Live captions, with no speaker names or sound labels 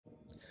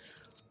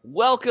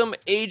Welcome,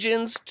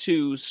 agents,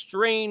 to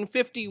strain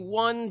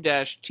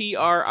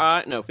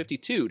 52-TRI,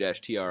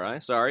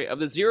 of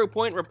the Zero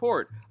Point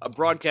Report, a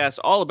broadcast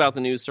all about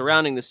the news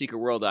surrounding the Secret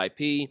World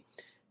IP.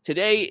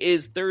 Today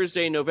is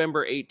Thursday,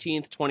 November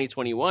 18th,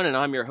 2021, and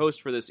I'm your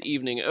host for this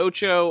evening,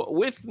 Ocho.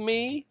 With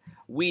me,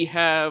 we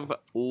have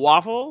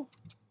Waffle.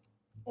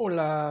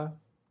 Hola.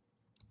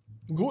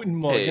 Guten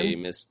Morgen. Hey,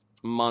 Miss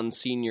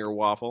Monsignor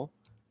Waffle.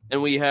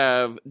 And we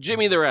have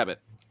Jimmy the Rabbit.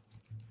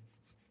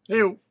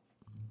 Hey.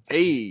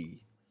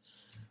 Hey,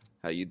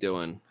 how you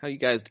doing? How you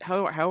guys?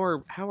 How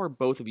are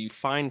both of you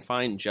fine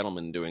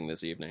gentlemen doing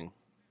this evening?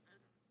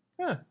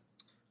 Yeah.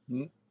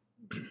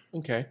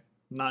 Okay.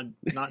 Not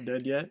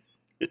dead yet.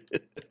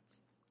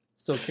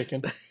 Still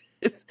kicking.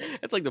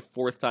 It's like the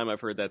fourth time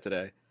I've heard that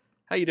today.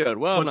 How you doing?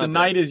 Well, but the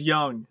night is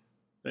young.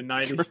 The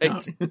night is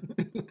young.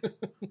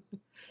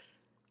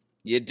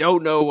 You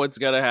don't know what's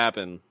gonna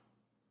happen.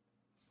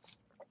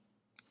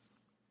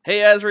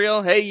 Hey,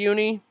 Azriel. Hey,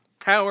 Uni.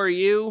 How are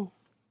you?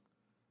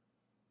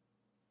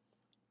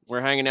 We're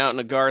hanging out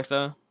in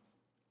Agartha.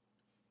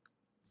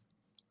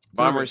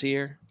 Bomber's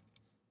here.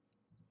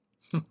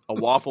 A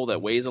waffle that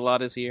weighs a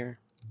lot is here.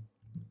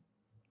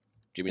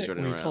 Jimmy's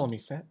running around. You calling me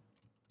fat?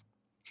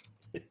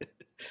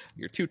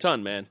 You're 2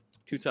 ton, man.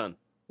 2 ton.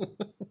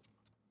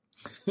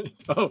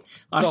 Oh,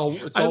 I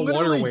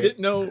literally didn't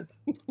know.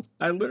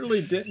 I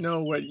literally didn't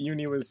know what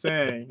Uni was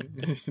saying.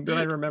 Then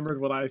I remembered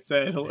what I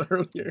said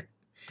earlier.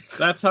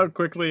 That's how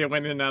quickly it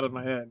went in and out of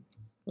my head.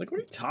 Like,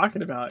 what are you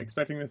talking about?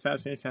 Expecting the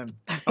assassination.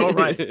 Oh,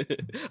 right.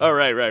 Oh,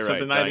 right. So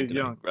the night is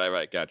young.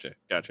 Right. Gotcha.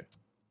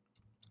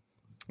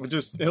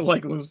 It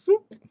was.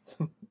 Whoop.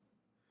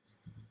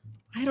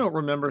 I don't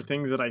remember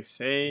things that I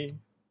say.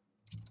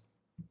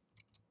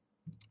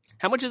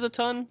 How much is a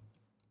ton?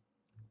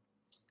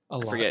 A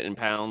lot. I forget in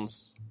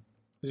pounds.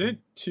 Is it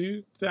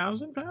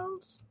 2,000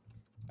 pounds?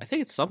 I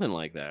think it's something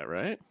like that,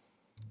 right?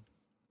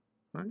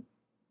 I'll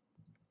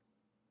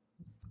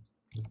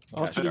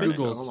have to Gosh,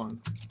 Googles. Hold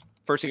on.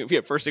 First thing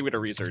we're to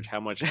research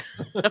how much.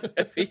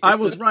 I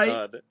was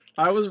right.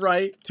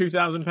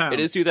 2,000 pounds. It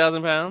is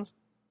 2,000 pounds.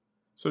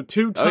 So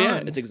 2 tons. Oh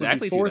yeah, it's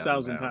exactly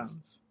 4,000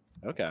 pounds.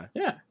 Okay.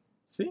 Yeah.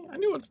 See, I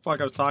knew what the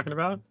fuck I was talking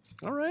about.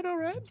 All right.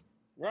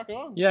 Rock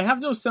on. Yeah, I have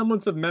no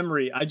semblance of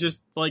memory. I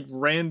just like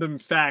random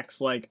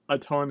facts, like a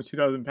ton is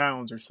 2,000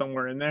 pounds or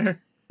somewhere in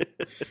there,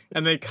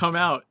 and they come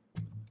out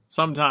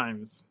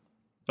sometimes.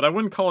 But I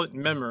wouldn't call it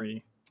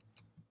memory.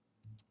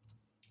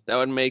 That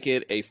would make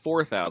it a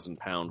 4,000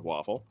 pound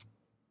waffle.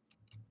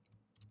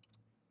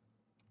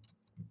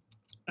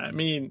 I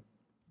mean,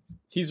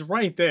 he's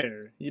right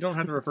there. You don't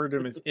have to refer to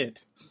him as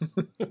it.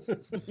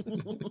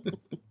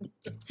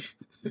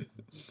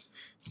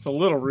 It's a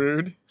little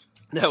rude.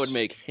 That would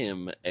make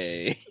him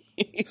a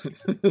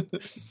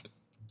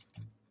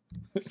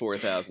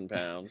 4,000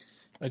 pound.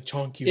 A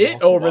chunky It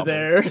waffle. over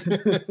there.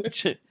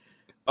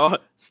 Oh,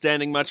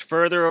 standing much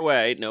further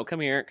away. No,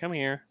 come here.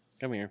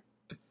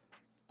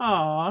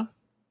 Aw.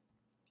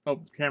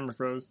 Oh, camera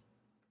froze.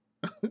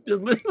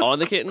 On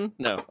the kitten?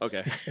 No.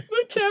 Okay.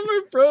 The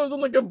camera froze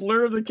on like a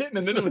blur of the kitten,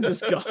 and then it was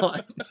just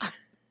gone.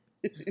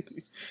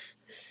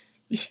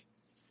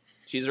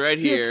 She's right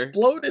He here.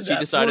 exploded. She that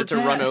decided to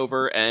poor run cat.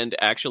 over and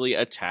actually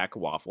attack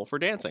Waffle for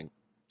dancing.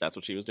 That's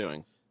what she was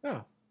doing.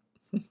 Oh.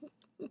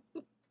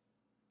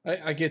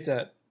 I get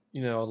that, a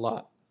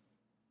lot.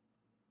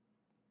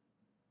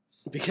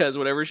 Because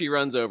whenever she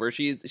runs over,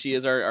 she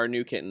is our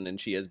new kitten, and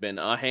she has been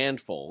a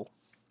handful.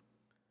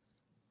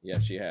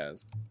 Yes, she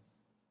has.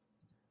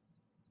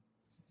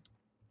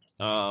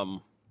 I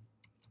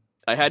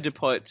had to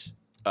put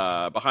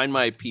behind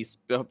my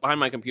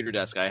computer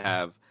desk. I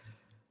have,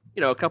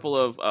 a couple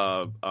of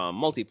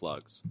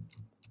multi-plugs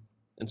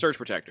and surge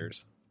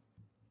protectors,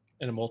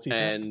 And a multi.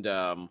 and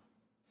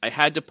I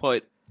had to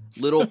put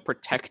little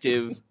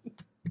protective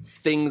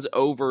things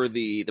over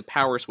the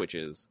power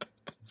switches,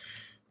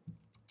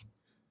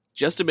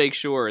 just to make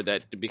sure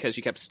that, because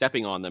she kept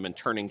stepping on them and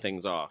turning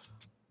things off.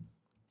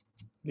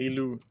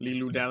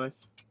 Lilu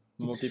Dallas.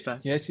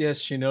 Multipass. Yes,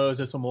 she knows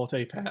it's a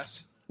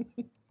multi-pass.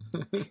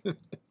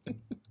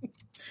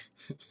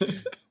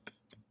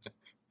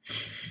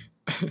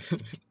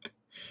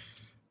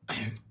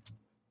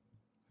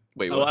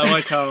 Wait, I what?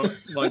 like how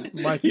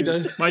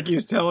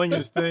Mikey's telling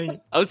his thing,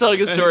 I was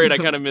telling a story and I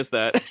kind of missed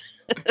that.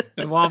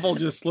 and Waffle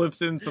just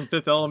slips in some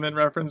Fifth Element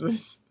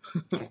references.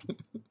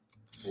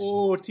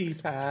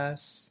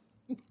 Multi-pass.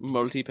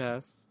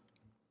 Multipass.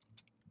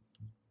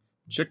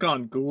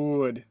 Chicken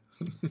good.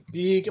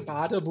 Big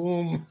bada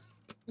boom.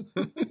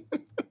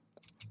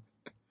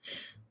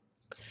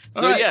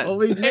 So yeah.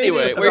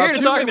 Anyway, we're here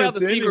to talk about the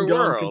Secret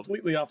World.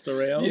 Completely off the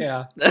rails.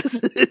 Yeah.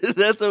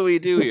 That's what we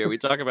do here. We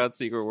talk about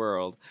Secret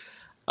World.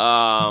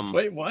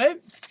 Wait,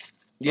 what?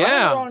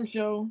 Yeah. Wrong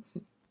show.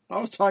 I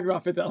was talking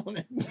about Fifth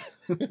Element.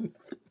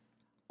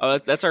 Oh,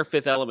 that's our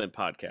Fifth Element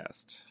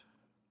podcast.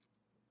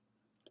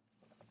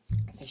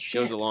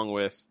 Shit. Goes along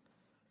with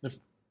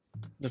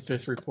The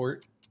Fifth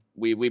Report.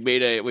 we have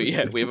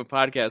a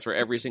podcast for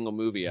every single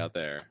movie out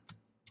there,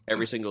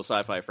 every single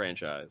sci-fi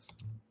franchise.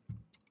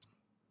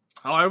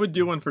 Oh, I would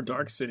do one for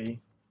Dark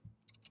City.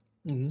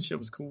 Mm-hmm. Shit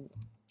was cool.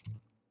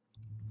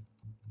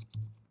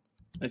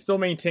 I still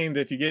maintain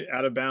that if you get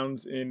out of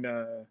bounds in,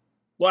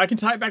 well, I can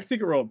tie it back to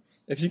Secret World.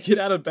 If you get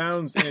out of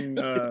bounds in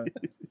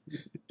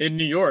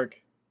New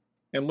York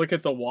and look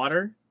at the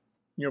water,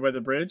 by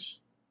the bridge,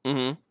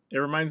 Mm-hmm. it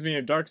reminds me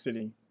of Dark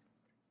City.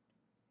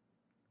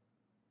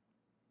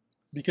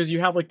 Because you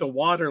have like the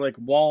water like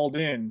walled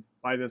in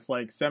by this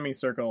like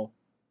semicircle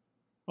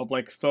of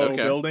like faux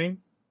building.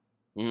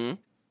 Mm-hmm.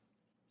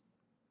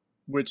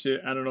 Which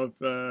I don't know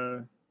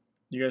if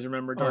you guys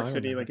remember Dark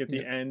City, remember. like at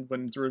the end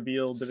when it's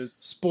revealed that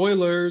it's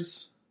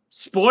Spoilers.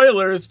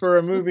 spoilers for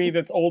a movie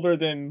that's older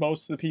than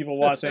most of the people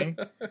watching.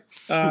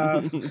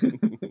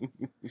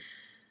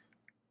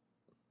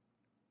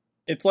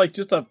 It's like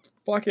just a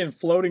fucking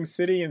floating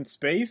city in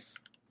space.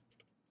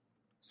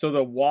 So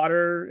the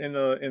water in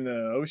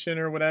the ocean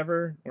or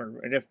whatever, or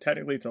I guess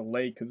technically it's a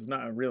lake because it's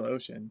not a real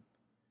ocean,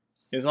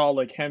 is all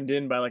like hemmed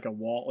in by like a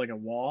wall.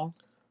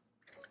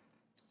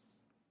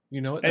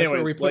 You know what? That's where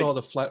Anyways, we put like- all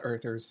the flat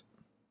earthers.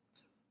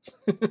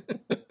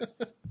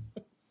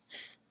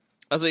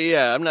 Also,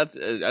 yeah, I'm not.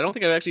 I don't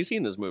think I've actually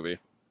seen this movie.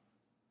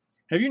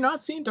 Have you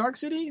not seen Dark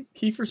City?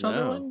 Kiefer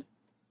Sutherland?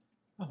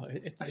 Oh,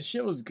 That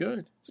shit was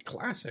good. it's a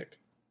classic.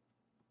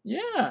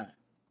 Yeah.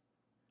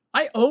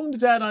 I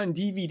owned that on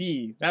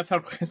DVD. That's how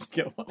classic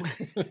it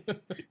was.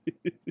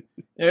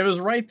 It was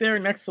right there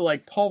next to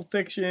like Pulp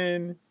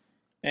Fiction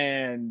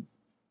and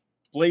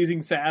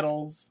Blazing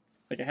Saddles.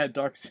 Like I had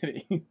Dark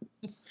City.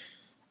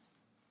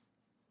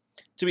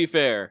 To be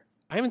fair,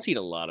 I haven't seen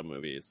a lot of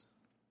movies.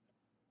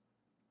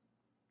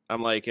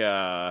 I'm like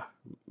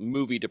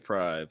movie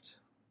deprived.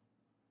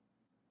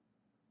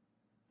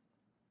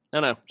 I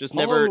don't know, just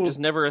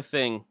never a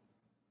thing.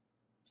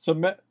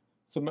 God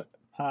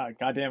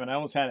damn it, I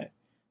almost had it.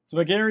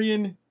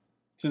 Samagarian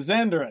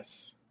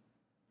Tizandrus.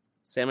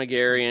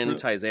 Samagarian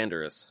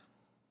Tizandrus.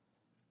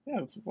 Yeah,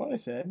 that's what I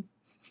said.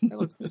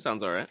 That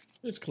sounds all right.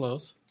 It's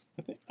close.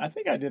 I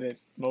think I did it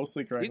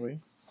mostly correctly.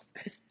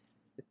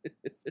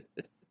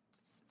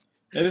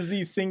 That is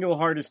the single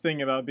hardest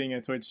thing about being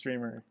a Twitch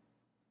streamer.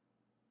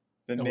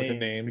 The Oh, with the names.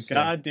 names, The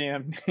yeah.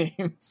 goddamn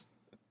names.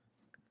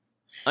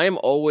 I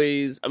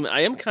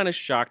am kind of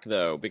shocked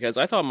though, because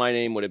I thought my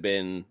name would have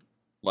been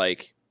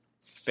like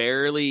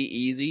fairly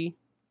easy,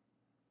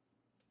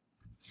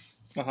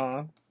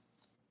 Uh-huh.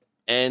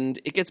 and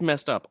it gets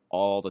messed up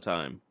all the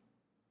time.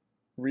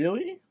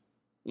 Really?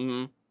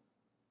 Hmm.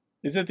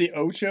 Is it the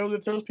Ocho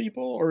that throws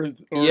people? Or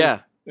is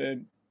Yeah.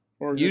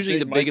 or is it Usually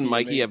the Big and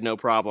Mikey that have no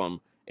problem.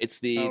 It's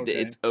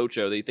it's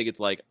Ocho. They think it's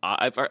like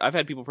I've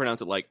had people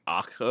pronounce it like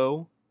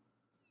Akho.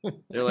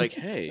 They're like,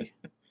 hey,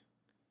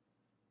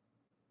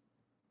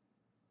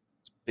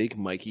 it's Big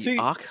Mikey See-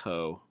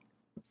 Akho.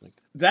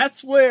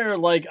 That's where,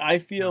 like, I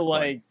feel Not quite.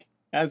 like,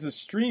 as a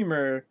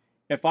streamer,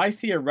 if I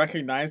see a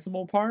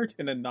recognizable part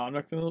and a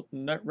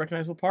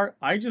non-recognizable part,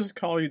 I just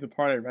call you the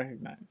part I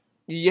recognize.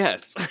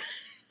 Yes,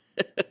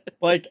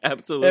 Like,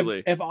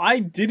 absolutely. if I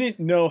didn't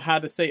know how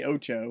to say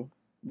Ocho,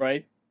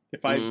 right?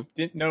 If I Mhm.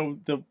 didn't know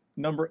the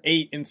number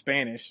 8 in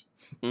Spanish,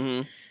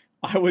 Hmm.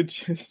 I would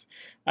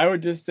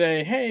just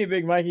say, "Hey,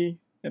 Big Mikey,"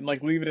 and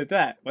like leave it at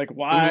that. Like,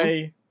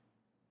 why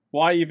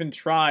even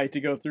try to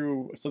go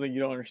through something you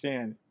don't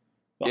understand?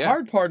 The Yeah.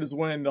 hard part is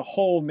when the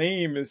whole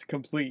name is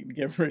complete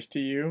gibberish to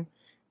you,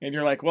 and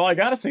you're like, "Well, I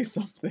gotta say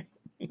something,"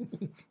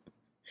 and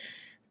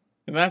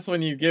that's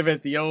when you give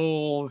it the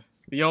old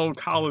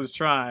college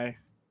try.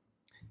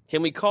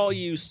 Can we call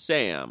you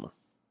Sam?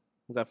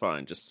 Is that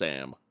fine? Just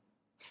Sam.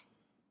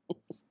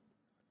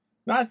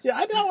 No, see,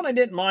 that one I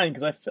didn't mind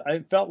because I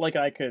felt like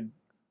I could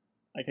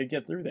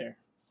get through there.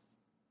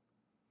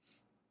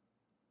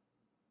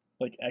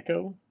 Like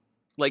Echo.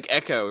 Like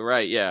Echo,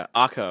 right? Yeah,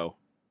 Akho.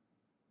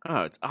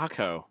 Oh, it's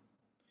Akho.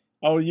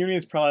 Oh,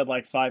 Uni's probably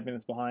like 5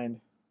 minutes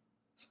behind.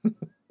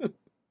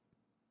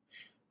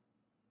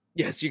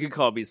 Yes, you can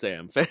call me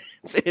Sam.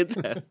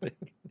 Fantastic.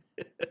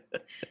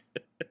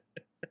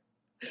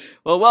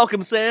 Well,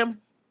 welcome, Sam.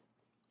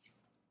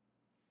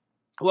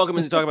 Welcome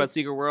as we talk about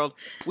Secret World.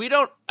 We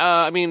don't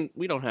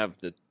have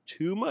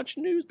too much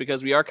news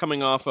because we are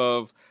coming off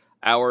of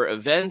our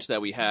event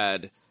that we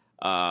had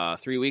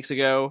 3 weeks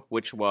ago,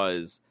 which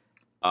was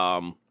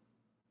right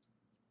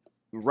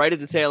at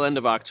the tail end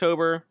of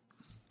October.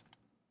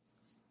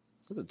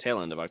 It was the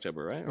tail end of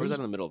October, right? Or was that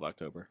in the middle of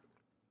October?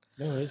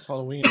 No, it's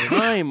Halloween.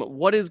 Time.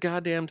 What is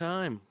goddamn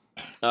time?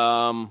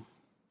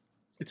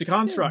 It's a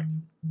construct.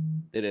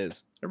 It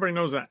is. Everybody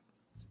knows that.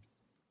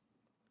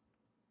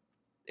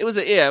 It was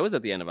at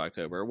the end of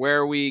October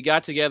where we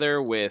got together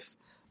with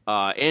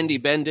Andy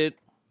Bendit,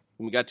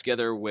 and we got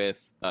together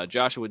with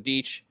Joshua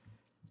Deach,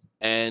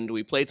 and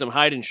we played some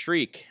hide and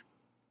shriek,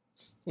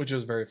 Which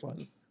was very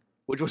fun.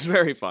 which was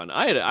very fun.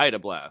 I had a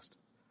blast.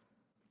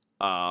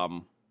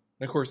 And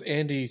of course,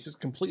 Andy just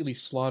completely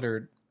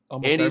slaughtered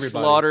almost Andy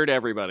everybody. slaughtered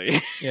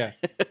everybody. Yeah.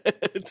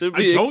 To I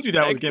be told you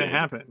that was going to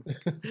expected.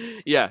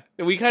 happen. Yeah,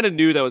 we kind of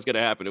knew that was going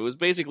to happen. It was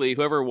basically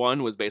whoever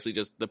won was basically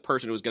just the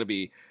person who was going to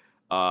be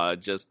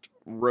just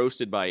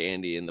roasted by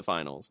Andy in the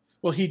finals.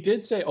 Well, he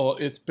did say, "Oh,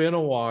 it's been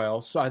a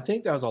while," so I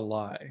think that was a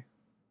lie.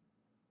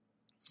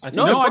 I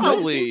don't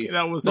think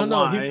that was a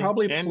lie. He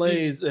probably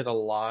plays it a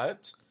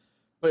lot,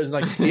 but it's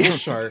like Bull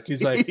Shark.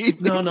 He's like,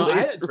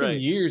 it's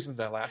been years since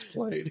I last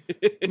played.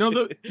 No,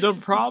 the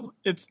problem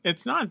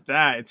it's not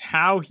that; it's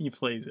how he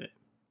plays it.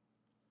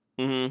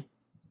 Mm-hmm.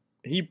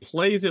 He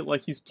plays it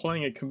like he's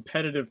playing a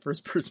competitive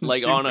first-person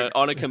like shooter.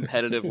 on a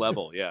competitive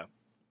level. Yeah,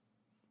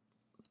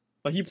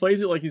 like he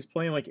plays it like he's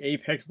playing like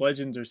Apex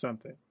Legends or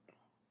something.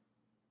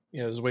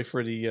 Yeah, just wait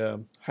for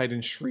the Hide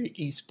and Shriek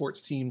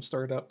esports team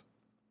startup.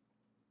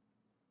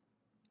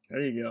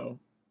 There you go.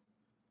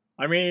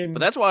 I mean, but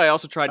that's why I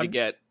also tried to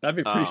get. That'd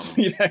be pretty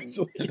sweet,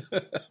 actually.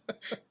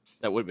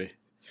 That would be.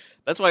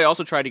 That's why I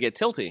also tried to get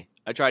Tilty.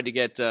 I tried to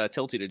get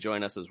Tilty to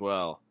join us as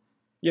well.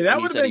 Yeah,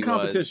 that would have been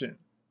competition.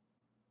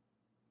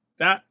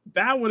 That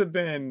would have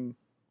been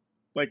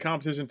like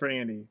competition for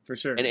Andy for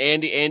sure. And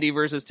Andy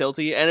versus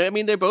Tilty, and I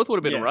mean they both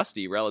would have been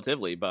rusty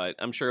relatively, but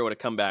I'm sure it would have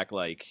come back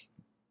like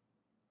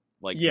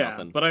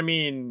nothing. But I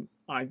mean,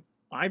 I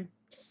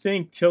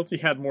think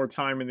Tilty had more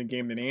time in the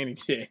game than Andy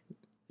did.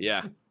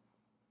 Yeah.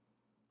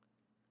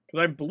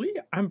 Because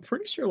I'm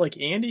pretty sure like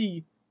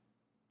it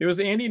was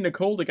Andy and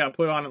Nicole that got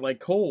put on it like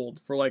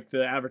cold for like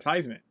the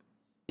advertisement.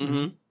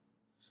 Mm-hmm.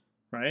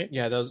 Right?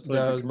 Yeah, that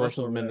was most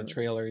of them in the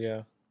trailer,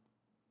 yeah.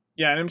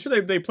 Yeah, and I'm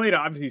sure they played it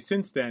obviously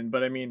since then,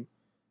 but I mean,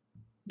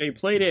 they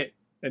played it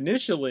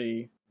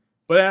initially,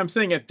 but I'm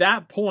saying at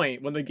that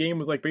point when the game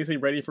was like basically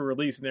ready for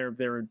release and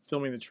they were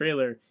filming the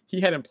trailer, he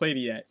hadn't played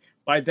it yet.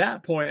 By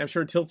that point, I'm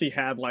sure Tilty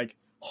had like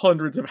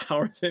hundreds of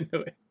hours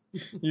into it.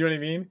 You know what I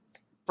mean?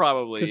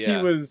 Probably,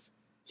 yeah. Because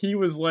he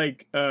was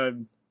like,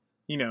 game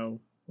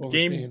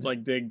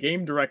like the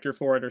game director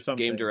for it or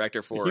something. Game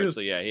director for it,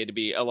 so yeah, he had to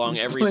be along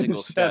every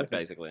single step,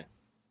 basically.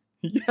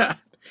 Yeah,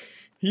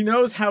 he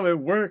knows how it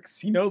works.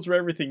 He knows where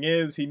everything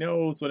is. He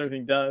knows what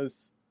everything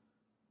does.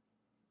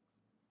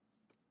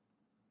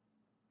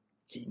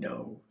 He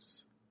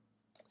knows.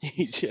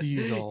 He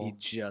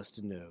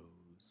just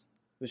knows.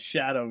 The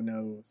shadow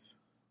knows.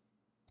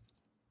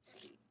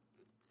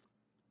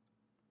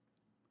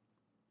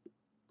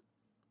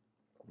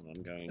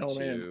 I'm going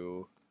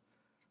to.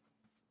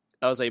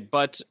 I was like,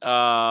 but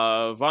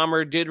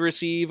Vommer did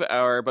receive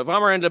but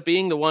Vommer ended up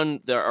being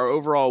our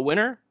overall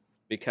winner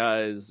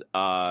because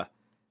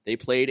they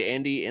played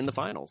Andy in the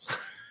finals.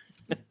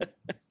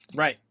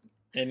 Right,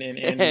 and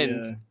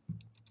Andy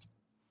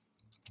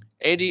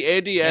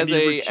as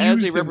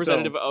a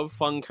representative of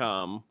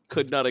Funcom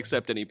could not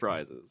accept any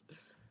prizes,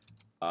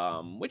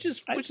 which is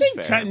fair.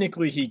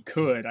 Technically he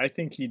could. I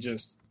think he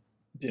just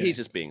did. He's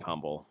just being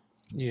humble.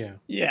 Yeah.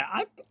 Yeah,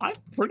 I'm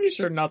pretty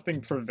sure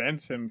nothing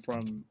prevents him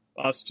from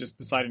us just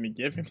deciding to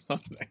give him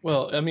something.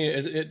 Well, I mean,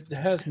 it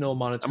has no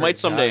monetary I might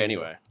someday value.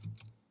 anyway.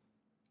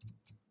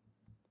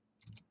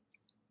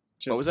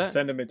 Just what was that?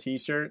 Send him a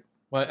T-shirt.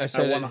 Well, I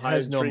said it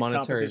has no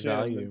monetary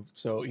value,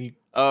 so he.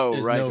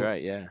 Oh,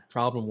 right, yeah.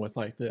 Problem with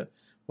like the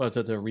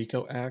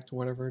RICO Act,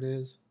 whatever it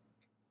is.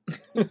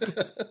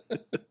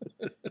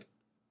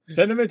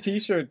 Send him a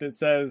T-shirt that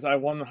says, "I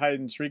won the Hide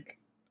and Shriek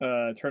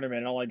tournament,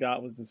 and all I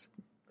got was this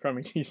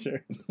crummy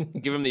T-shirt."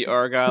 Give him the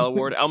Argyle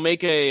Award. I'll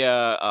make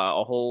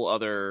a whole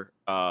other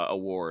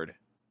award.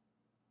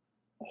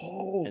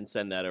 Oh, and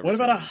send that over. What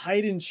about a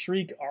Hide and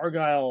Shriek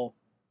Argyle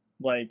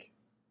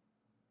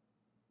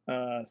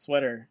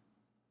sweater?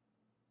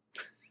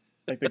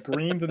 Like the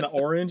greens and the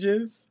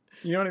oranges.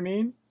 You know what I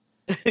mean?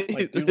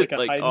 Like do like a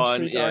Hide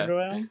and Shriek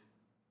Argyle.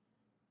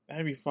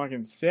 That'd be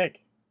fucking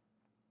sick.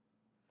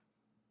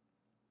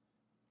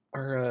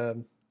 Or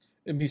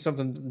it'd be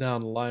something down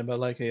the line, but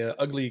like a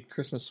ugly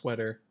Christmas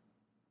sweater.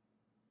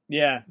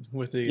 Yeah.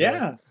 With the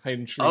Hide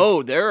and Shriek.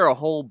 Oh, there are a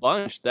whole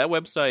bunch. That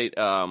website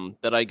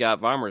that I got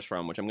Vommers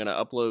from, which I'm going to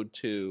upload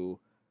to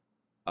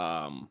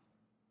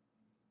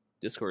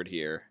Discord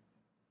here.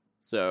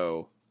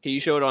 So, can you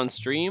show it on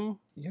stream?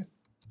 Yeah.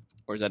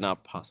 Or is that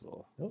not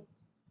possible? Nope.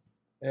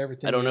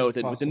 Everything. I don't know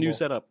with the new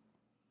setup.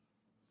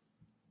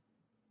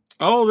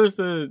 Oh, that's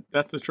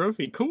the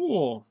trophy.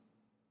 Cool.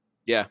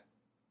 Yeah.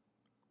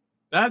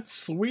 That's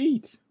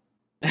sweet.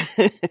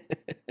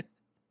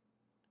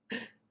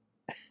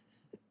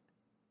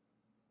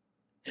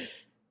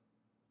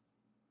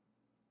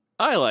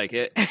 I like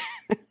it.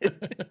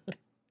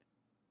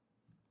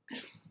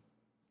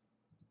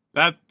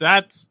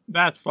 That's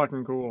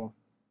fucking cool.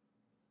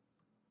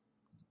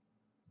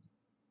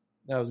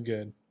 That was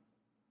good.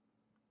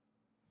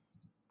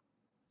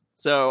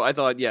 So I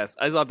thought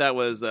that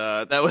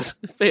was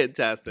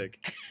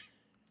fantastic.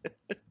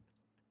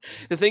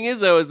 The thing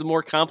is, though, is the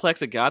more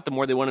complex it got, the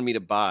more they wanted me to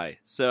buy.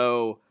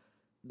 So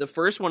the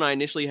first one I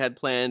initially had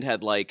planned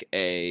had like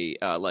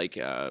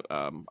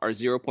our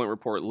 0 Point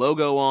Report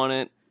logo on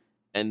it,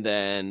 and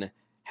then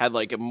had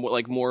like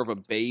more of a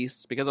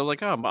base, because I was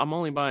like, oh, I'm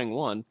only buying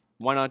one.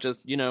 Why not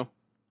just,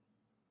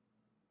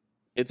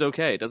 it's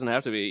okay. It doesn't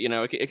have to be,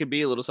 it could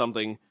be a little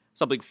something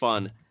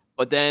fun.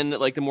 But then,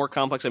 like, the more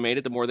complex I made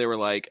it, the more they were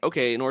like,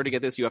 okay, in order to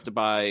get this, you have to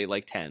buy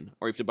like 10,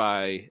 or you have to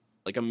buy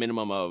like a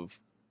minimum of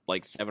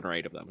like 7 or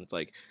 8 of them. And it's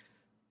like,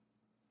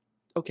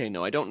 okay,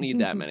 no, I don't need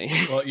that many.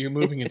 Well, you're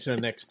moving into the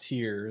next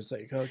tier. It's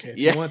like, okay, if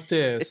Yeah. you want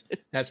this,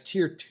 that's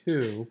tier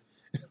 2.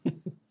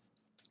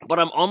 But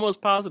I'm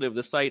almost positive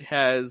the site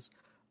has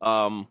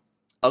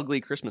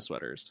ugly Christmas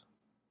sweaters,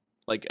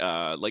 like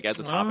as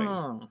a topping.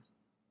 Oh.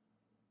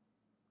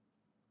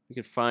 You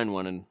could find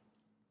one and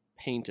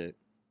paint it,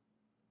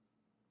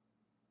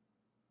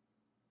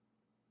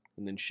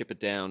 and then ship it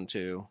down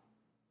to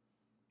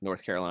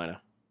North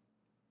Carolina.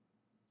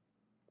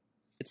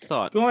 It's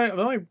thought. The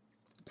only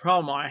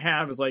problem I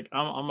have is like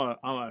I'm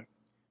a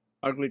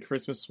ugly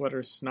Christmas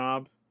sweater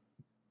snob.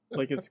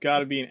 Like it's got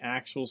to be an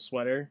actual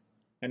sweater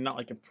and not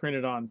like a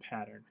printed on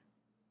pattern.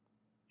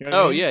 You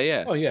know what I mean?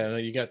 Yeah. Oh yeah, no,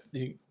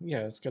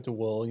 it's got the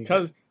wool.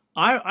 Because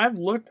I've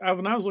looked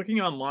when I was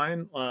looking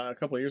online a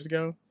couple of years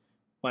ago,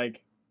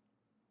 like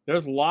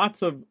there's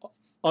lots of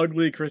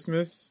ugly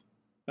Christmas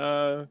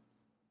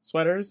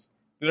sweaters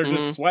that are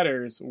just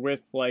sweaters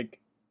with like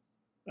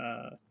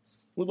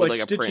like a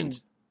stitch and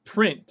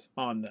print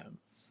on them.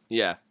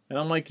 Yeah. And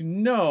I'm like,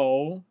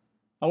 no,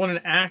 I want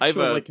an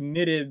actual like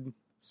knitted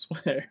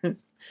sweater.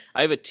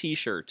 I have a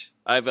T-shirt.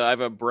 I have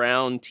a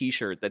brown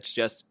T-shirt that's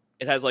just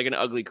it has like an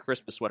ugly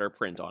Christmas sweater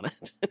print on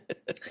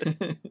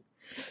it.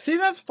 See,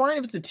 that's fine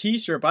if it's a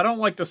T-shirt, but I don't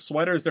like the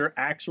sweaters that are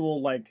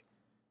actual like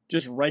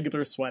just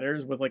regular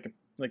sweaters with like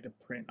the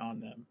print on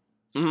them.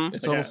 Mm-hmm.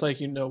 It's almost like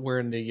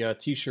wearing the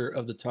T-shirt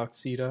of the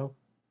tuxedo.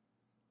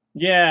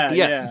 Yeah.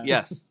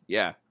 Yes.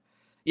 Yeah.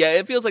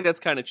 It feels like that's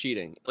kind of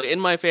cheating. In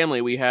my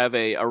family, we have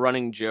a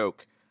running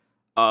joke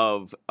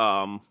of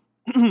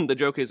the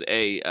joke is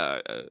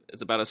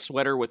it's about a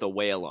sweater with a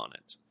whale on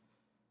it,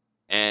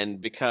 and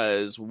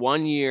because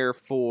one year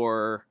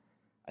for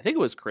I think it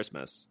was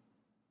Christmas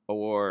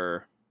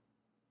or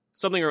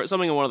something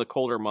in one of the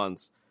colder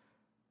months,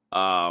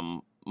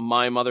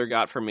 my mother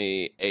got for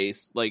me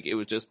it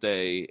was just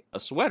a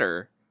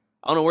sweater.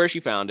 I don't know where she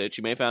found it.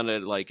 She may have found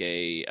it at like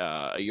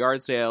a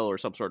yard sale or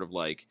some sort of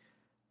like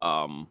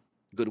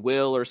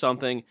Goodwill or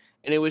something,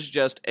 and it was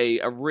just a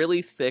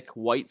really thick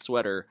white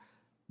sweater,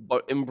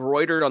 but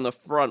embroidered on the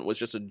front was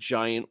just a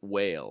giant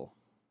whale.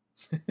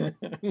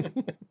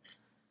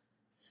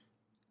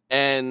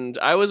 And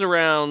I was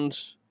around,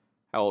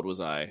 how old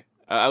was I?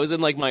 I was in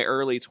like my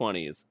early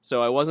 20s,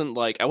 so I wasn't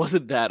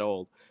that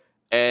old.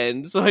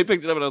 And so I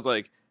picked it up and I was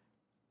like,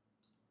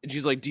 and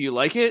she's like, "Do you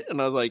like it?"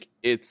 And I was like,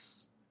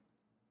 It's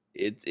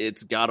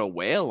got a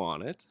whale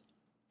on it."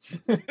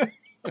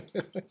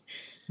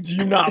 Do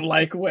you not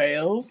like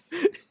whales?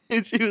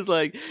 And she's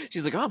like,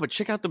 "Oh, but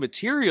check out the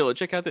material.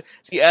 Check out the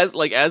see." As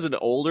an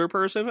older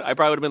person, I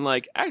probably would have been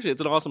like, "Actually,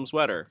 it's an awesome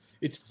sweater."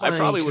 It's fine, I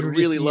probably would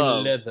really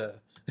love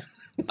leather.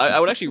 I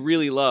would actually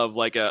really love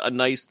like a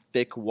nice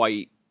thick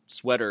white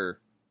sweater,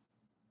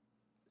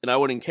 and I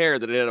wouldn't care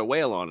that it had a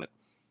whale on it.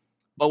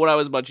 But when I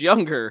was much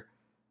younger,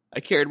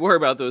 I cared more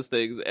about those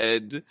things,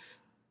 and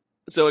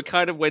so it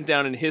kind of went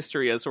down in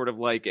history as sort of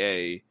like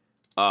a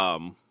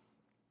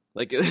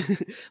like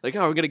like,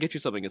 "Oh, we're gonna get you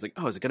something." It's like,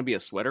 "Oh, is it gonna be a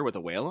sweater with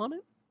a whale on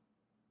it?"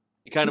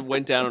 It kind of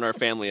went down in our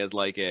family as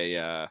like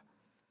a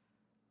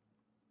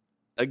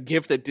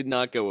gift that did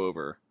not go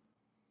over.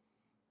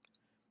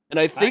 And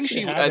I think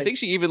she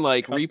even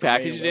like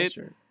repackaged it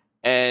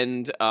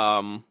and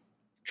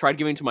tried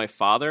giving it to my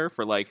father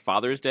for like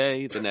Father's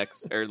Day the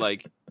next or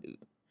like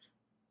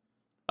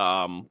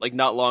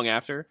not long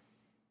after.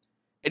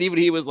 And even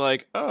he was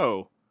like,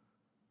 "Oh,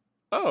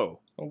 a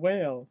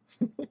whale.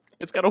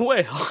 It's got a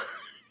whale."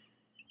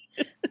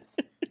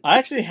 I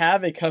actually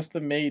have a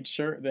custom-made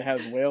shirt that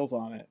has whales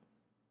on it,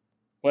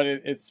 but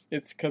it's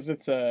because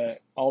it's a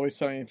Always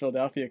Sunny in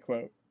Philadelphia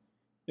quote.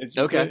 It's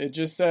just, okay. It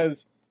just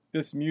says,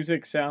 "This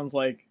music sounds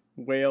like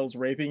whales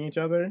raping each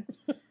other."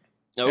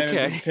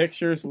 Okay. And the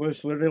picture's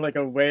literally like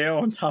a whale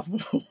on top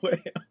of a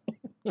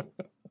whale.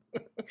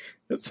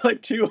 It's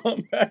like two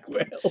humpback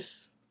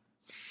whales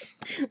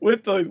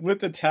with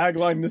the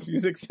tagline, "This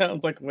music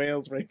sounds like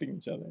whales raping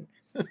each other."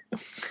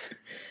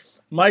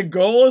 My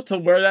goal is to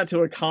wear that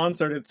to a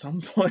concert at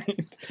some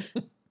point.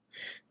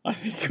 I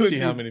think it would see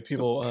how many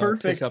people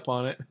pick up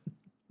on it.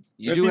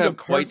 You do have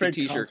quite the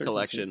t-shirt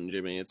collection,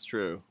 Jimmy. It's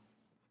true.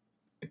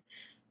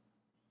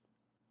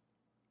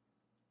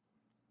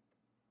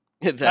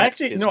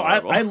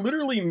 I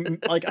literally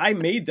I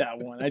made that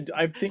one.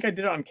 I think I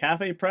did it on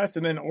Cafe Press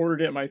and then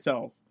ordered it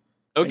myself.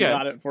 Okay, and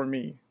got it for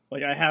me.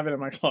 Like I have it in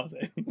my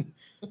closet.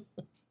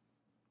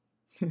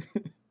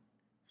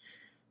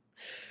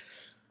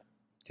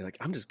 You're like,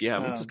 I'm just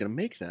gonna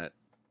make that.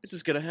 This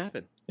is gonna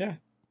happen. Yeah.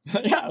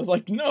 Yeah, I was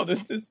like, no,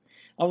 this.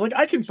 I was like,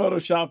 I can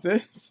Photoshop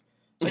this.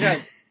 I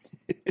got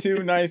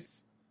two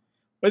nice.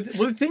 But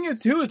the thing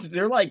is, too, is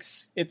they're like,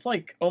 it's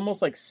like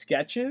almost like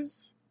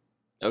sketches.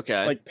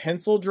 Okay. Like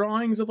pencil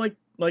drawings of like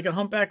a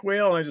humpback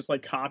whale, and I just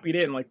like copied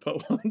it and like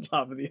put one on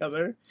top of the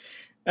other.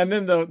 And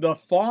then the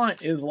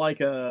font is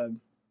like a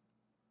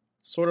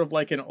sort of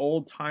like an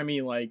old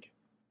timey like,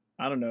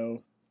 I don't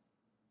know,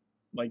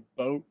 like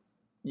boat,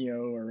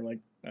 or like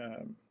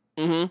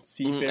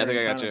seafaring. I think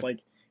I got kind you. of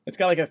like it's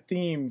got like a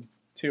theme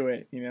to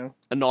it,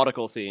 a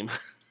nautical theme.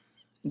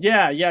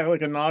 Yeah,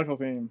 like a nautical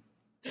theme.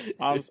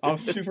 I was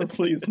super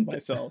pleased with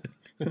myself.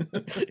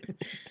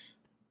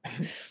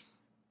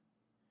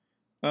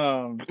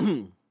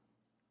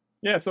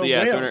 Yeah, so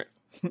whales.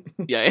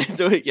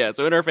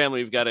 So in our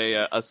family we've got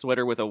a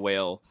sweater with a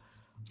whale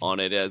on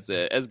it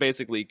as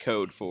basically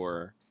code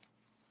for,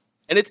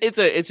 and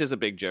it's just a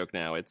big joke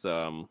now. It's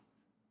no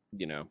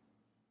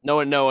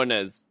one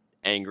is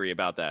angry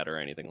about that or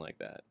anything like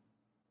that.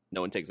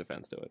 No one takes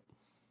offense to it.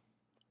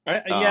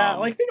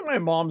 I think my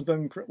mom's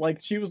done, like,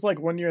 she was like,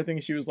 one year I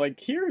think she was like,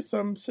 here's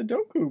some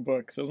Sudoku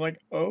books. I was like,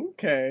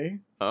 okay.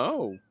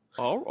 Oh,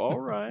 all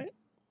right.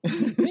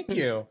 Thank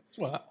you. That's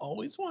what I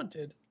always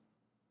wanted.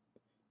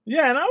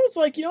 Yeah, and I was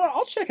like,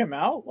 I'll check him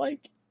out.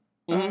 Like,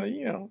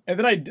 and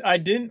then I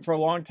didn't for a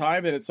long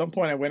time, and at some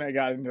point I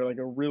got into like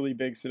a really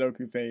big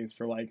Sudoku phase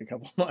for like a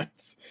couple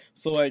months.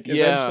 So like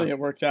eventually it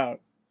worked out.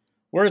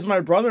 Whereas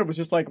my brother was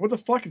just like, what the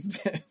fuck is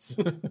this?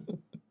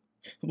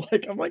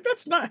 Like, I'm like,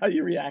 that's not how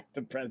you react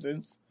to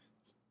presents.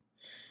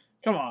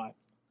 Come on.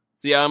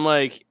 See,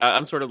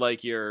 I'm sort of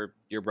like your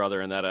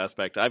brother in that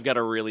aspect. I've got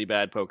a really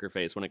bad poker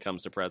face when it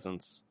comes to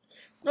presents.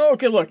 No,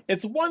 okay, look,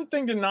 it's one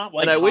thing to not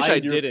like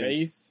hide your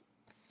face.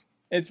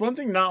 It's one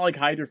thing not like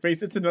hide your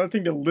face. It's another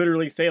thing to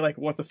literally say like,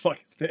 "What the fuck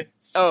is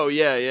this?" Oh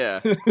yeah.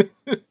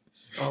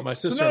 Oh, my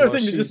sister. It's another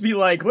thing to just be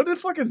like, "What the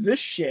fuck is this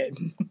shit?"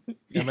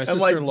 Yeah, my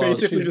sister-in-law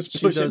basically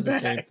just push it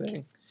back. The same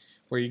thing,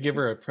 where you give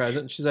her a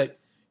present, and she's like,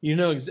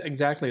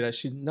 exactly that.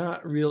 She's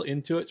not real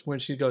into it when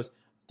she goes,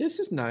 "This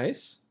is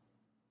nice."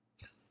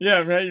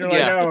 Yeah, right. You're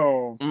like,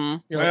 oh,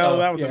 well,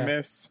 that was a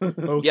miss.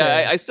 Okay.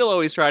 Yeah, I still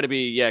always try to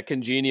be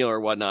congenial or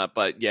whatnot,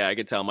 but yeah, I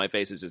could tell my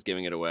face is just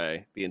giving it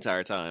away the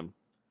entire time.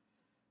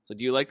 So,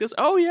 do you like this?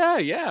 Oh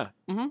yeah.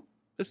 Mm-hmm.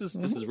 This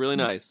is really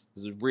nice.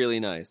 This is really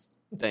nice.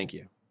 Thank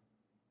you.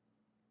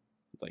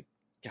 It's like,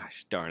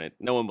 gosh darn it,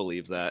 no one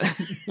believes that.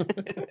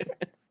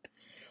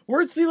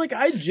 Where see, like,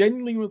 I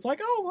genuinely was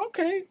like, oh,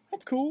 okay,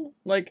 that's cool.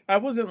 Like, I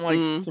wasn't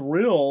like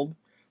thrilled,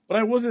 but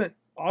I wasn't.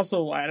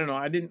 Also, I don't know.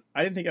 I didn't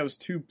think I was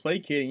too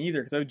placating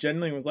either, because I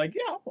genuinely was like,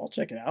 yeah, I'll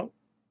check it out.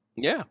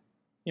 Yeah.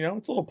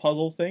 It's little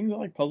puzzle things. I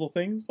like puzzle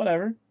things.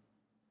 Whatever.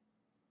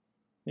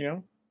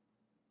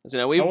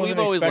 So we've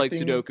always liked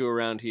Sudoku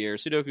around here.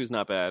 Sudoku's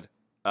not bad.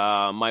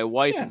 My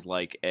wife is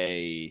like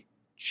a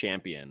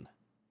champion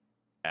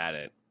at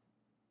it.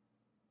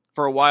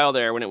 For a while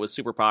there, when it was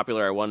super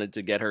popular, I wanted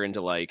to get her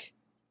into like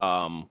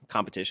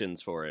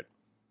competitions for it.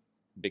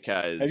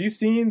 Because have you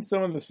seen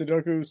some of the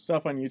Sudoku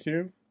stuff on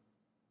YouTube?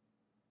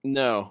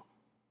 No.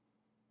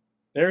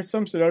 There's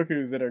some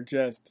Sudokus that are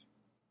just.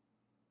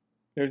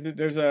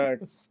 There's a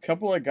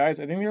couple of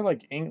guys. I think they're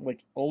like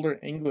older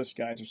English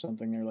guys or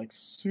something. They're like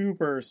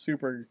super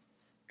super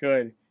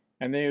good,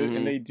 and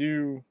they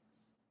do.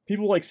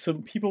 People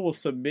will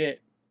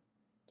submit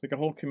to like a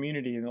whole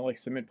community, and they'll like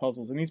submit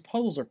puzzles, and these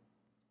puzzles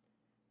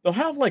they'll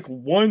have like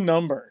one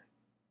number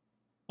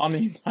on the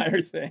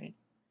entire thing,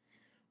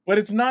 but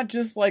it's not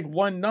just like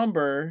one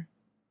number.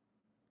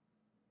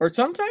 Or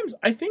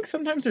I think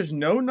sometimes there's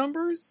no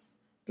numbers.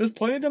 There's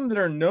plenty of them that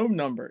are no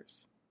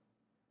numbers.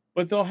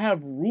 But they'll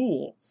have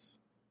rules.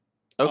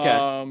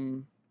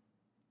 Okay.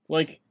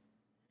 Like,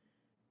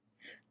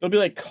 there'll be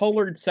like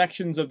colored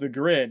sections of the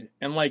grid.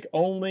 And like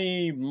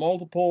only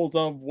multiples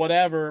of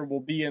whatever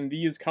will be in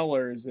these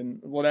colors and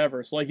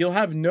whatever. So like you'll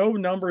have no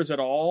numbers at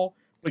all.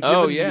 But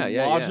given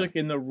the logic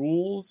in the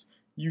rules,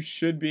 you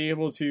should be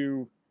able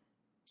to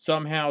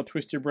somehow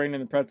twist your brain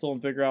in the pretzel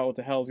and figure out what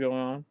the hell's going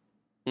on.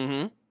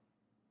 Mm-hmm.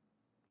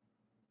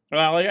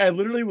 I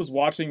literally was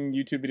watching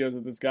YouTube videos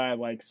of this guy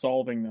like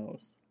solving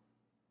those.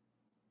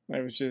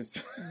 I was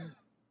just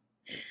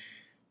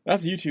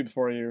that's YouTube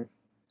for you.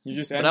 You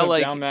just end up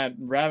down that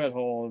rabbit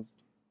hole of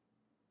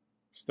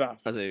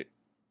stuff. But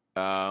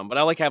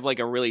I have like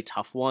a really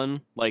tough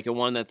one, like a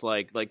one that's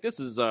like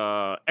this is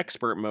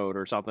expert mode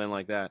or something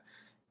like that,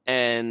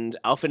 and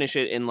I'll finish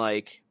it in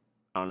like,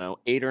 I don't know,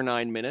 8 or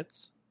 9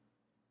 minutes,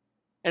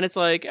 and it's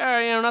like, all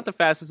right, not the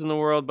fastest in the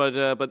world,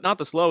 but not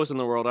the slowest in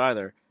the world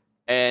either.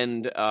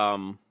 And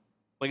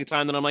like a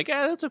time that I'm like,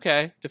 that's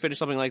okay to finish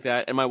something like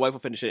that, and my wife will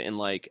finish it in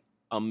like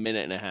a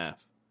minute and a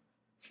half.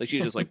 Like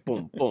she's just like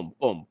boom, boom,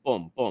 boom,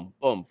 boom, boom,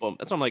 boom, boom.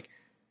 That's why I'm like,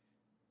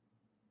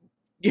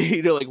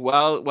 like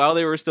while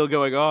they were still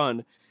going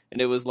on, and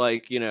it was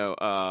like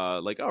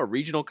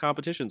regional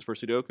competitions for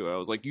Sudoku. I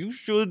was like, you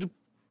should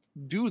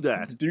do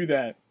that. Do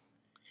that.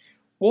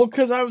 Well,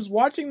 because I was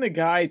watching the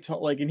guy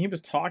and he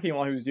was talking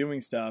while he was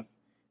doing stuff,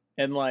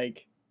 and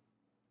like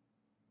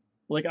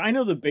I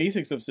know the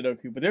basics of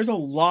Sudoku, but there's a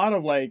lot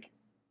of like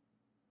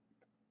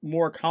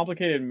more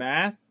complicated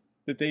math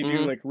that they do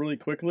like really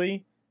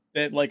quickly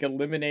that like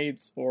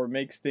eliminates or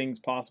makes things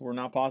possible or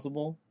not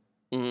possible.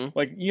 Mm-hmm.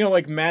 Like,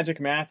 like magic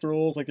math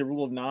rules, like the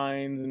rule of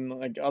nines and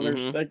like other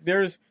like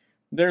there's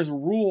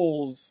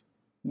rules,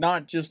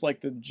 not just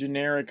like the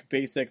generic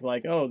basic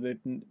like, oh, that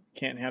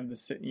can't have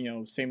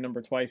the same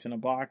number twice in a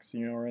box,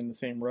 or in the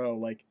same row.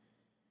 Like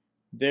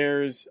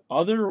there's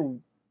other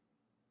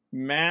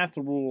math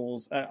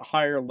rules at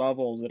higher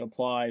levels that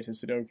apply to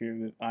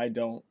Sudoku that I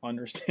don't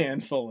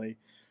understand fully,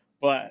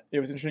 but it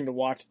was interesting to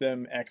watch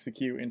them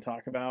execute and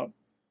talk about.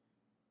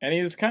 And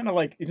he's kind of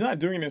like, he's not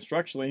doing it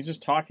instructionally. He's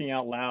just talking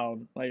out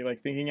loud,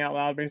 like thinking out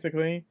loud,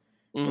 basically.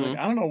 Mm-hmm. Like,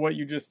 I don't know what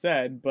you just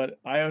said, but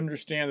I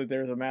understand that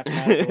there's a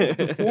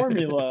mathematical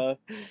formula,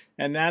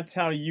 and that's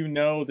how you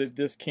know that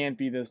this can't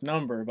be this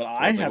number. But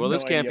I have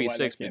this can't be why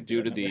 6 can't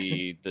due be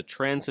to that the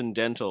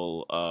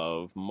transcendental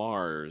of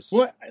Mars.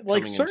 What,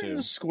 like certain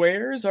into...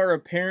 squares are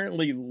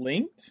apparently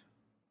linked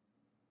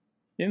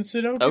in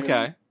Sudoku.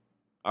 Okay,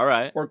 all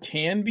right, or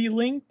can be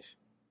linked.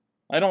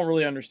 I don't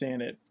really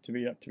understand it, to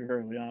be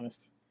perfectly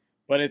honest.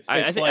 But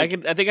I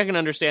think I can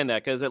understand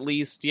that, because at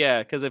least,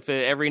 because if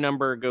every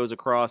number goes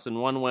across in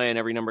one way and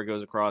every number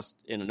goes across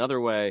in another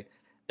way,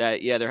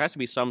 that there has to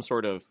be some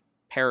sort of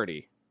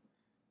parity.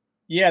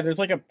 Yeah,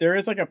 there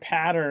is a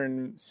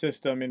pattern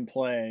system in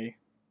play.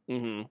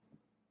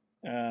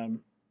 Mm-hmm.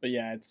 But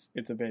yeah,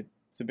 it's a bit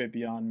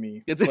beyond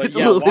me. It's a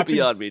little bit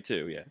beyond me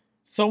too. Yeah.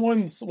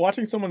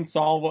 Watching someone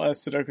solve a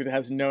Sudoku that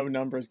has no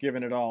numbers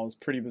given at all is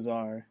pretty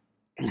bizarre.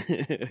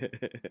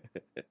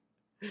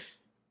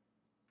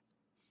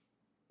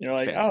 You're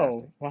like,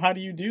 fantastic. Oh, well, how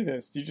do you do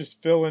this? Do you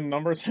just fill in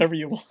numbers however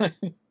you want?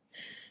 Do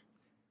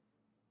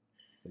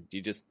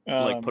you just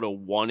put a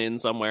 1 in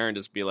somewhere and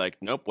just be like,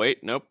 nope,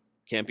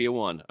 can't be a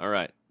 1. All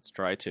right, let's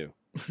try 2.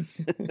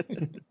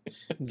 Can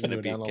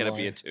it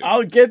be a 2?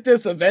 I'll get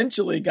this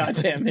eventually,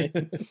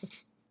 goddammit.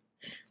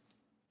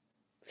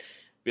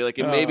 Be like,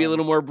 it may be a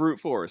little more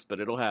brute force, but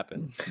it'll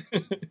happen.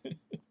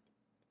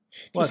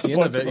 Well, at the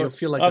end of it, you'll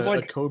feel like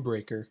a code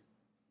breaker.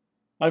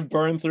 I've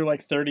burned through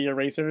like 30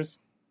 erasers.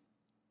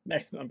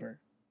 Next number.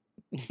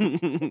 Be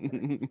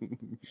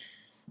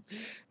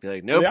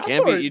like, nope,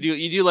 can't be.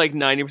 You do like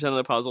 90% of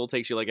the puzzle,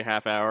 takes you like a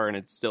half hour, and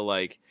it's still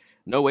like,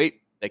 no,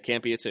 wait, that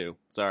can't be a 2.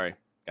 Sorry,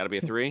 got to be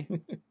a 3.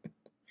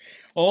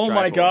 Oh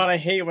my god, I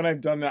hate when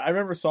I've done that. I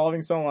remember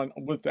solving someone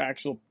with the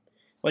actual,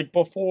 like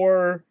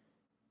before,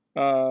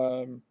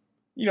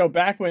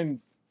 back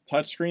when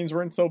touchscreens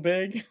weren't so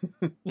big.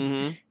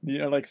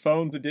 Mm-hmm. Like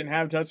phones that didn't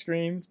have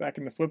touchscreens back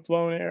in the flip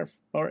phone era.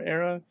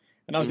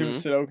 And I was doing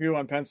Sudoku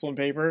on pencil and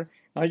paper.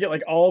 And I get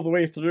like all the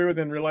way through and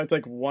then realize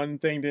like one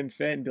thing didn't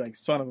fit and be like,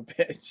 son of a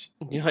bitch.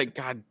 You're like,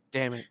 god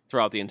damn it.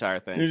 Throw out the entire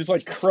thing. And you just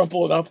like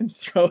crumple it up and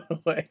throw it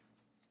away.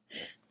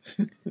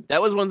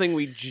 That was one thing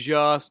we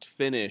just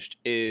finished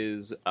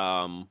is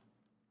I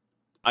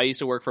used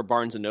to work for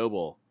Barnes &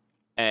 Noble.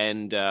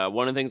 And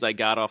one of the things I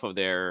got off of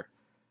their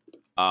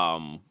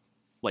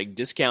like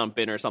discount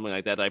bin or something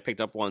like that I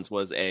picked up once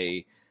was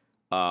it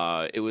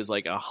was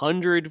like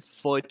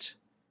 100-foot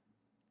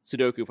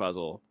Sudoku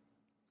puzzle,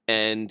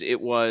 and it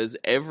was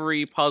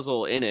every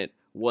puzzle in it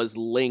was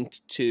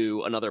linked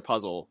to another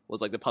puzzle,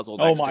 was like the puzzle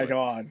next to it. Oh my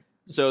god.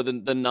 So the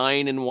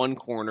 9 in one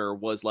corner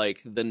was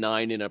like the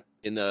 9 in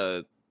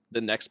the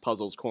next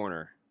puzzle's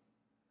corner.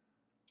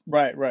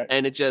 Right.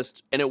 And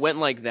it went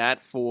like that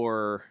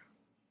for,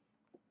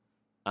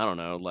 I don't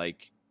know,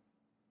 like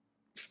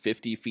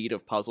 50 feet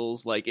of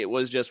puzzles. Like it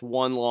was just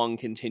one long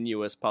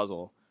continuous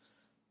puzzle.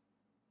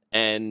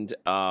 And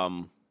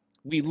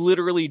we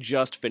literally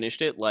just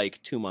finished it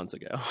like 2 months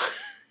ago.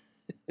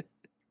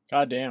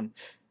 God damn.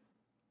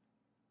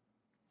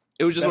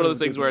 It was just one of those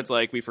things where it's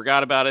like we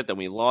forgot about it, then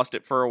we lost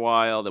it for a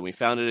while, then we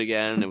found it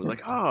again, and it was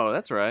like, oh,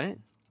 that's right.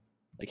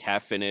 Like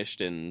half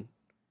finished, and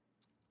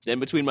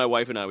then between my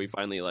wife and I, we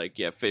finally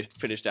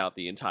finished out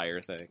the entire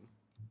thing.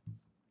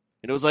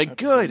 And it was like,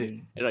 that's good!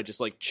 Funny. And I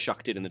just like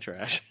chucked it in the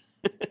trash.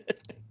 Be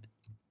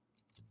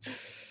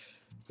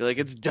like,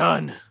 it's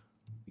done.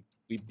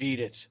 We beat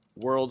it.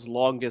 World's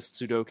longest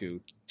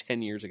Sudoku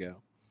 10 years ago.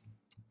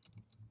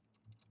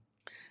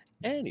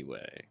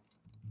 Anyway.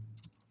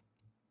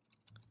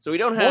 So we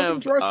don't have...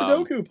 Welcome to our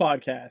Sudoku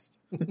podcast.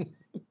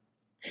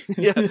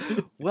 Yeah,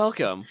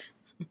 welcome.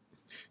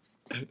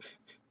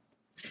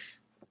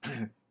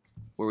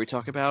 Where we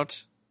talk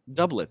about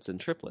doublets and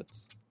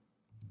triplets.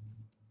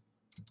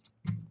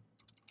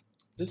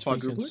 This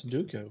week in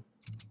Sudoku.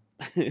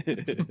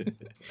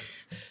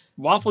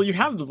 Waffle, you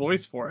have the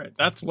voice for it.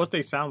 That's what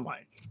they sound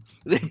like.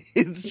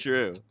 It's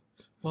true.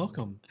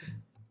 Welcome.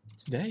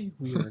 Today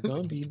we are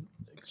going to be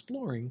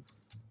exploring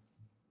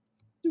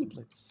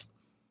doublets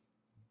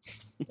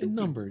and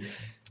numbers.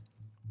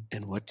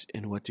 And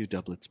what do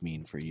doublets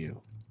mean for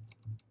you?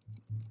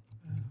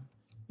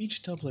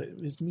 Each doublet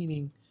is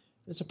meaning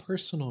it's a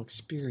personal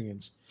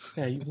experience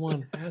that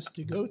one has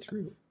to go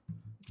through.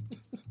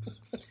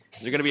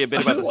 Is there going to be a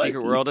bit about the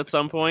secret world at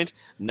some point?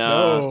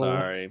 No,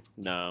 sorry.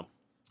 No.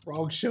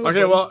 Wrong show.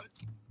 Okay, well...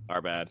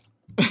 Our bad.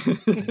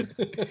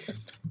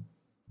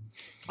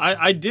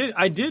 I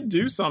did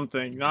do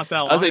something not that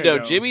long ago. I was like, no,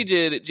 Jimmy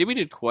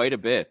did quite a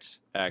bit,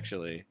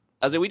 actually.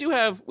 I was like, we do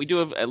have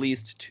at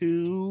least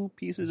 2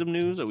 pieces of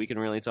news that we can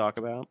really talk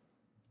about.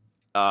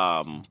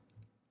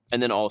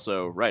 And then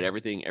also, right,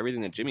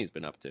 everything that Jimmy's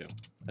been up to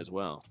as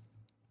well.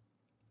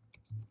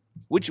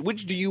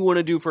 Which do you want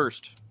to do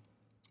first?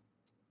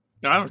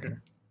 No, I don't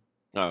care.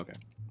 Oh, okay.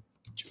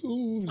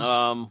 Choose.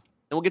 And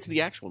we'll get to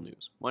the actual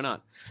news. Why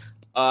not?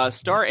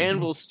 Star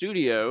Anvil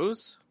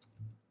Studios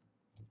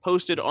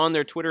posted on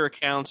their Twitter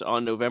account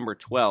on November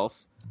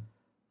 12th,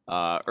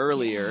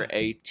 earlier,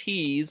 a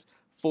tease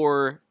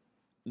for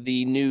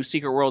the new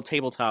Secret World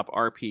tabletop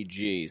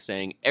RPG,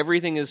 saying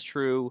everything is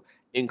true,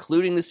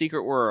 including the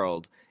Secret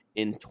World,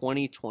 in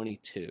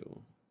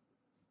 2022.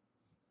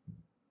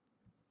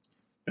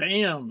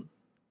 Bam.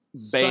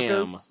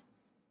 Bam. Suckers.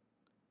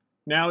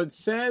 Now it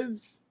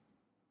says,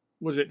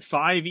 was it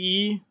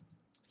 5e?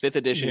 5th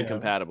edition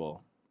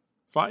compatible.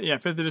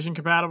 5th edition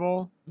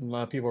compatible. A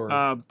lot of people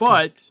are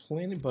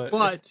complaining, but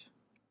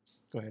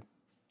go ahead.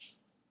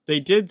 They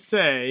did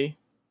say,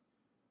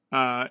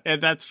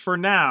 and that's for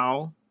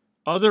now,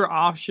 other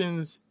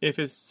options if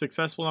it's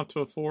successful enough to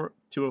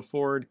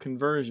afford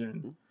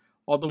conversion.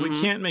 Although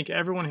we can't make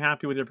everyone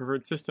happy with their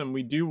preferred system,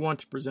 we do want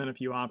to present a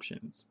few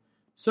options.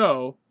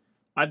 So,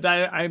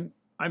 I'm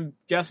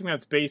guessing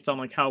that's based on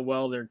like how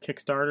well their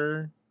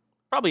Kickstarter.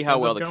 Probably how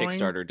well the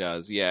Kickstarter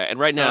does, yeah. And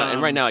right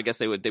now, I guess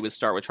they would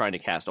start with trying to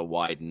cast a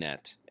wide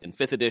net. And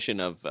 5th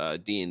edition of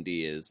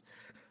D&D is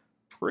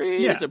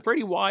it's a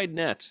pretty wide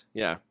net,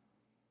 yeah.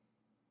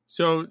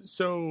 So,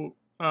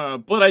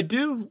 but what I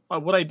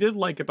did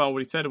like about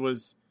what he said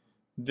was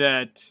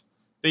that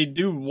they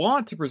do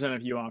want to present a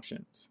few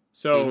options.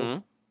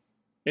 So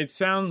it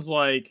sounds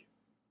like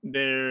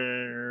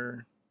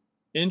they're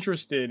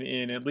interested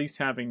in at least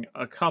having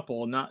a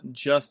couple, not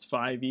just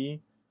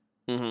 5e.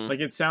 Like,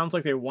 it sounds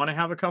like they want to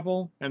have a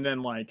couple, and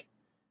then, like,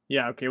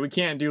 yeah, okay, we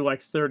can't do,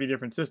 like, 30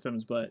 different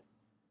systems, but...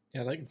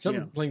 Yeah, like,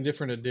 playing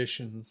different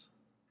editions.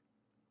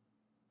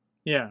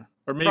 Yeah.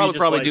 Or maybe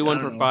probably like, do one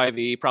for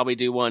 5e, probably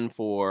do one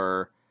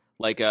for,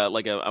 like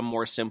a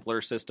more simpler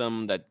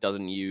system that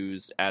doesn't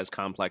use as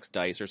complex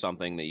dice or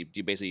something, that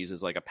you basically use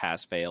as, like, a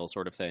pass-fail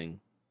sort of thing.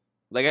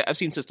 Like, I've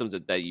seen systems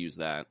that use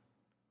that.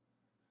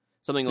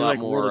 Something a lot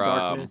more,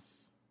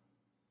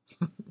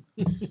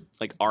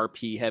 like,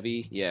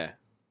 RP-heavy, yeah.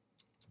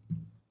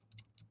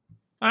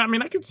 I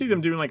mean, I could see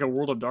them doing like a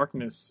World of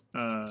Darkness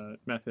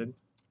method.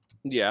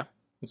 Yeah,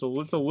 it's a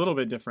little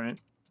bit different,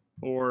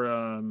 or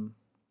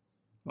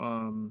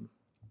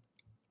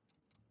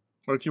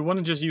if you want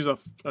to just use a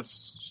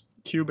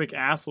cubic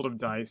asslet of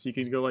dice, you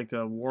could go like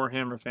the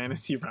Warhammer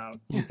Fantasy route.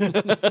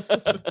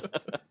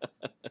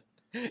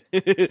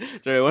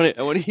 Sorry, I want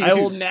to. I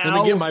will now let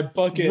me get my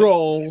bucket.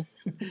 Roll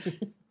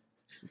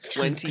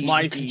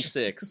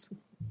 20d6.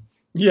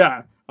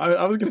 Yeah.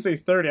 I was going to say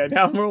 30. I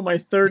now roll my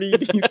 30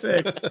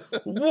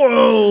 d6.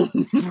 Whoa!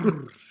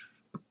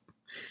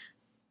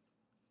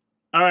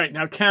 All right,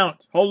 now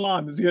count. Hold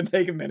on. This is going to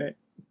take a minute.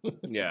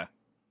 Yeah.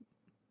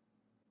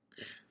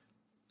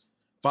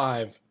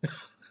 5.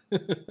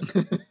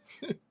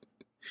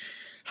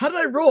 How did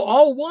I roll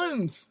all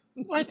ones?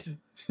 What?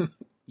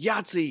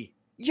 Yahtzee!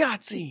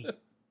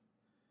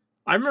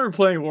 I remember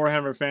playing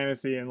Warhammer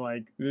Fantasy and,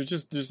 like,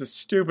 there's a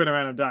stupid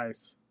amount of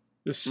dice.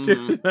 Just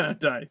stupid amount of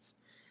dice.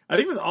 I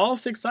think it was all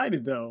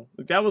 6-sided, though.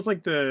 Like, that was,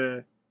 like,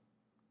 the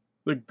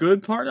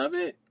good part of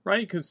it,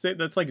 right? Because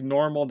that's, like,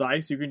 normal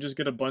dice. You can just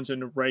get a bunch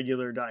of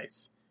regular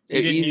dice.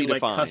 You didn't need,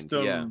 like,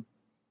 custom...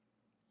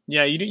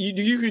 Yeah,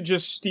 you could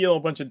just steal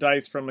a bunch of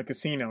dice from a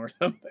casino or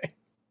something.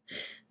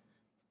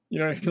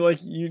 You know, like,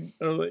 you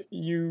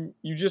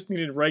just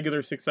needed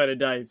regular 6-sided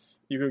dice.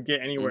 You could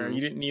get anywhere.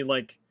 You didn't need,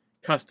 like,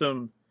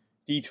 custom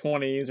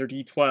D20s or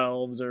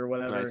D12s or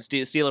whatever. Right.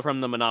 Steal it from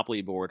the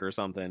Monopoly board or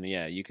something.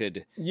 Yeah, you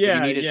could. Yeah, if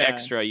you needed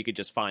extra, you could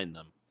just find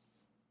them.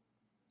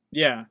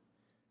 Yeah,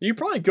 you could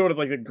probably go to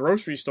like the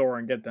grocery store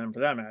and get them,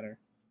 for that matter.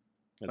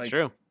 That's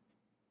true.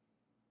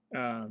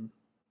 So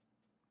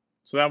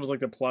that was like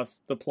the plus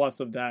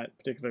of that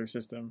particular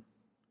system.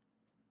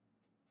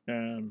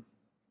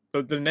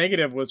 But the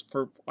negative was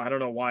for, I don't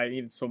know why it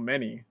needed so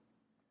many.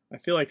 I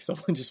feel like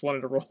someone just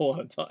wanted to roll a lot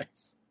of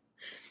dice.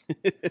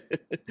 You're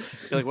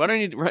like, why do I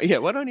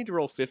need to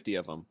roll 50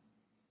 of them?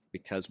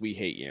 Because we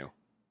hate you.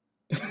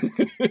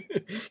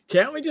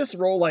 Can't we just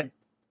roll like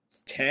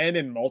 10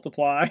 and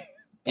multiply?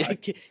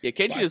 Can't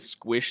you just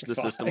squish the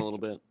system a little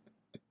bit?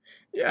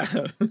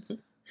 Yeah.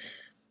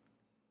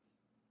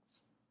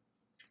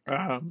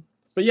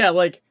 But yeah,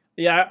 like,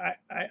 yeah,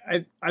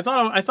 I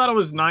thought it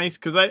was nice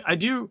because I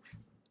do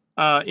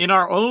in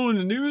our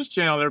own news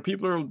channel there are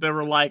people that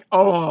were like,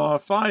 oh,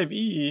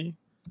 5e.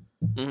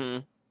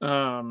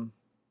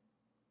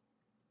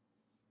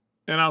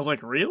 And I was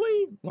like,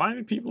 really? Why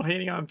are people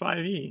hating on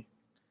 5e?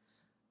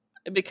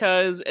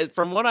 Because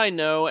from what I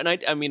know, and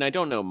I mean, I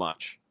don't know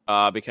much,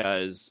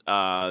 because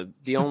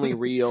the only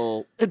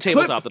real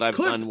tabletop that I've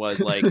done was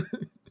like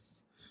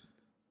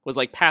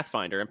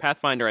Pathfinder, and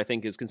Pathfinder I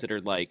think is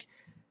considered like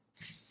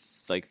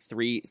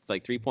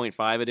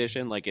 3.5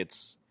 edition, like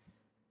it's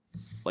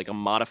like a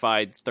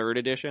modified 3rd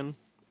edition.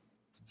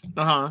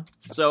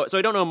 So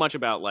I don't know much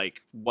about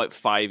like what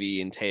 5e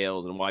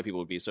entails and why people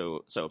would be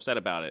so upset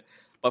about it.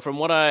 But from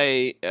what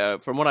I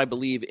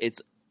believe,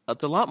 it's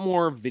a lot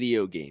more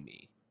video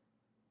gamey,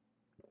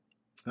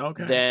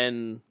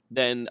 than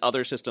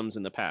other systems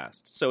in the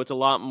past. So it's a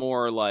lot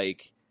more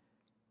like,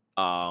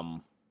 a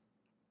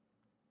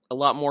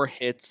lot more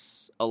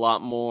hits, a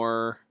lot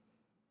more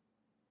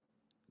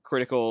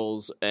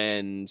criticals,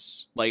 and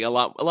like a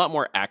lot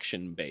more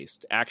action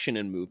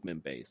and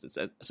movement based. It's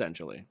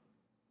essentially.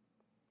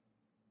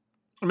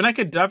 I mean, I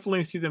could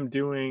definitely see them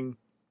doing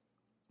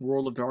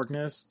World of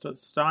Darkness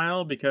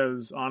style,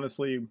 because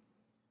honestly,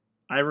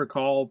 I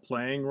recall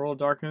playing World of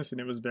Darkness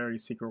and it was very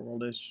Secret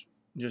World-ish.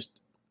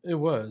 It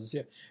was,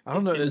 yeah. I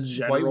don't know. Does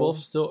White Wolf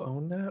still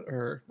own that,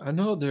 or I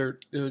know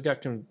it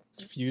got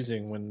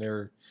confusing when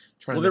they're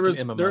trying to make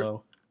an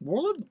MMO.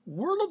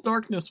 World of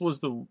Darkness was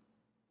the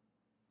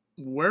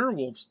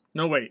werewolves.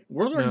 No, wait.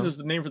 World of Darkness is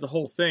the name for the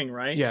whole thing,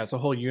 right? Yeah, it's a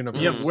whole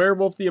universe. You have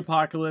Werewolf the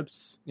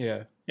Apocalypse.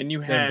 Yeah, and you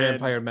had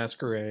Vampire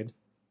Masquerade.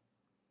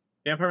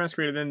 Vampire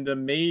Masquerade, and then the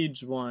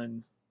Mage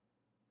one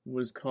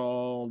was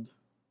called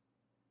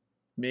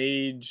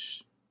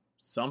Mage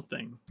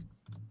something.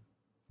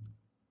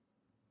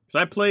 Because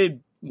I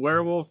played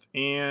Werewolf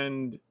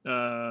and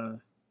the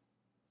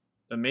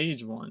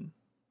Mage one.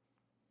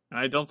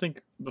 I don't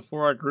think,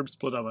 before our group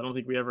split up, I don't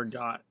think we ever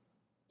got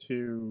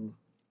to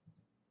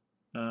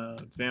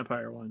the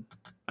Vampire one.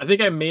 I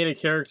think I made a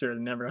character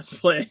and never got to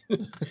play.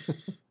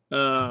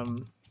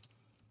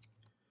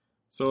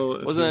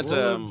 So wasn't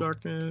that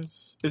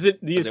Darkness? Is it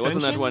the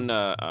Ascension? Wasn't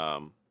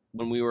that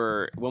when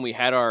we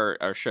had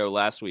our show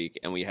last week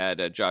and we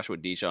had Joshua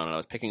Deschon, and I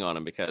was picking on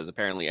him because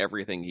apparently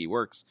everything he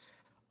works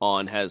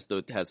on has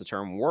the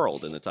term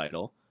world in the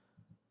title.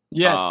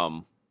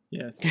 Yes.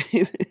 Yes.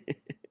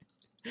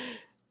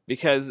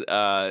 because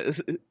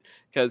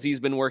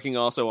he's been working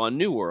also on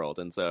New World,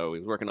 and so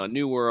he's working on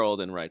New World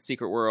and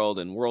Secret World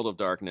and World of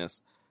Darkness,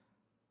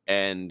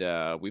 and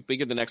we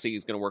figured the next thing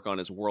he's going to work on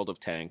is World of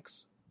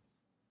Tanks.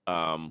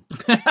 World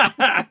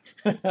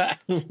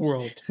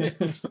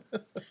Tanks.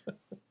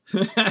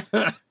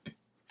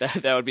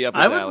 That would be up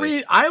his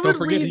alley. Don't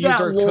forget to use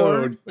our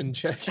code and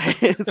check.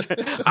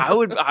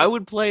 I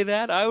would play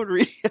that. I would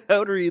read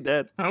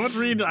that. I would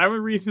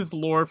read his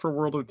lore for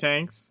World of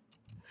Tanks.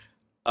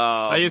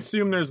 I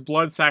assume there's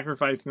blood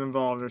sacrifice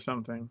involved or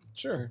something.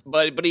 Sure,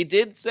 but he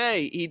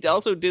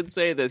also did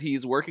say that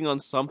he's working on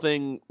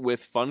something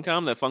with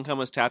Funcom. That Funcom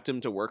has tapped him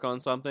to work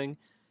on something.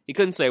 He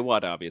couldn't say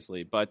what,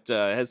 obviously, but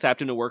has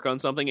tapped him to work on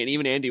something. And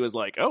even Andy was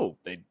like, "Oh,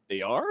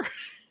 they are."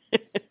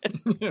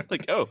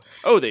 Like,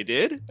 oh, they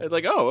did? I was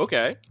like, oh,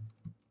 okay.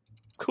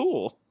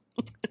 Cool.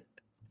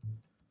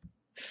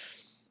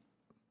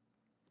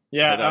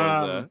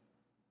 Yeah,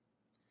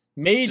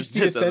 Mage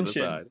the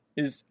Ascension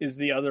is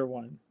the other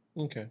one.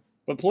 Okay.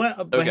 But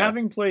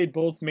having played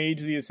both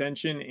Mage the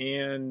Ascension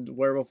and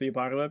Werewolf the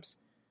Apocalypse,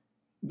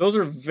 those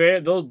are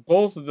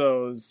both of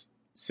those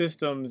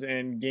systems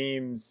and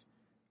games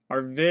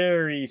are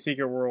very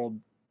Secret World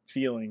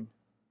feeling,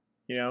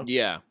 you know?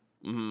 Yeah.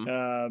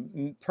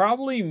 Mm-hmm.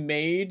 Probably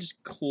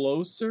Mage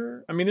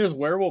closer. I mean, there's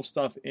werewolf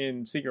stuff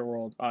in Secret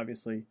World,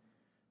 obviously,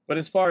 but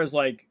as far as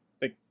like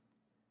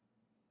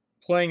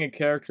playing a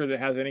character that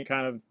has any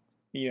kind of,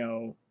 you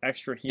know,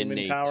 extra human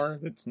innate power,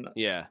 that's not.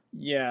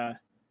 Yeah.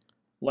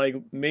 Like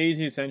Mage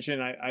the Ascension,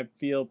 I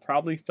feel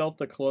probably felt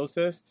the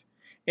closest,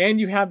 and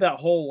you have that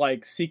whole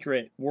like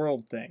secret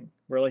world thing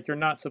where like you're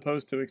not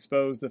supposed to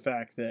expose the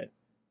fact that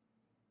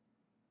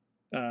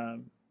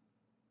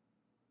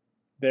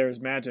there's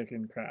magic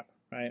and crap,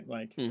 right?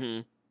 Like,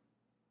 that's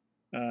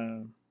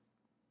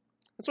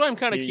why I'm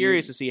kind of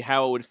curious to see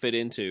how it would fit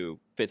into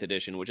 5th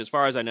edition, which, as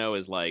far as I know,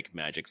 is like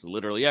magic's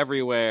literally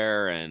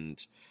everywhere,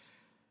 and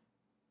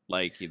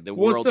like the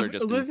worlds are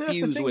just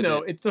infused with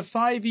it. It's the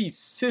 5e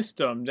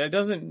system. That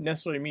doesn't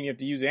necessarily mean you have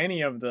to use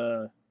any of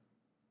the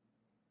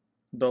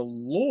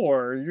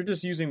lore. You're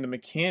just using the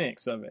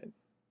mechanics of it,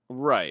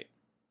 right?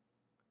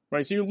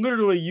 Right. So you're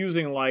literally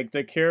using like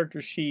the character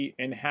sheet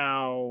and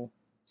how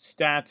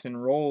stats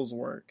and rolls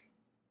work.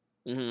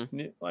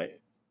 Like,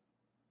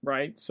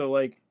 right. So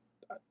like,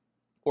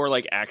 or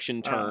like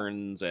action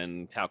turns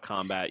and how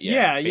combat.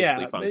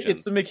 Functions.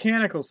 It's the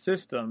mechanical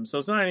system, so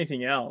it's not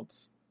anything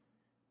else.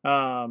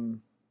 But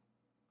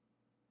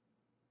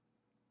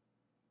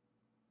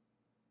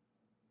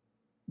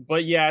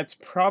yeah, it's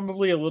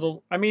probably a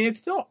little. I mean, it's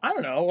still. I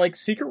don't know. Like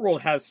Secret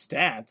World has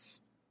stats.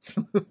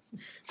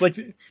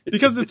 Like,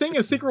 because the thing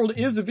is, Secret World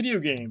is a video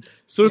game.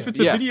 So if it's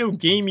a video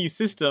gamey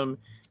system,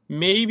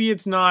 maybe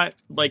it's not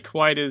like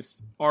quite as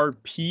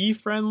RP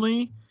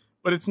friendly,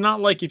 but it's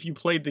not like if you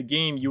played the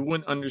game, you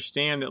wouldn't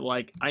understand that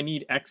like I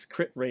need X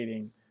crit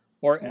rating,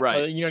 or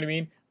right. You know what I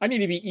mean? I need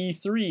to be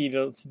E3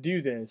 to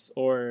do this,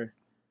 or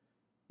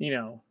you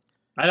know,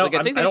 I don't. Like,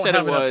 I think they said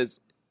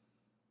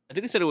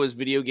it was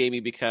video gamey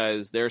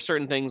because there are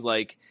certain things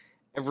like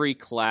every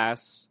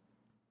class.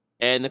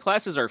 And the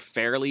classes are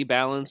fairly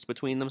balanced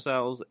between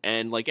themselves,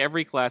 and like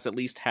every class at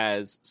least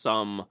has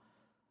some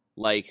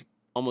like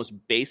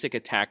almost basic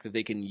attack that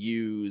they can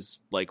use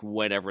like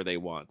whenever they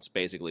want.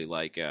 Basically,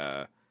 like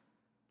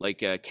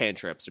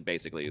cantrips,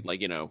 basically,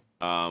 like, you know,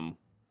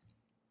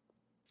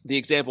 the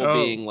example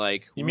being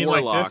like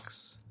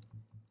warlocks,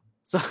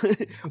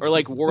 or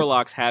like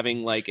warlocks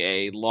having like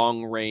a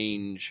long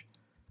range,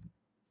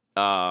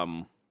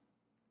 like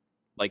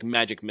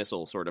magic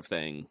missile sort of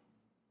thing.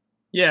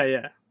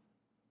 Yeah.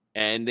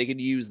 And they could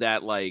use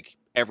that like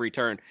every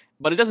turn,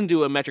 but it doesn't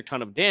do a metric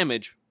ton of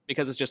damage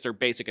because it's just their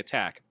basic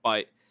attack.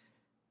 But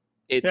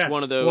It's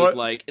one of those,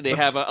 like, they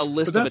have a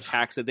list of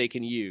attacks that they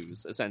can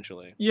use,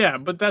 essentially. Yeah,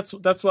 but that's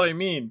what I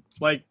mean.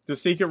 Like, the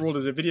Secret World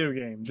is a video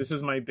game. This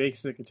is my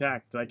basic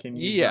attack that I can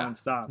use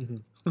non-stop.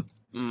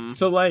 Mm-hmm.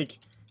 So, like,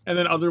 and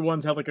then other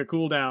ones have, like, a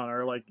cooldown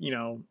or, like, you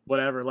know,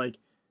 whatever. Like,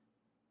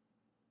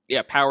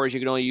 yeah, powers you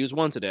can only use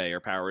once a day, or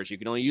powers you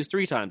can only use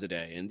 3 times a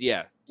day. And,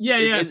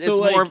 it's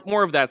like,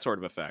 more of that sort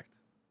of effect.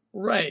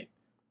 Right.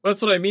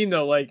 That's what I mean,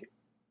 though. Like,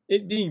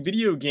 it being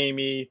video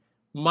gamey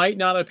might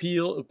not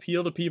appeal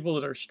to people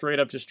that are straight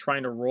up just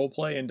trying to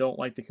roleplay and don't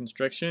like the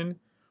constriction.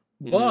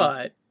 Mm-hmm.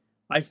 But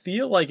I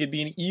feel like it'd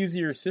be an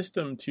easier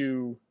system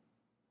to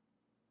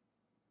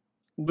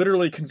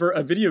literally convert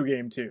a video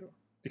game to.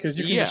 Because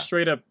you can just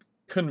straight up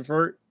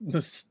convert the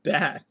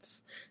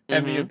stats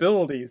and the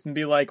abilities and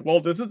be like, well,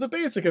 this is a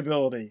basic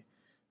ability.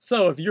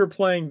 So if you're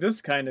playing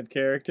this kind of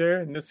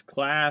character in this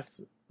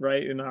class,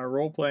 right, in our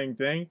role-playing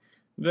thing,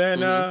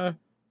 then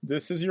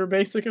this is your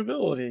basic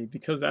ability,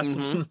 because that's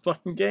what's in the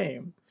fucking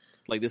game.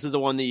 Like, this is the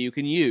one that you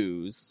can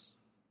use,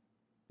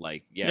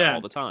 like,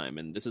 all the time,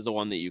 and this is the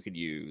one that you could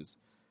use.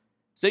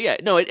 So,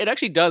 it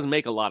actually does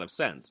make a lot of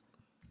sense.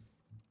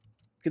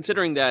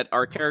 Considering that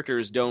our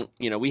characters don't,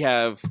 we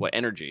have,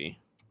 energy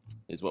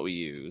is what we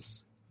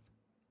use.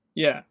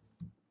 Yeah.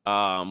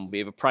 We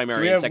have a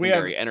primary and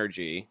secondary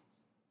energy.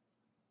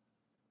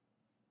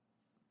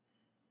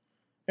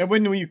 And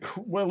when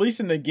at least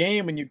in the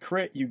game, when you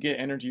crit, you get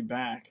energy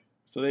back.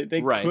 So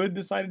they could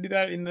decide to do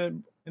that in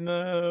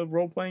the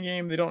role playing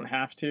game. They don't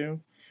have to.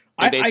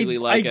 They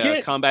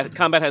basically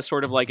combat has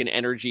sort of like an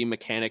energy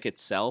mechanic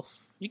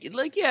itself. You could,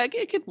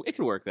 it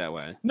could work that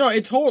way. No,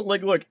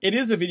 look, it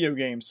is a video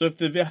game. So if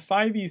the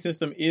 5e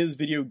system is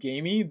video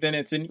gamey, then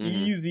it's an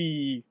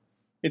easy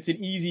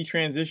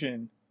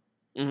transition.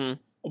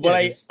 Mm-hmm.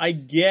 But I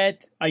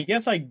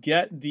guess I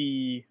get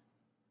the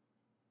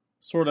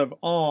sort of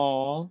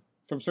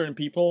from certain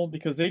people,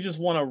 because they just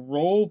want to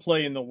role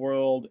play in the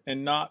world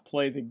and not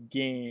play the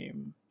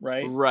game,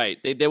 right? Right.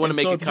 They want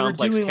to make a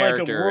complex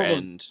character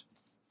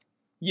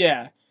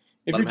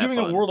if you're doing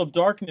a World of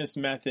Darkness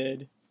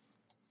method,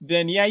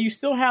 then you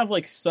still have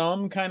like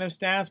some kind of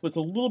stats, but it's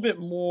a little bit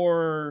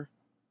more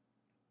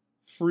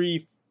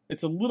free.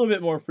 It's a little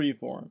bit more free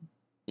form,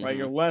 right?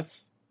 You're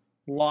less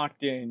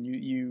locked in.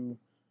 You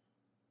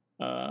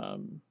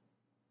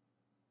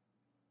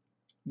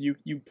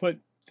put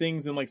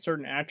things in like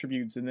certain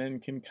attributes and then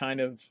can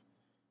kind of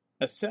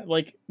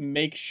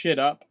make shit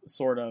up,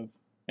 sort of,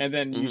 and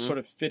then you sort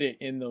of fit it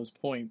in those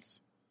points.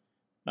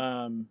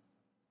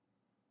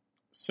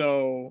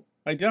 So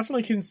I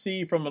definitely can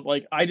see from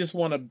like, I just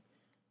want to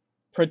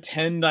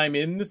pretend I'm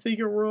in the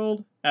Secret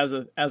World as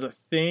a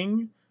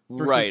thing,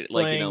 right?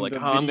 Like,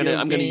 I'm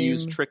gonna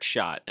use Trick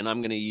Shot, and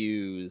I'm gonna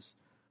use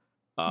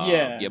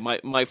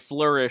my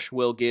Flourish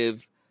will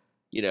give.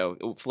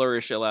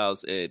 Flourish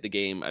allows the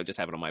game. I just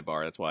have it on my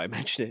bar. That's why I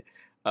mentioned it.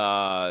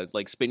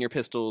 Like, spin your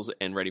pistols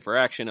and ready for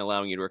action,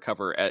 allowing you to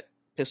recover at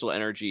pistol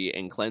energy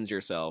and cleanse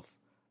yourself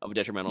of a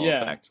detrimental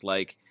effect.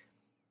 Like,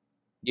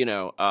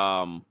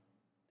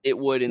 it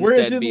would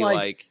instead be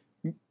like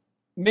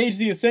Mage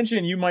the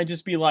Ascension. You might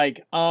just be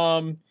like,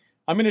 I'm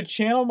going to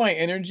channel my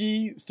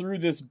energy through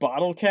this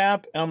bottle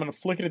cap, and I'm going to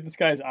flick it at this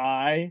guy's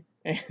eye.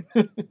 And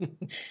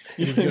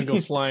you're going to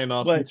go flying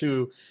off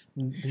into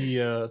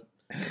the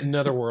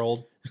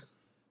netherworld.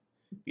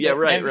 Yeah,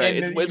 right.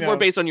 It's more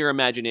based on your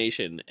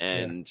imagination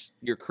and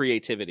your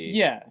creativity.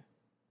 Yeah.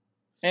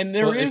 And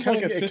there is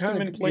like a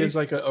system in place. There's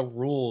like a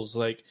rules,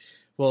 like,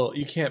 well,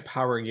 you can't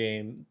power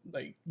game,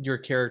 like, your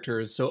character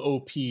is so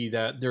OP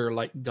that they're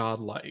like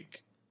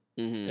godlike.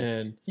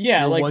 And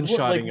you're like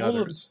one-shotting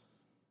others.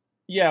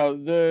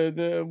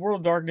 The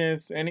World of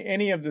Darkness and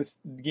any of the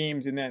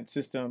games in that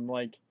system,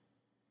 like,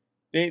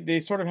 they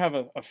sort of have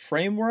a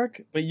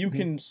framework, but you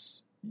can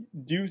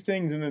do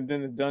things, and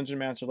then the dungeon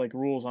master like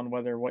rules on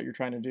whether what you're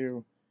trying to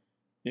do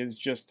is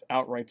just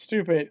outright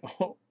stupid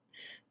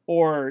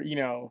or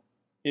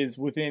is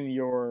within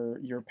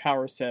your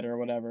power set or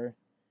whatever.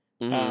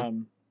 But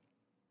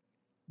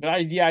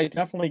I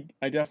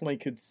definitely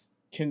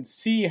can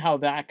see how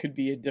that could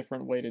be a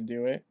different way to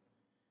do it,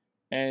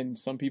 and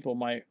some people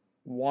might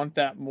want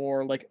that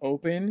more like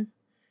open.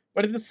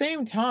 But at the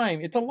same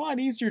time, it's a lot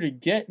easier to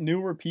get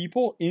newer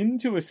people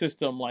into a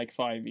system like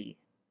 5e.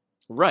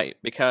 Right,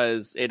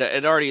 because it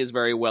already is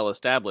very well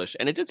established,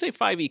 and it did say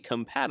 5e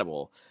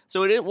compatible,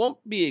 so it won't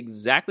be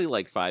exactly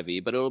like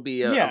 5e, but it'll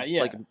be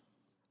like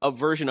a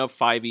version of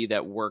 5e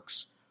that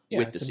works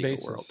with the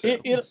Secret World.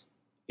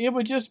 It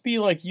would just be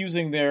like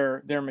using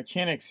their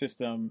mechanic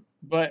system,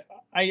 but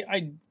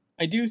I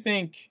do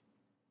think,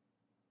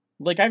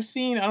 like, I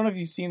don't know if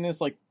you've seen this,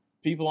 like,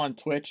 people on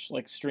Twitch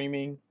like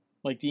streaming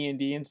like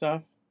D&D and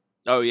stuff.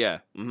 Oh yeah,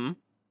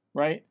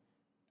 right.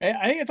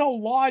 I think it's a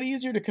lot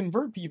easier to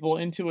convert people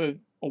into a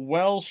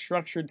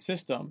well-structured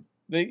system.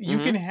 You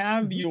can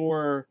have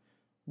your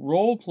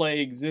role play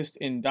exist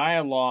in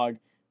dialogue,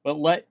 but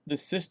let the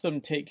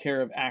system take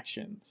care of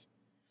actions.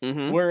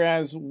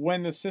 Whereas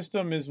when the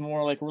system is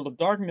more like World of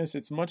Darkness,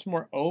 it's much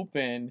more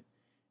open,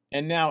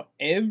 And now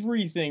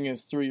everything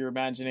is through your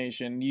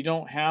imagination. You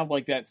don't have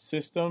like that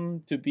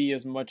system to be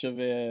as much of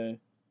a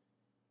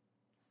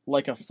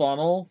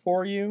funnel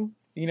for you,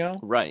 you know?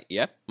 Right.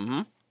 Yep.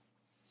 Mm-hmm.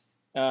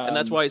 And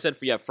that's why I said,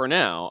 for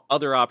now,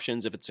 other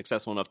options if it's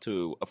successful enough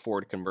to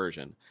afford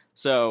conversion.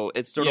 So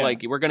it's sort of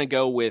like we're going to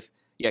go with,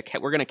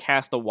 we're going to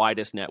cast the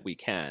widest net we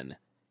can.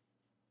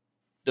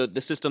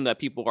 The system that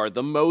people are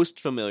the most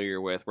familiar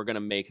with, we're going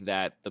to make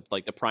that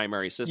the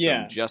primary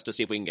system just to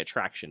see if we can get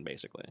traction,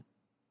 basically.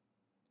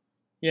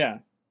 Yeah.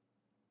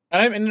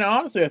 And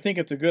honestly, I think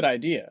it's a good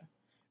idea.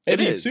 It'd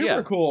be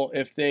super cool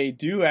if they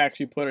do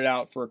actually put it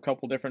out for a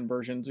couple different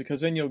versions,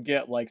 because then you'll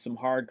get like some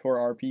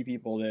hardcore RP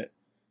people that,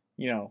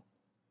 you know,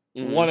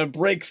 want to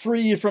break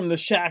free from the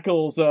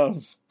shackles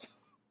of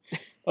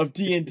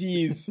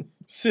D&D's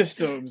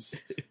systems.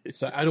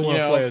 So I don't want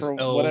to play as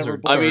elves or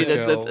I mean,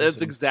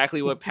 that's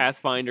exactly what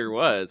Pathfinder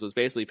was.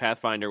 Basically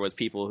Pathfinder was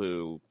people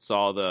who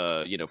saw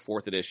the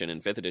 4th edition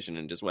and 5th edition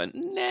and just went,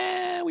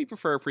 nah, we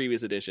prefer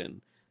previous edition.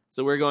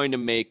 So we're going to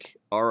make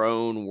our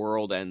own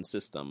world and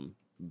system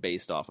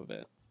based off of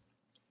it.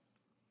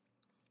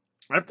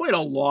 I've played a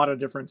lot of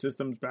different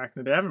systems back in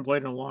the day. I haven't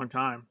played in a long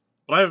time,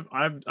 but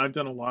I've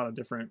done a lot of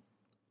different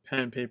pen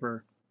and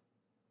paper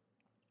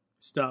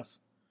stuff.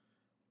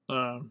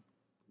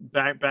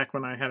 Back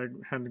when I had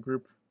a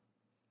group,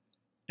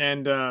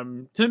 and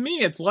to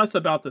me, it's less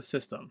about the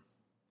system.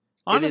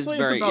 Honestly,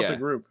 it's about the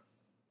group.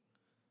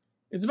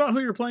 It's about who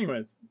you're playing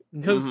with,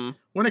 because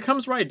when it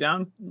comes right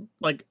down,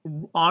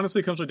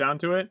 honestly, comes right down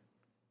to it,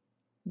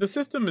 the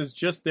system is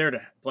just there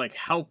to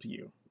help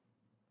you.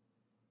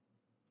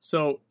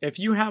 So if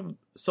you have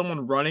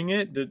someone running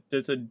it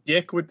that's a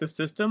dick with the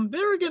system,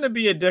 they're going to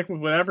be a dick with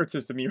whatever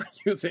system you're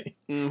using.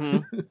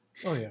 Mm-hmm.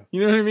 Oh yeah,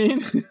 you know what I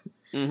mean?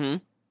 Mm-hmm.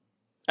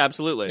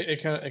 Absolutely.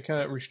 It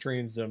kind of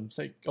restrains them. It's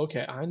like,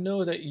 okay, I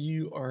know that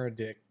you are a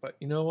dick, but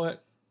you know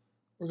what?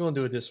 We're going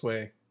to do it this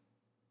way.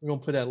 We're going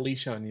to put that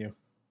leash on you.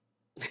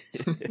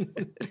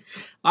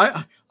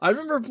 I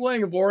remember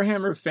playing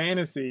Warhammer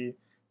Fantasy,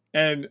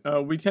 and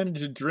we tended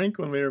to drink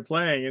when we were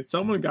playing, and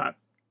someone got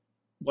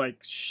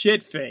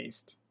shit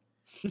faced.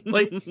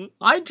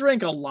 I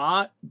drink a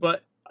lot,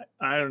 but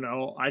I don't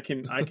know. I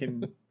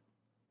can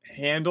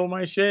handle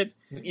my shit.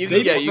 You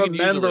can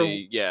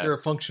usually you're a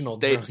functional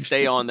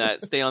stay on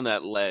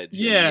that ledge.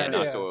 And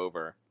not go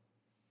over.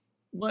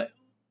 I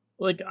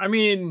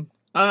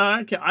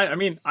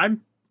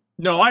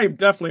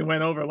definitely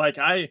went over.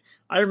 I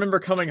remember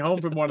coming home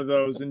from one of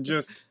those and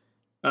just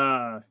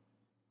my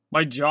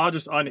jaw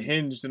just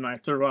unhinged and I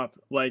threw up.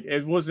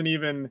 It wasn't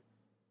even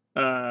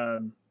I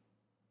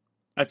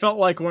felt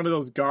like one of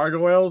those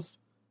gargoyles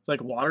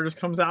water just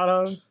comes out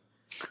of.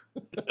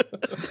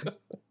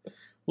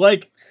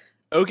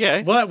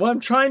 Okay. What I'm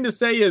trying to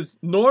say is,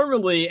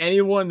 normally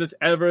anyone that's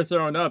ever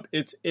thrown up,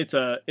 it's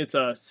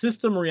a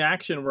system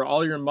reaction where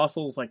all your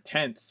muscles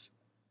tense,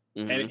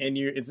 and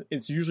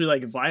it's usually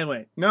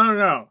violent.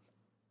 No,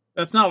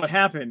 that's not what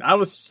happened. I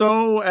was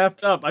so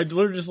effed up. I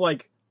literally just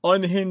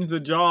unhinged the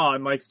jaw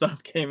and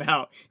stuff came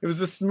out. It was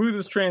the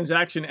smoothest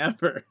transaction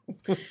ever.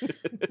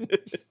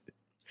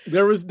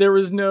 There was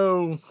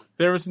no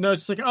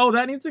just oh,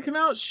 that needs to come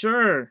out.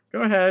 Sure,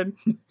 go ahead.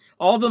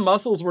 All the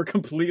muscles were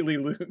completely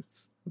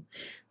loose.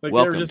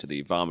 Welcome to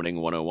the Vomiting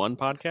 101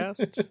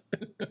 podcast.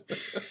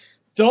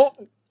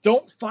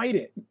 Don't fight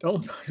it.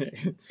 Don't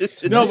fight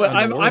it. No, but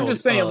I'm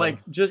just saying,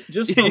 just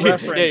for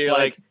reference.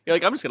 You're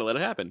I'm just gonna let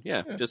it happen.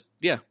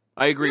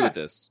 I agree with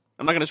this.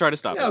 I'm not gonna try to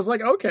stop it. I was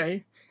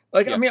okay.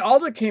 I mean, all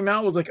that came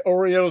out was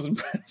Oreos and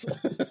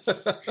pretzels.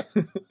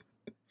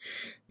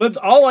 That's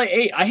all I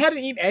ate. I hadn't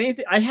eaten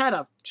anything. I had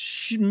a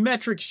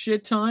metric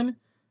shit ton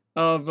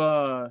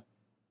of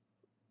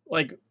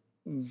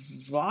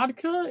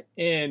vodka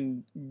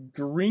and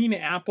green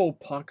apple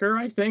pucker,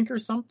 I think, or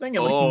something,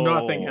 and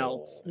nothing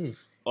else. And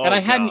I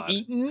hadn't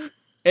eaten,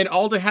 and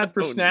all I had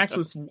for snacks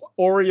was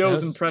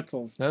Oreos and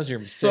pretzels. That was your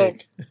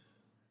mistake. So,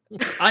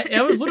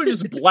 it was literally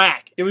just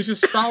black. It was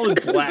just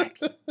solid black.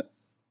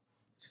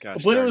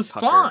 Gosh, but it was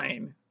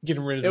fine.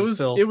 Getting rid of the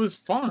filth. It was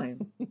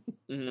fine.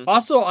 Mm-hmm.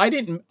 Also,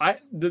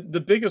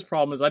 the biggest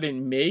problem is I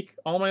didn't make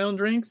all my own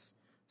drinks.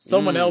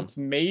 Someone else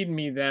made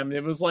me them.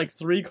 It was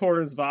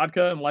 3/4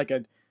 vodka and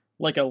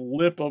a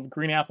lip of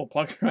green apple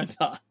pucker on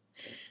top.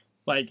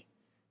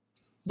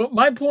 But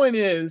my point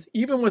is,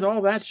 even with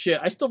all that shit,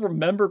 I still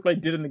remember what I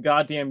did in the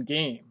goddamn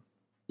game.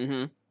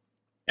 Mm-hmm.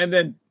 And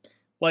then,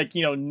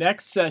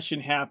 next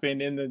session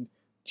happened, and the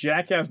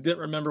jackass didn't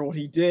remember what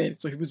he did,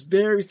 so he was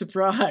very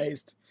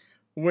surprised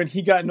when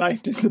he got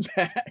knifed in the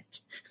back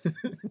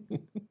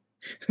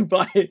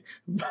by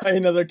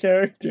another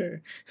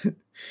character.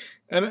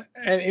 And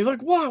he's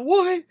like, what?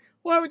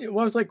 Why would you?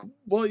 Well, I was like,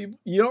 well, you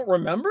don't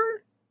remember?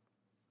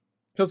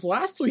 Because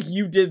last week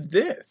you did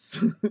this.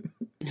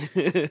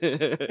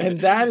 And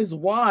that is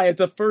why at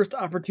the first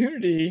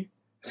opportunity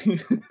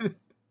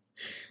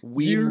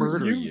we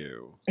murder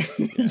you.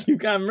 You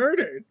got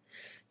murdered.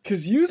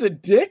 Because you's a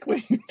dick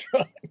when you're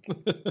drunk.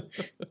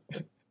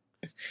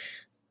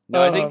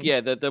 No, I think,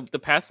 the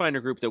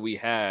Pathfinder group that we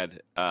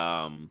had,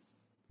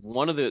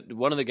 one of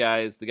the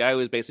guys, the guy who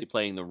was basically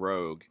playing the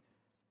rogue,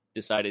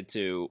 decided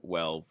to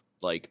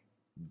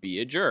be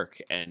a jerk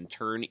and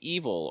turn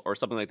evil or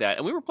something like that.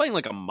 And we were playing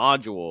like a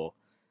module,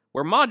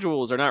 where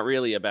modules are not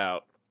really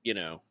about,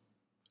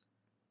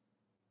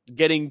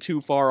 getting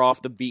too far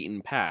off the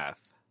beaten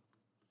path.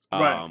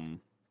 Right.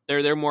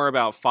 They're more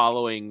about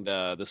following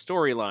the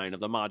storyline of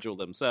the module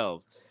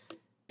themselves.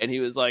 And he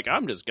was like,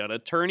 I'm just gonna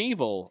turn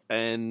evil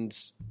and,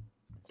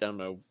 I don't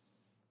know,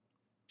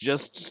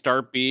 just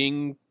start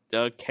being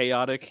a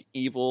chaotic,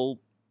 evil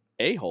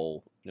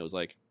a-hole. And it was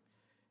like,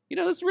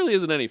 this really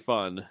isn't any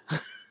fun.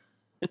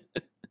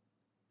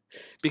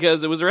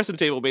 Because it was the rest of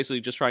the table basically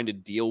just trying to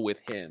deal with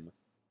him.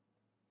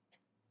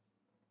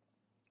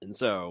 And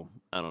so,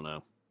 I don't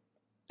know.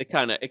 It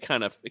kind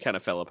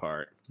of fell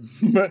apart.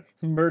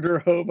 Murder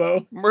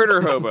hobo.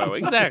 Murder hobo,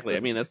 exactly. I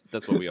mean,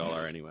 that's what we all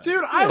are anyway.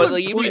 Dude, I would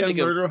play a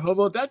murder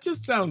hobo. That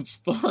just sounds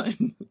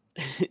fun.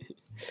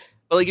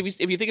 But like,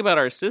 if you think about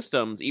our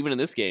systems, even in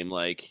this game,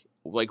 like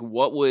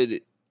what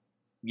would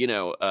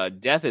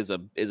death is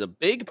a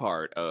big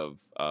part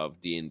of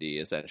D&D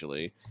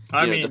essentially.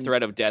 I mean, the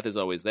threat of death is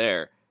always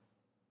there.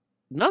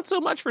 Not so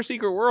much for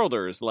Secret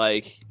Worlders.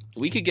 Like,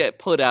 we could get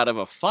put out of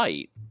a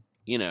fight.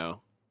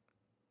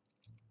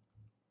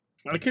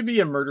 I could be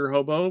a murder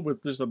hobo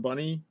with just a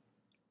bunny.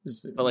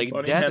 But like,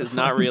 death is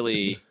not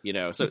really,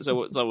 So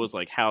it was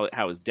like, how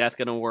is death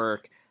going to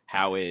work?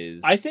 How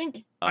is? I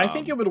think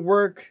it would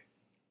work.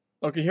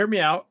 Okay, hear me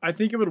out. I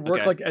think it would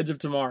work like Edge of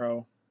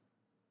Tomorrow.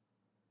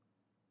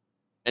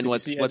 And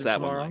what's that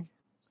one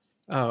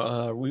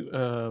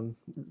like?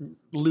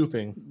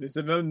 Looping. Is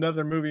it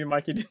another movie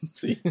Mikey didn't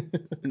see?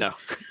 No.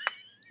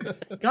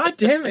 God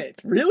damn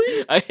it!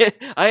 Really?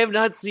 I have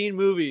not seen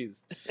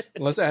movies.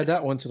 Let's add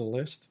that one to the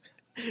list.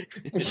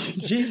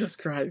 Jesus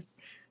Christ!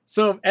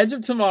 So Edge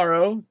of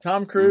Tomorrow,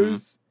 Tom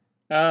Cruise.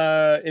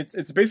 Mm-hmm.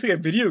 It's basically a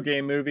video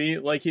game movie,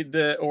 like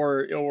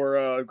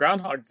or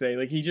Groundhog's Day.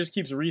 Like, he just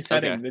keeps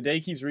resetting. Okay. The day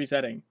keeps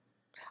resetting.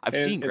 I've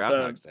seen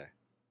Groundhog's Day.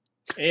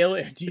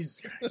 Alien, Jesus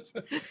Christ!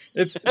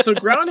 It's so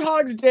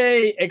Groundhog's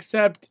Day,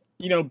 except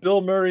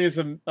Bill Murray is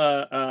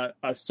a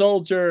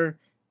soldier,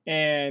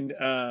 and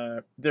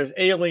there's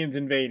aliens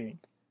invading.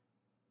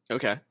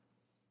 Okay.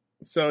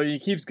 So he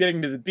keeps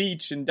getting to the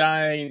beach and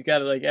dying. He's got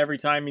to, like, every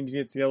time he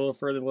gets to get a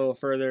little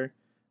further,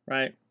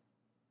 right?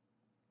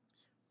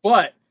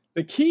 But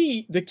the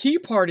key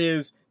part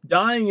is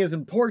dying is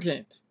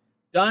important.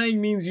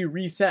 Dying means you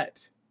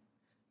reset.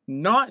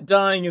 Not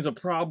dying is a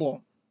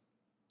problem.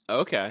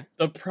 Okay.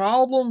 The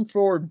problem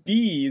for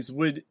bees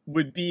would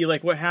be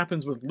like what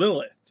happens with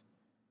Lilith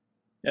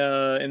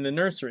in the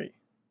nursery.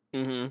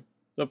 Mm-hmm.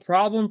 The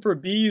problem for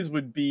bees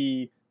would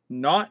be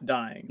not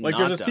dying. Like,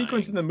 there's a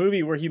sequence in the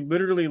movie where he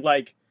literally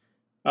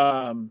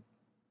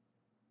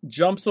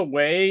jumps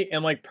away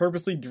and like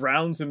purposely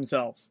drowns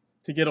himself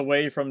to get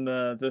away from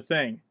the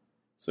thing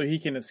so he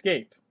can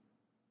escape.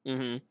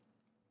 Mm-hmm.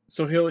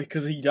 So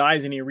because he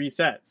dies and he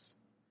resets.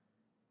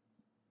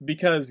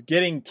 Because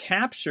getting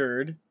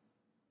captured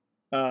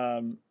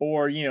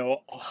or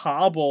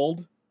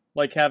hobbled,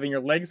 like having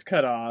your legs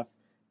cut off,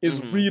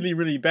 is really,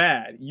 really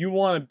bad. You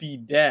want to be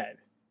dead.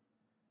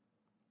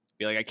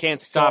 Be like, I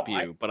can't stop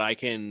you, but I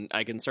can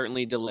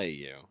certainly delay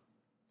you.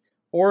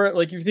 Or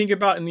like, if you think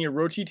about in the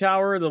Orochi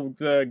Tower,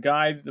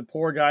 the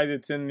poor guy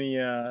that's in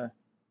the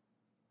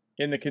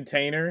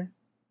container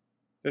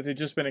that they've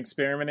just been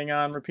experimenting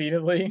on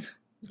repeatedly.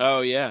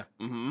 Oh yeah,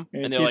 mm-hmm.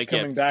 And they're like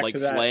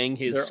flaying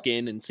his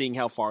skin and seeing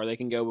how far they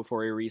can go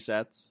before he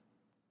resets.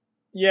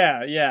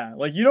 Yeah.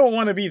 Like, you don't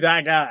want to be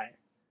that guy.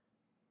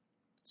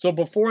 So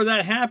before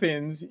that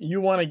happens,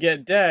 you want to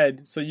get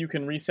dead so you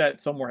can reset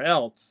somewhere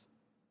else.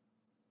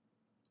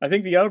 I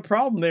think the other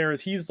problem there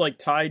is he's like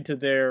tied to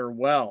their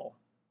well.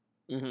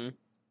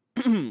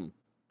 Mm-hmm.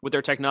 With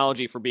their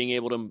technology for being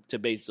able to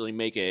basically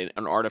make an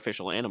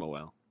artificial animal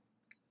well.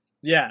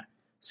 Yeah.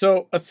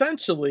 So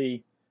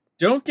essentially,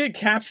 don't get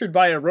captured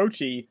by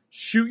Orochi.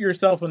 Shoot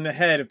yourself in the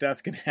head if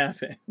that's going to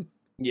happen.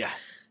 Yeah.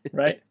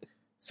 Right?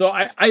 So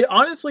I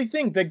honestly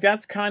think that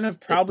that's kind of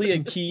probably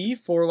a key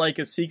for like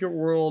a Secret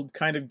World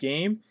kind of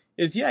game.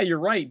 Is, yeah, you're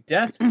right.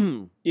 Death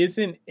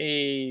isn't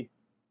a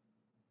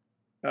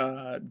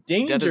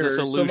danger. Death is a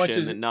solution, so much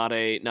as not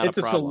a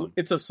problem.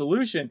 It's a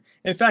solution.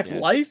 In fact,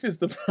 life is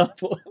the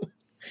problem.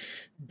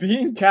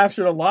 Being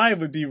captured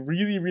alive would be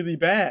really, really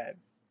bad.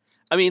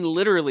 I mean,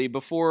 literally,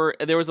 before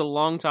there was a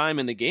long time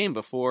in the game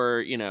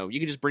before you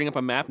could just bring up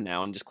a map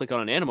now and just click on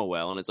an animal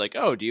well, and it's like,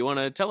 oh, do you want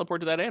to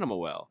teleport to that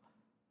animal well?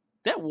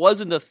 That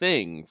wasn't a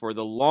thing for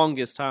the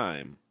longest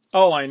time.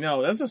 Oh, I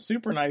know. That's a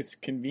super nice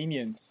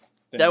convenience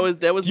thing. That was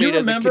do made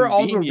as a convenience. Do you remember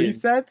all the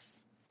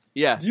resets?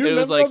 Yeah. Do you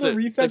remember all the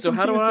resets? So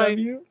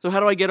how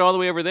do I get all the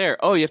way over there?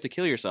 Oh, you have to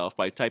kill yourself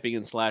by typing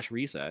in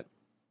 /reset.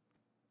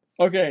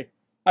 Okay.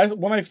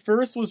 When I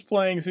first was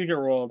playing Secret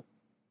World,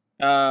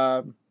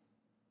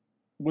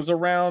 was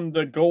around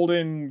the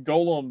Golden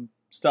Golem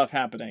stuff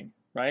happening,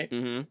 right?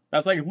 Mm-hmm.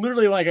 That's like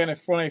literally like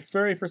when I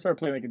very first started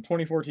playing, like in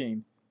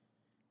 2014.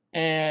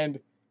 And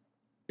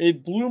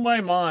it blew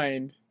my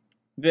mind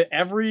that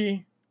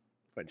every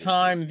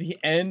time the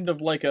end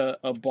of like a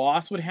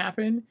boss would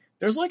happen,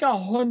 there's like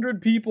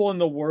 100 people in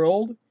the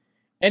world,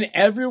 and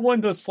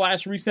everyone does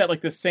 / reset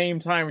like the same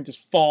time and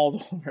just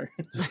falls over.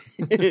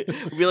 We'd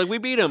be like, we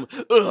beat him.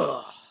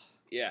 Ugh.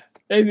 Yeah.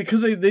 And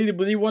because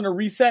they want to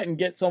reset and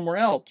get somewhere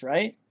else,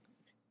 right?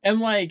 And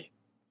like,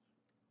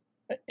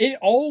 it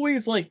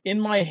always like in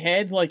my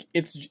head, like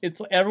it's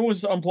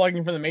everyone's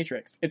unplugging from the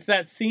Matrix. It's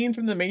that scene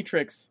from the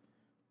Matrix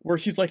where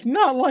she's like,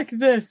 not like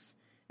this.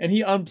 And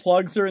he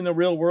unplugs her in the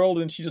real world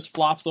and she just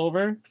flops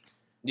over.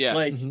 Yeah.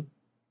 Like,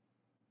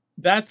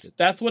 that's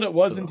what it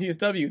was in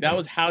TSW. That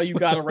was how you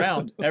got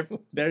around.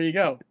 There you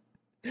go.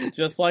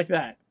 Just like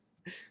that.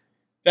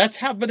 That's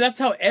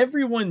how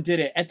everyone did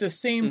it. At the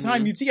same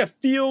time, you'd see a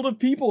field of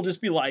people just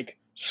be like,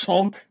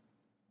 shonk,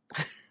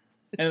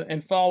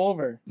 and fall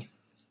over.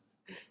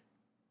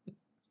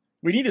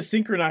 We need to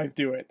synchronize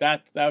do it.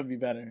 That would be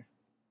better.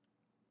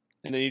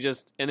 And then you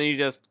just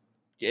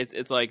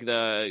it's like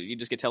you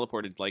just get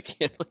teleported like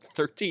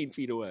 13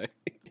 feet away.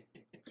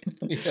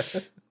 Yeah.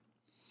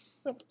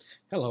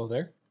 Hello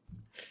there.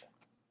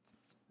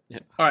 Yeah.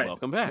 All right,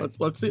 welcome back.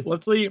 Let's see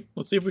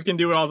if we can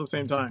do it all at the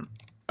same time.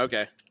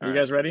 Okay. Are you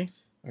guys ready?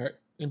 All right,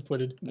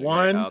 inputted.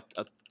 One.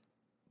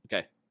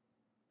 Okay.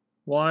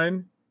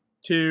 1,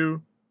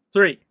 2,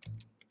 3.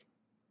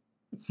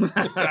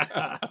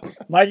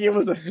 Mikey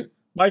was a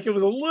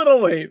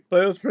little late,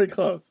 but it was pretty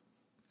close.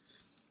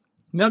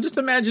 Now just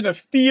imagine a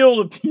field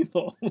of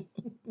people.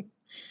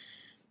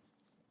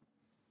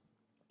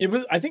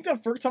 I think the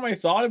first time I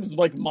saw it was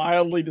like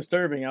mildly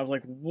disturbing. I was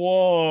like,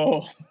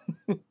 whoa.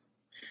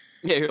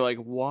 Yeah, you're like,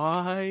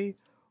 why?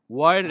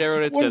 Why did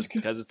everyone?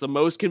 Because it's the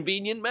most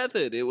convenient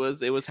method. It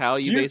was how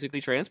you basically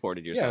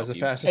transported yourself. Yeah, it was the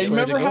fastest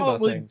way to go about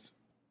things.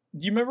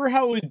 Do you remember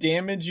how it would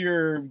damage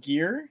your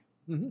gear?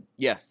 Mm-hmm.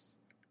 Yes.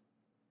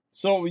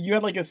 So you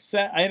had like a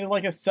set. I had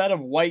like a set of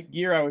white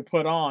gear I would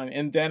put on,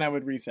 and then I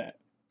would reset.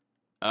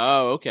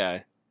 Oh,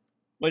 okay.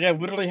 Like I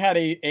literally had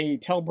a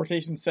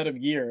teleportation set of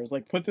gear. I was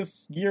like, put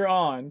this gear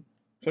on,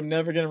 so I'm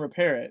never gonna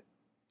repair it.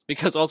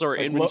 Because also our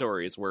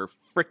inventories were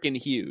freaking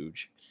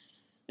huge.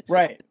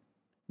 Right.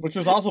 Which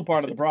was also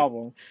part of the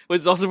problem.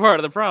 Which is also part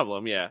of the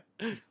problem, yeah.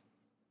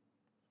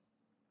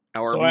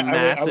 Our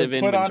massive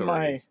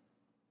inventories.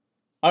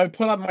 I would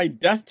put on my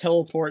death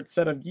teleport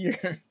set of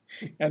gear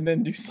and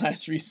then do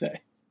 /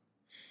 reset.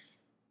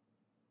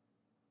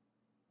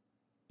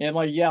 And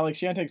like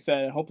Shantic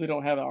said, I hope they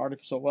don't have an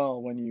artificial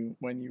well when you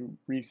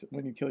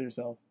kill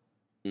yourself.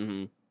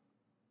 Mm-hmm.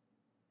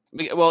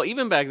 Well,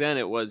 even back then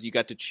it was you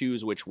got to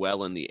choose which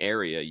well in the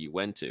area you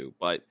went to,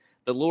 but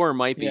the lore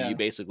might be you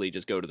basically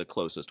just go to the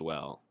closest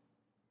well.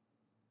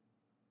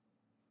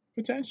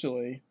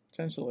 Potentially.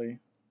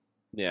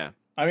 Yeah.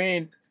 I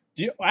mean,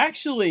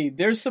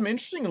 there's some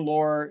interesting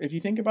lore if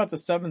you think about the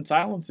 7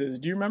 silences.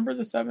 Do you remember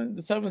the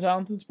seven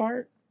silences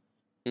part?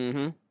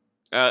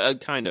 Mm-hmm.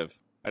 Kind of.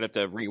 I'd have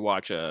to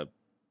rewatch a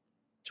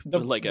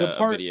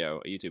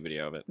YouTube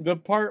video of it. The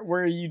part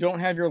where you don't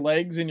have your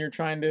legs and you're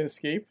trying to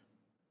escape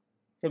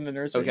from the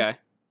nursery. Okay.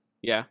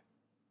 Yeah.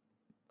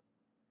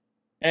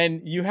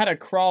 And you had to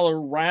crawl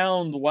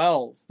around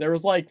wells. There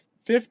was like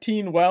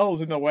 15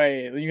 wells in the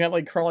way. You had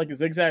like crawl like a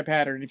zigzag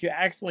pattern. If you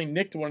accidentally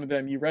nicked one of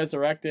them, you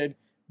resurrected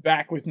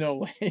back with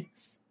no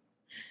legs.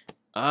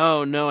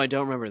 Oh no, I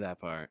don't remember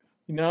that part.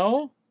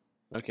 No?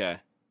 Okay.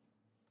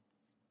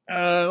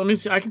 Let me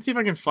see. I can see if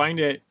I can find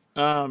it.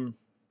 I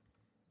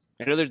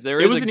know there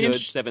is a good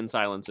 7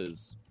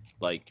 silences.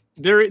 Like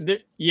there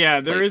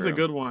is a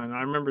good one.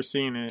 I remember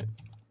seeing it.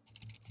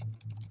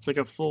 It's like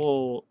a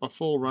full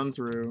run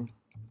through.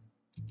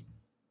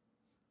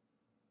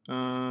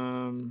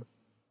 Yeah,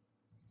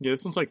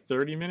 this one's like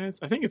 30 minutes.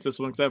 I think it's this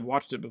one because I've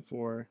watched it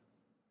before.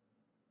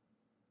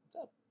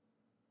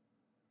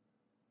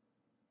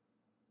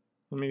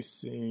 Let me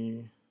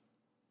see.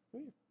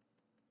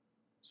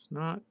 It's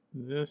not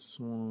this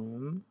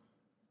one.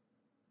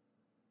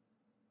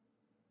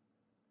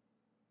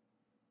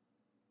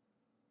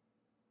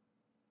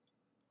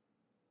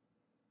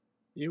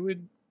 You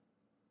would...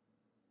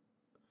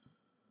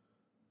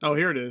 Oh,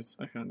 here it is.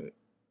 I found it.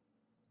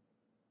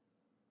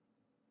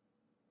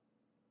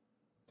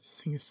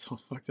 This thing is so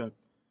fucked up.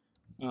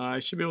 I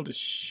should be able to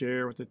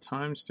share with the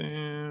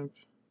timestamp.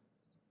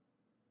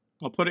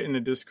 I'll put it in the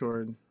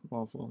Discord,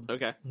 Waffle.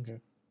 Okay. Okay.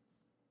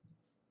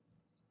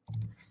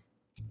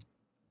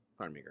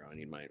 Pardon me, girl. I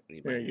need my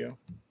there you go.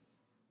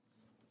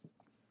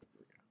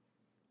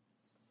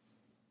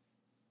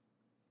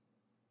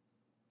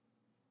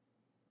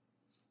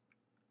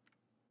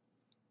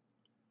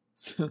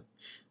 So,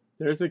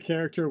 there's a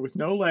character with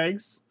no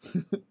legs.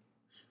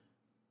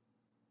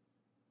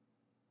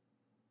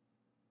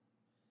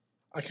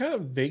 I kind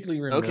of vaguely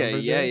remember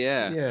this.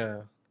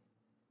 Yeah.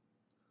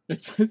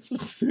 It's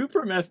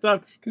super messed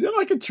up because you have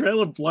like a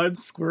trail of blood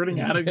squirting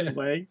out of your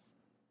legs.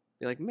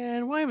 You're like,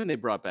 man, why haven't they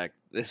brought back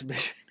this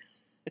mission?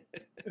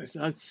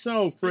 That's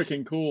so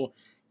freaking cool.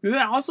 They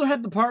also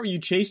had the part where you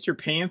chased your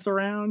pants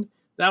around.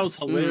 That was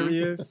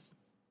hilarious.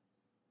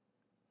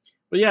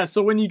 But yeah,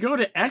 so when you go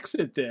to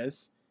exit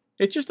this,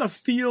 it's just a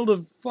field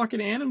of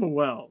fucking animal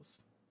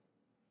wells.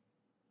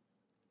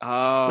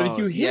 Oh, but if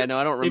you hit,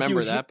 I don't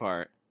remember that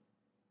part.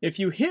 If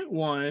you hit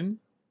one,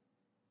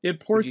 it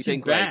ports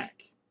you back.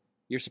 Like,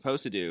 you're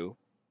supposed to do.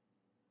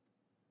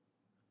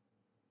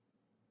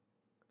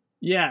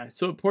 Yeah,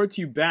 so it ports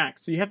you back.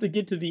 So you have to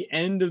get to the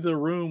end of the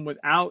room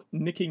without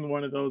nicking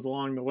one of those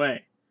along the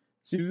way.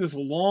 So you do this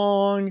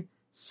long,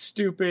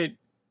 stupid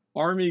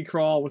army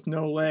crawl with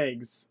no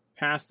legs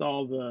past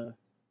all the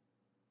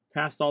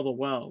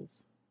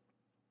wells.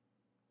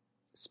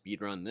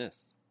 Speedrun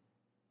this.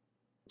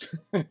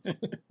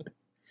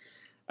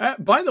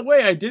 By the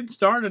way, I did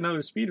start another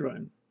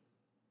speedrun.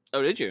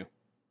 Oh, did you?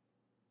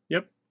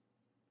 Yep.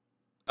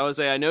 I would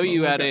say I know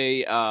you had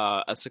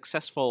a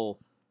successful,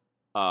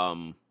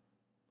 at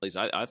least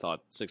I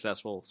thought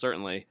successful,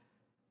 certainly,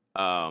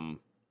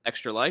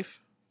 Extra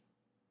Life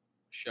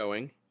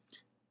showing.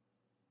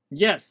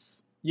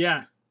 Yes.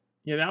 Yeah.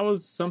 Yeah, that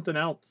was something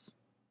else.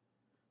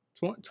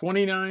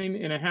 29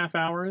 and a half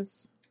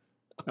hours.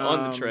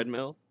 On the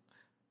treadmill?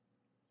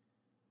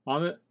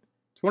 On the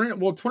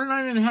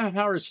 29 and a half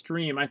hours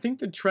stream. I think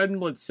the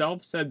treadmill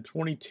itself said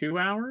 22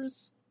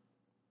 hours.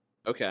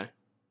 Okay.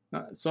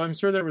 So I'm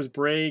sure there was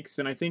breaks,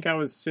 and I think I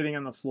was sitting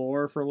on the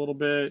floor for a little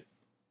bit.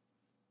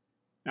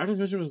 After this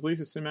mission was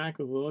released, a cinematic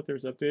with Lilith there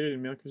was updated,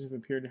 and male characters have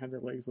appeared to have their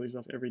legs lasered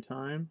off every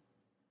time.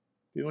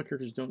 Female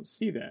characters don't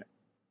see that.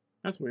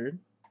 That's weird.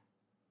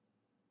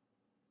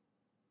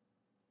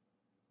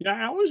 Yeah,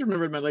 I always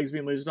remembered my legs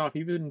being lasered off,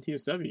 even in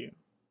TSW.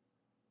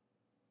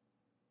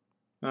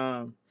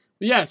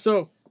 Yeah,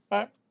 so,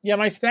 my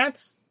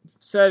stats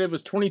said it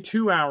was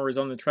 22 hours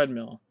on the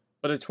treadmill,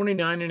 but a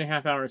 29 and a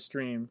half hour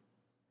stream.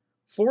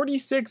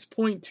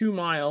 46.2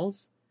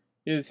 miles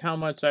is how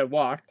much I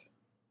walked.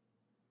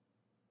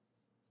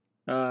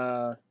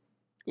 Oof.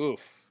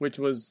 Which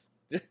was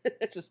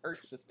it just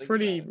hurts just thinking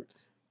pretty. About it.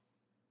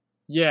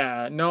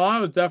 Yeah, no, I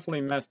was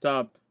definitely messed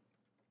up.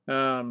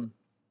 And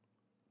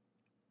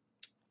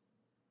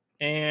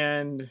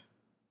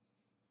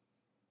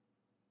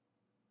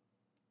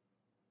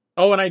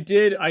I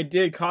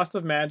did Cost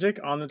of Magic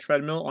on the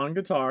treadmill on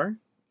guitar.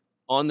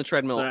 On the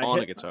treadmill on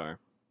a guitar.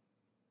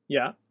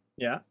 Yeah,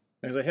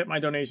 as I hit my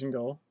donation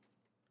goal.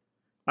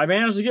 I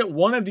managed to get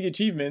one of the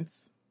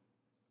achievements.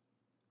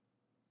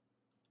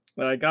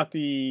 I got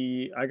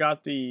the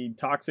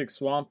Toxic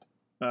Swamp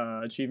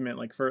achievement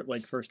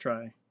first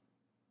try.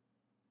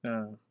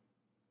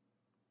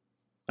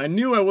 I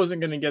knew I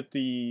wasn't going to get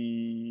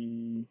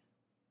the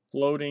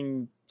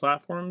floating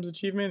platforms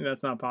achievement.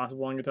 That's not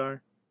possible on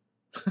guitar.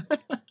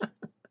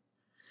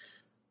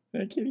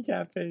 That kitty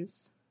cat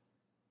face.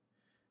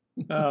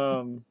 This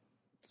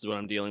is what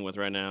I'm dealing with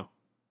right now.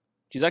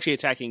 She's actually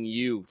attacking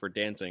you for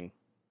dancing,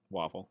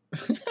 Waffle.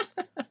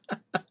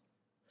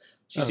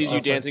 She sees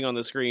you dancing on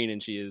the screen,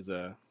 and she is.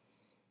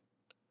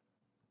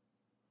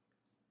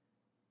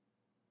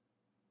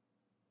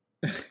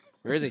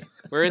 Where is he?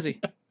 Where is he?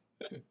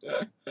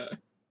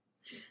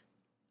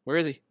 Where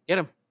is he? Get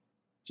him!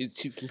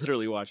 She's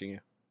literally watching you.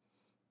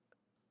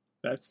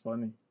 That's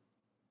funny.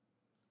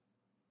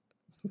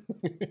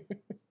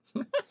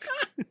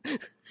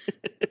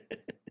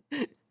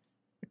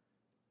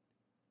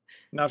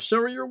 Now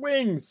show her your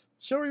wings.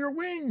 Show her your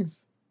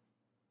wings.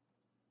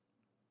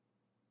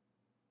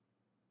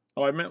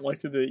 Oh, I meant like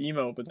to the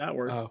emote, but that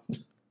works. Oh.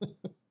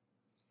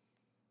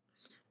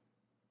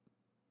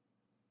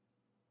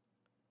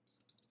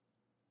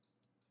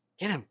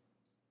 Get him.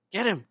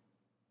 Get him.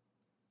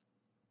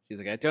 She's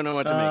like, I don't know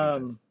what to make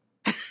of this.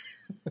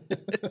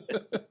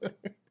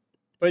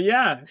 But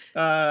yeah,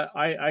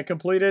 I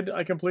completed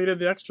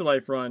the Extra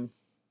Life run.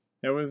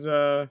 It was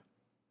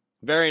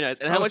very nice.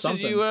 And how much did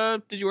you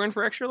earn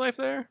for Extra Life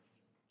there?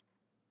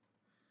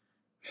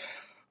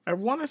 I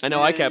want to say I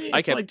know I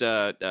kept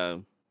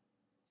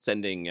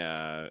sending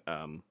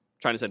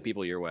trying to send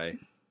people your way.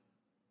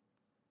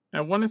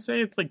 I want to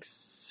say it's like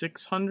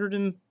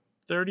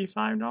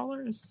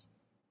 $635.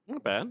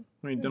 Not bad.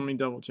 Let me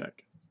double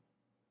check.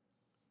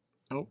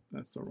 Oh,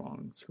 that's the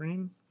wrong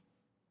screen.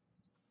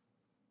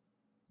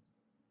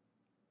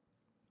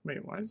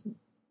 Wait, why is it?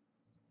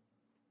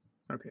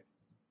 Okay.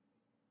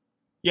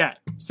 Yeah,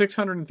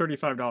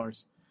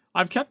 $635.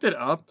 I've kept it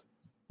up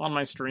on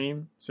my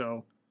stream,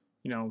 so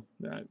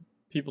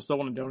people still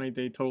want to donate,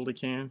 they totally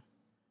can.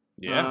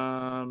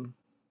 Yeah.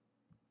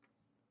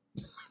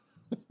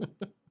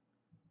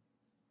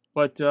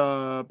 But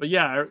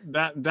yeah,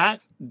 that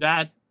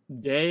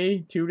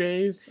day, 2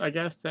 days, I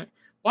guess.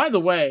 By the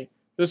way,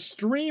 the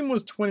stream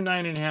was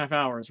 29 and a half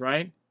hours,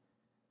 right?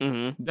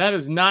 Mm-hmm. That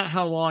is not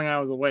how long I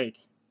was awake.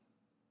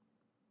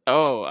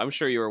 Oh, I'm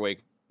sure you were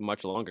awake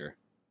much longer.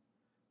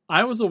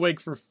 I was awake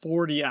for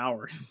 40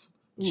 hours.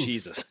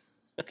 Jesus.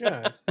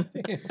 God.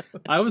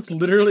 I was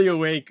literally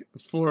awake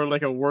for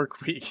like a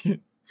work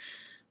week.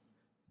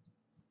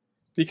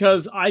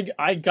 Because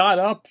I got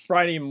up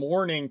Friday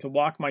morning to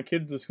walk my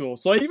kids to school.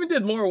 So I even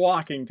did more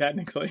walking,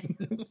 technically.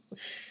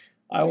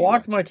 I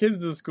walked my kids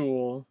to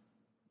school.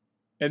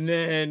 And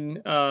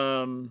then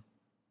I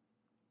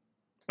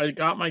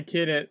got my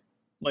kid at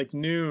like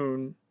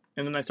noon.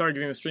 And then I started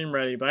getting the stream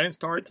ready. But I didn't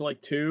start till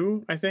like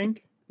 2, I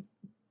think.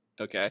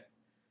 Okay.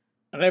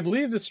 And I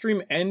believe the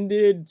stream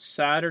ended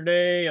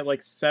Saturday at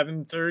like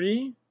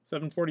 7:30,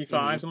 7:45,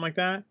 something like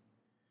that.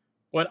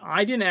 But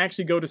I didn't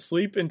actually go to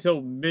sleep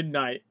until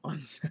midnight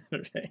on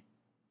Saturday.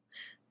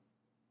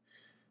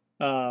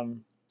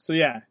 So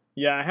yeah,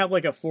 I had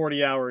like a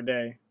 40-hour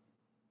day.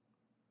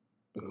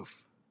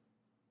 Oof.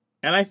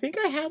 And I think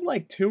I had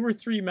like 2 or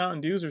 3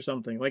 Mountain Dews or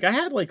something. Like I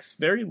had like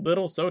very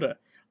little soda.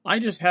 I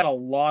just had a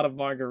lot of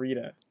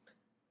margarita.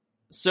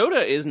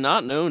 Soda is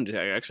not known to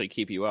actually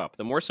keep you up.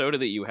 The more soda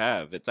that you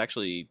have, it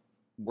actually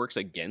works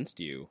against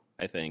you,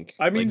 I think.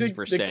 I mean,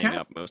 for staying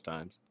up most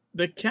times.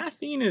 The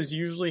caffeine has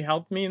usually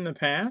helped me in the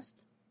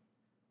past.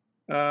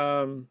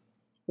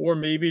 Or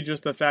maybe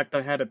just the fact that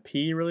I had to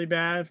pee really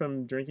bad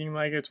from drinking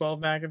like a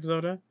 12-pack of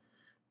soda.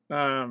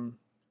 But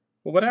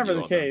whatever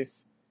the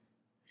case,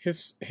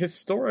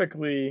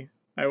 historically,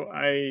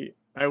 I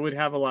would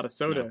have a lot of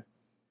soda.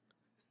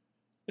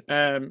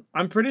 No.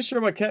 I'm pretty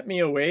sure what kept me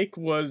awake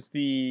was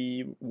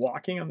the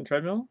walking on the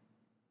treadmill.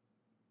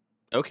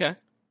 Okay.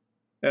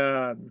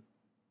 I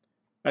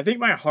think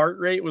my heart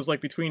rate was like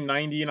between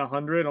 90 and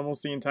 100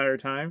 almost the entire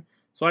time.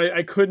 So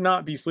I could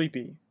not be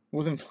sleepy. It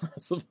wasn't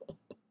possible.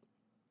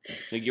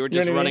 Like you were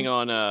just running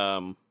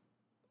on,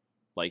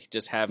 like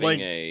just having like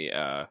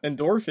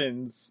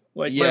endorphins.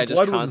 Like yeah, my just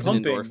blood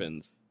constant was pumping.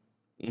 endorphins.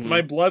 Mm-hmm.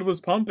 My blood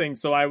was pumping,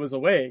 so I was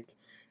awake.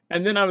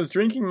 And then I was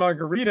drinking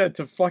margarita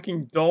to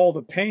fucking dull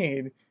the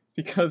pain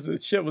because the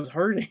shit was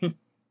hurting.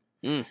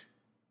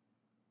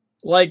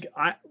 Like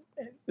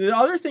the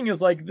other thing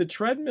is like the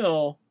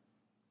treadmill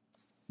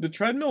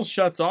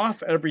shuts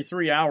off every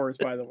 3 hours,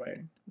 by the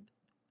way.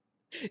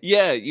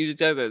 Yeah, you just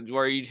have that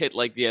where you'd hit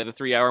like the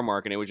 3-hour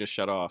mark and it would just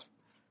shut off.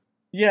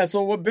 Yeah,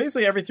 so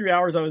basically every 3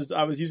 hours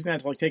I was using that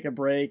to like take a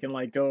break and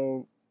like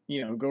go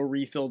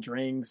refill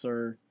drinks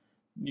or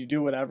you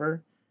do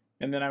whatever,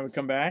 and then I would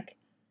come back.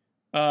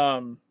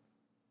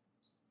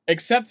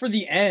 Except for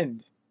the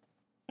end.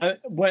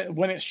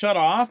 When it shut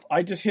off,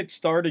 I just hit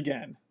start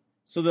again.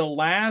 So the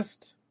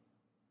last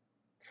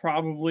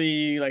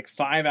probably like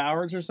 5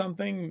 hours or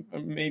something,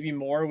 maybe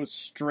more, was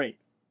straight.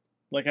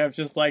 Like I was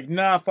just like,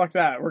 nah, fuck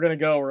that. We're gonna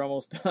go. We're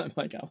almost done.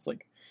 Like I was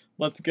like,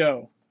 let's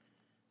go.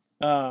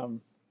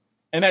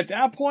 And at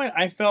that point,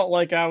 I felt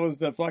like I was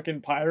the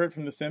fucking pirate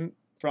from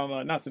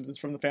not Simpsons,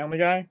 from the Family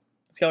Guy.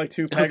 It's got like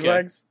 2 peg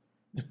legs.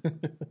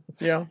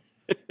 Yeah.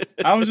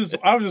 I was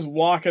just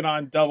walking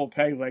on double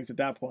peg legs at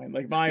that point.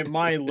 Like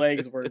my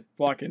legs were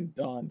fucking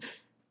done.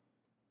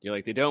 You're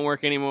like, they don't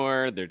work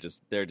anymore. They're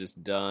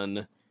just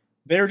done.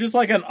 They were just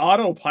like an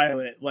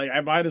autopilot. Like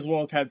I might as well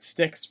have had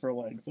sticks for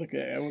legs. Like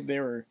they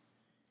were.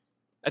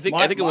 I think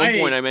at one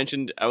point I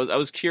mentioned I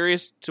was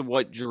curious to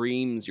what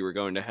dreams you were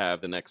going to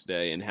have the next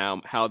day and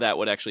how that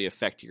would actually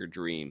affect your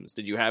dreams.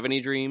 Did you have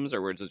any dreams,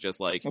 or was it just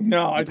like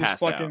no? I just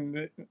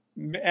fucking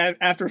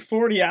after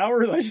 40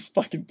 hours I just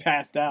fucking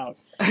passed out.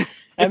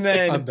 And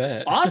then I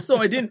bet. Also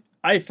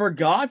I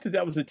forgot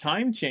that was a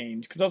time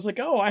change because I was like,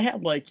 oh, I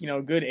had like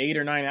good 8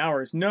 or 9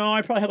 hours. No,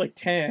 I probably had like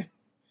 10.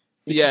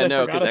 Yeah,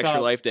 no, because Extra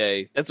Life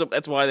Day.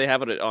 That's why they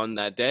have it on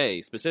that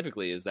day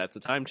specifically. Is that's a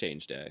time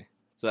change day.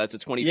 So that's a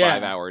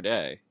 25-hour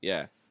day.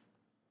 Yeah.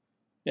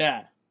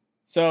 Yeah.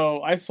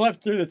 So I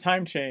slept through the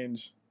time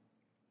change.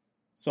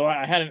 So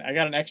I got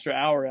an extra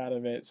hour out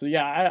of it. So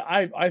yeah,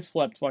 I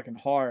slept fucking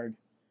hard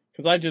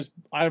because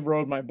I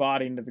rode my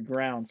body into the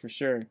ground for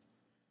sure.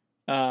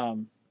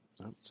 Someone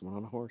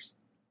on a horse.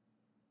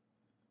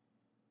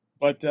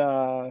 But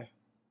and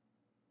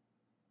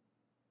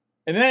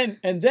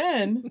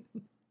then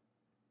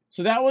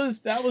so that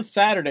was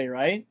Saturday,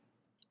 right?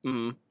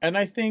 Mm-hmm. And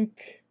I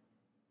think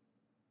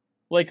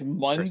like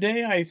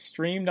Monday I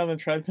streamed on the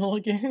treadmill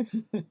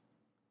again.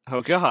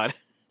 Oh God.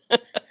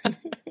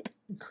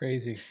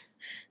 Crazy.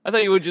 I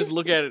thought you would just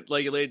look at it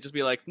like just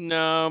be like,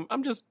 no,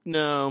 I'm just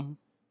no.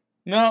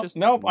 Nope.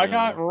 No. I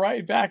got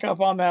right back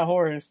up on that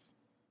horse.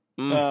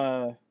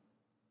 I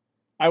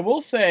will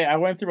say I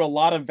went through a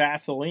lot of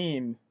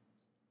Vaseline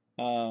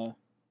on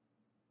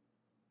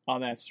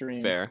that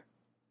stream. Fair.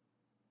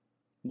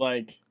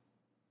 Like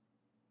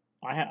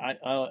I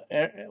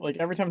like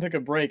every time I took a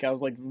break, I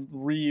was like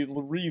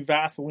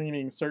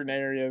re-Vaselining certain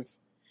areas,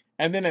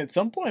 and then at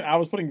some point I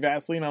was putting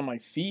Vaseline on my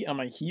feet, on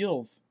my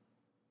heels,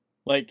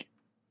 like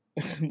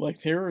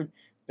like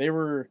they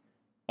were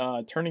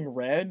turning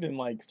red and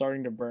like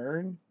starting to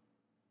burn.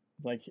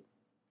 It's like,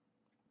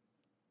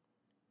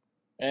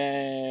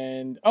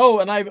 and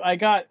I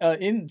got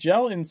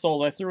gel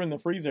insoles I threw in the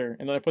freezer,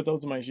 and then I put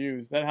those in my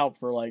shoes. That helped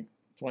for like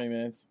 20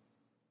 minutes.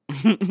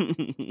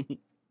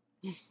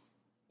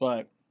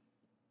 But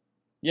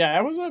yeah,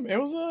 it was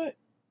a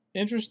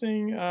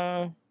interesting.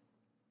 I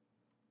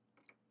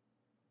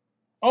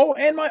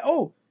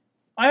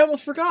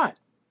almost forgot.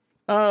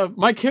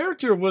 My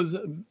character was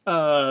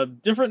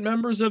different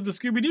members of the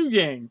Scooby-Doo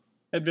gang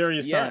at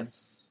various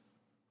times.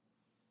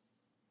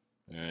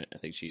 All right, I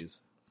think she's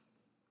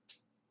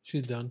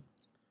done.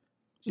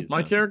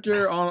 My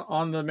character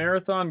on the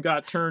marathon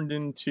got turned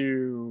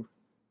into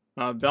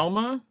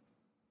Velma,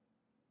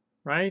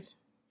 right?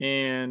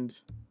 And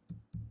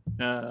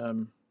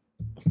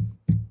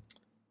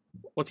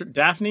what's her,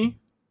 Daphne?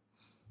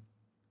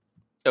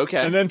 Okay.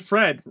 And then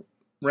Fred,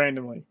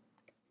 randomly.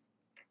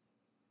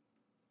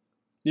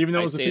 Even though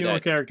it was a female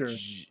character.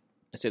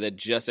 I say that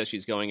just as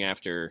she's going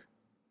after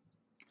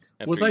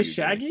was I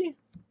Shaggy?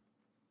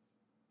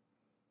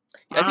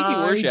 I think you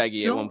were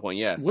Shaggy at one point,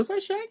 yes. Was I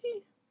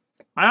Shaggy?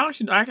 I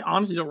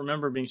honestly don't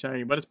remember being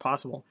Shaggy, but it's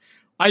possible.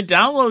 I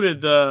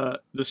downloaded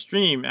the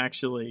stream,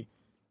 actually.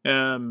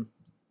 At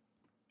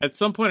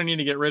some point, I need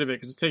to get rid of it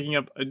because it's taking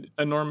up an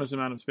enormous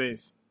amount of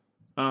space.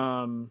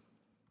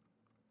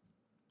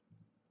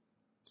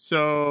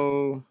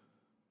 So...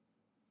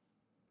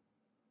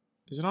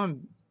 Is it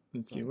on...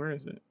 Let's see, where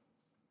is it?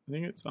 I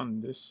think it's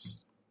on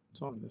this...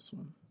 It's on this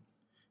one.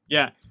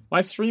 Yeah,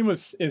 my stream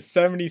is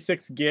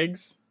 76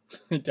 gigs.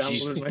 I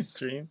downloaded my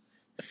stream.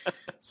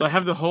 So I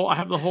have the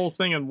whole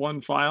thing in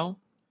one file.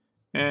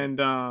 And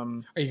are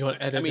you going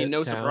to edit it? I mean,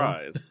 no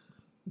surprise.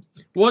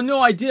 Well, no,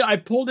 I did. I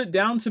pulled it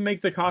down to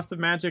make the Cost of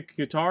Magic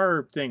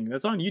guitar thing.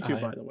 That's on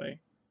YouTube, by the way.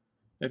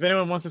 If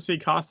anyone wants to see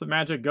Cost of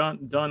Magic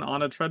done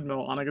on a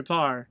treadmill on a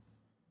guitar,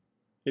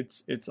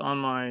 it's on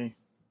my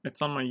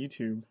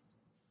YouTube.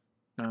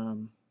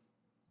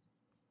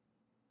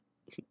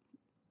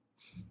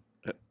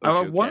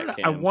 I wanted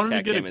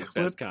to get a clip.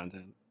 Best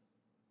content.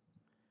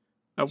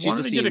 I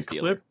wanted to get a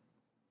clip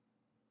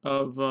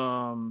of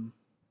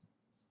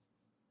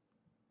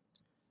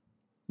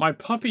my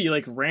puppy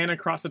ran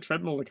across the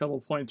treadmill a couple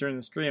of points during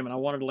the stream, and I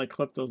wanted to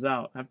clip those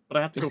out, but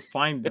I have to go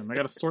find them. I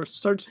got to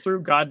search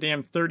through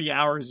goddamn 30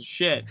 hours of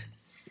shit.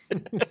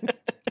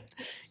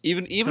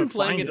 even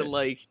playing it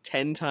at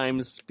 10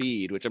 times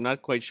speed, which I'm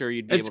not quite sure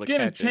you'd be able to catch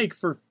it. It's gonna take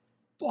for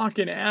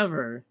fucking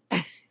ever.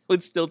 It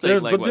would still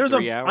take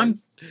 3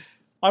 hours?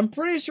 I'm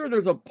pretty sure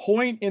there's a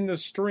point in the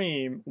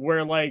stream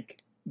where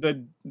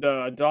the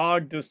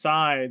dog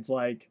decides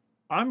I'm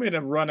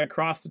gonna run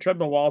across the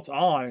treadmill while it's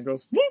on, and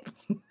goes whoop.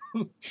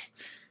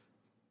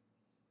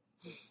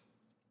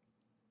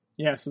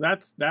 Yeah, so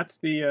that's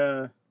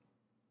the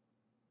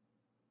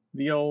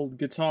old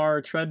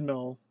guitar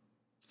treadmill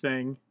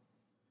thing.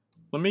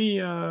 Let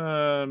me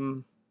I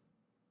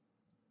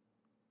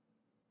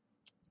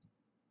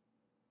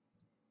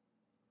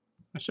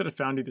should have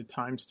found you the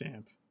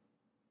timestamp.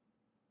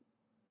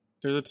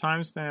 There's a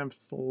timestamp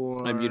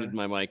for... I muted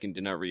my mic and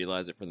did not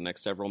realize it for the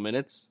next several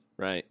minutes.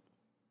 Right.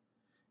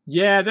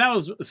 Yeah, that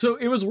was... So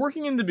it was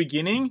working in the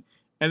beginning,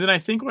 and then I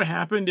think what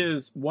happened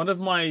is one of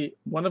my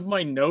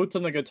notes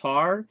on the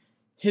guitar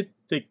hit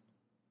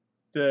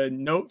the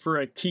note for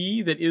a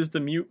key that is the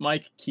mute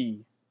mic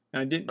key.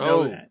 And I didn't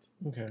know that.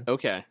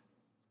 Okay.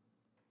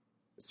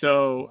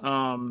 So,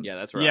 yeah,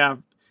 that's right. Yeah.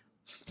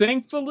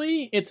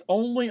 Thankfully, it's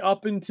only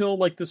up until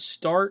the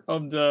start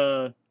of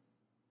the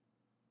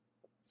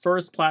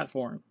first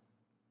platform.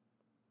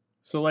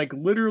 So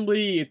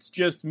literally it's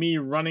just me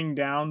running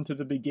down to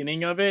the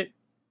beginning of it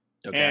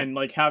and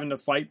having to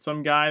fight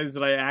some guys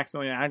that I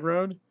accidentally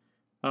aggroed.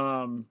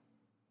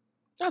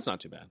 That's not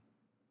too bad.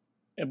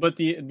 But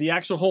the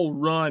actual whole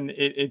run,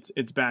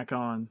 it's back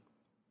on.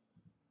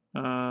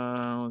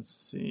 Let's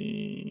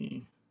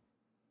see.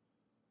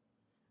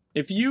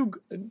 If you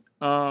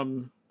I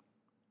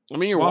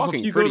mean, you're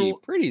walking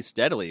pretty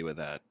steadily with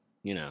that,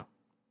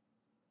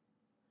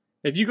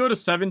 If you go to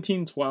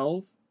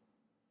 1712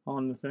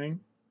 on the thing,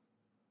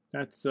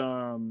 that's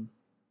the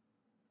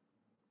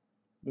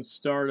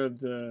start of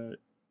the...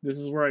 This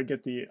is where I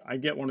get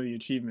one of the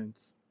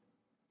achievements.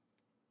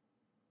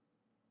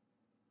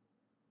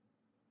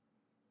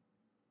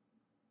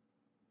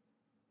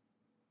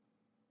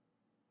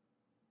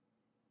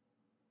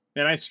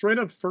 And I straight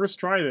up first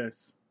try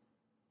this.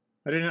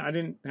 I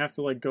didn't have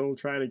to go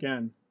try it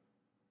again.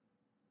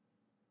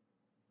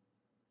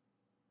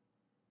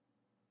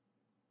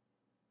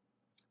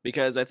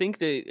 Because I think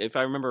that, if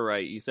I remember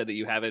right, you said that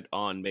you have it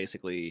on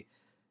basically,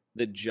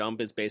 the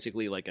jump is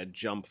basically a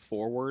jump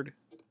forward.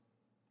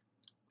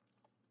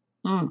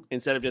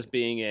 Instead of just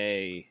being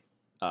a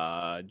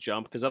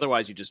jump, because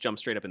otherwise you just jump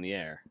straight up in the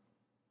air.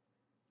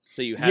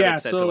 So you have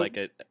it set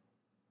to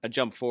a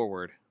jump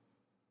forward.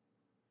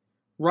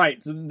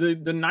 Right.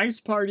 The nice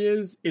part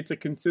is it's a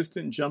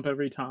consistent jump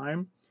every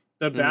time.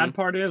 The bad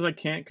part is I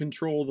can't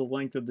control the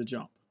length of the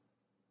jump.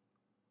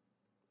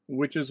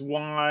 Which is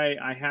why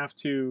I have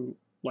to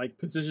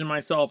position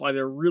myself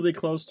either really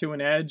close to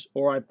an edge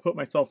or I put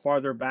myself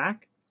farther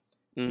back.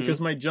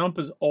 Because my jump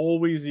is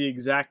always the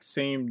exact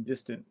same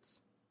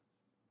distance.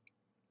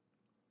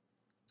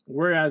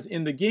 Whereas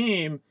in the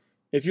game,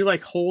 if you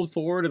hold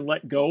forward and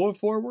let go of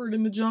forward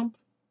in the jump,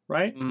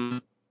 right?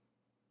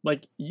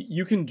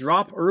 You can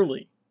drop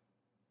early.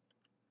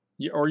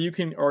 Or you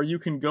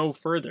can go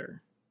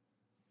further.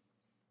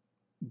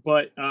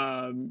 But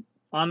on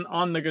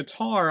the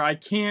guitar, I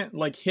can't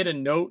hit a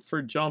note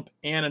for jump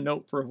and a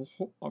note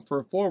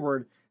for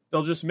forward.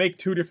 They'll just make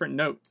two different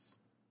notes.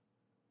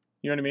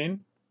 You know what I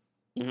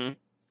mean?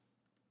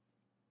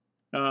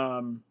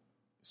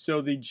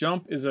 So the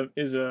jump is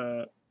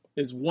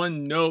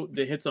one note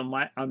that hits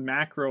a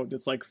macro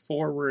that's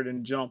forward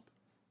and jump.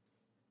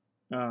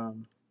 I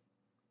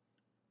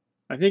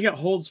think it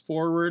holds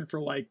forward for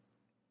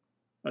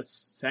a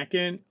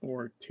second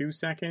or 2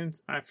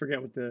 seconds. I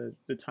forget what the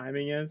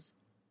timing is.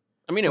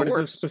 I mean, it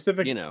works. It's a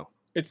specific,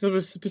 it's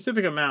a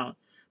specific amount.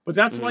 But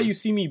that's why you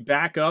see me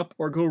back up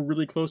or go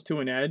really close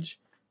to an edge,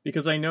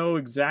 because I know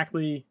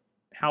exactly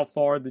how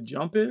far the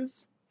jump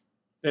is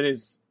that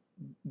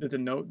the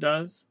note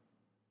does.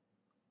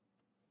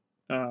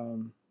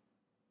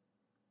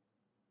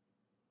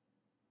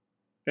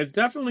 It's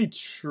definitely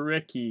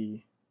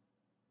tricky.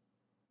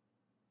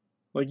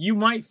 Like, you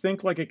might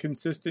think like a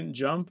consistent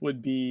jump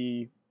would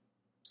be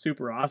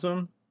super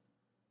awesome.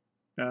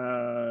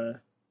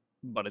 But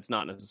it's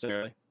not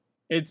necessarily.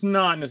 It's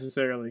not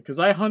necessarily, because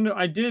I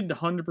did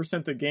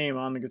 100% the game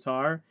on the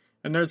guitar,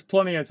 and there's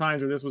plenty of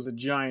times where this was a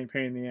giant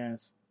pain in the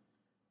ass,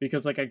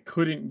 because like I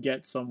couldn't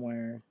get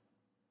somewhere,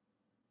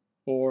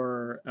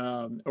 or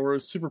it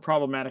was super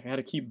problematic. I had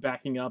to keep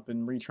backing up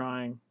and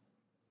retrying.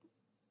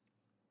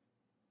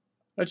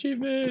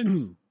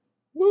 Achievement!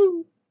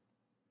 Woo!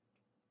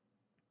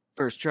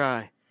 First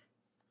try.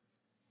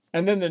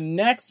 And then the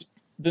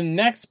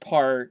next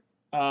part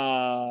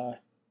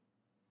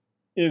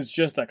is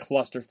just a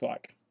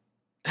clusterfuck.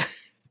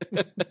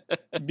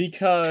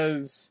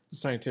 Because the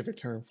scientific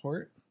term for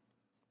it.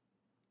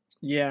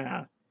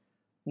 Yeah.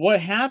 What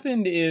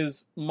happened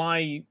is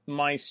my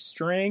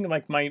string,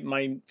 like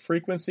my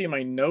frequency,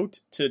 my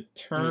note to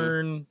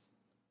turn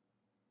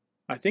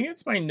I think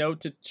it's my note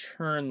to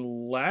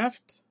turn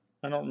left.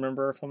 I don't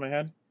remember off the top of my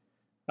head.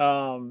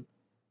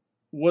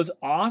 Was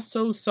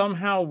also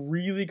somehow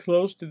really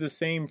close to the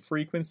same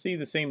frequency,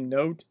 the same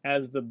note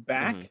as the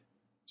back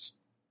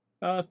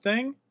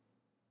thing.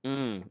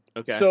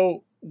 Okay.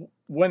 So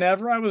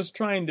whenever I was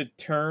trying to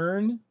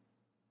turn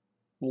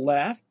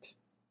left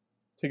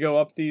to go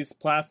up these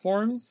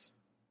platforms,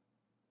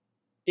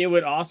 it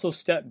would also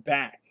step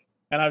back,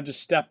 and I would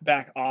just step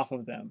back off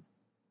of them.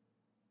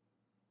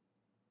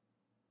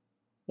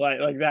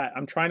 Like that.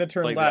 I'm trying to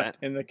turn like left,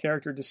 and the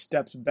character just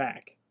steps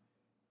back.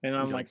 And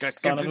I'm like,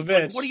 son of a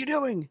bitch. Like, what are you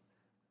doing?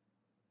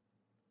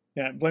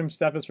 Yeah, blame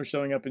Steffes for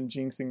showing up and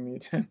jinxing the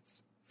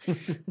attempts.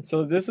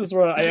 So this is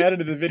where I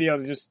edited the video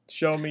to just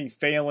show me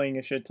failing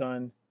a shit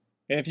ton.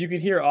 And if you could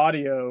hear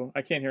audio,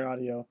 I can't hear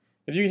audio.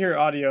 If you could hear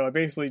audio, I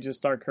basically just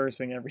start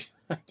cursing every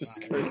time.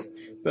 Just curse.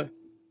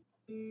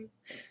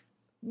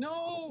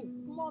 No,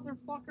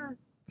 motherfucker.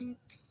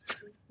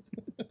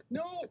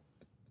 No,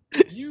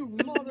 you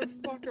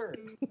motherfucker.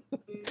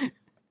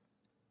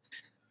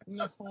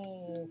 No,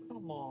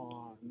 come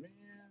on,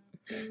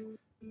 man.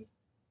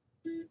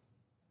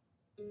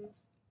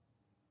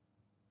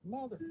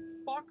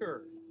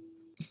 Motherfucker.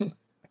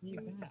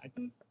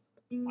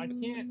 I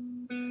can't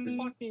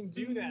fucking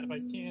do that if I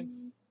can't.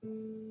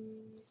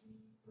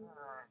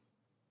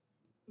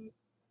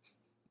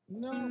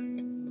 No,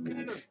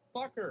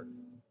 motherfucker.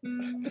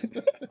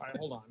 Alright,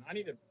 hold on. I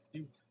don't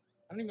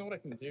even know what I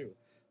can do.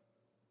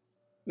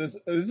 This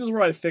is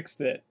where I fixed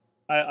it.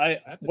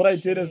 What I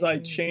did is I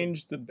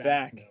changed the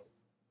back.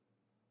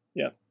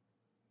 Yep.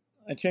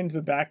 I changed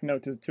the back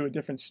note to a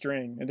different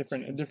string, a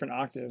different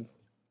octave.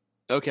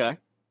 Okay.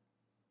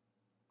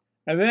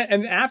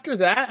 And after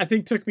that, I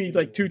think it took me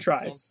like 2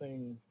 tries.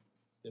 Something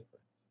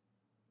different.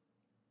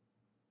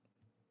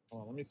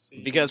 Oh, let me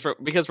see. Because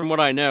from what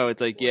I know,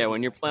 it's like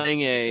when you're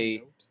playing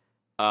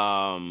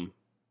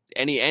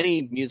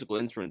any musical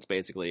instruments,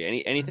 basically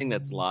anything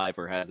that's live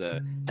or has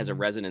a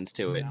resonance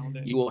to it,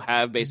 you will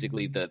have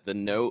basically the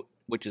note,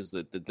 which is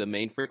the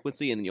main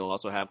frequency, and then you'll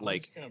also have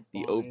like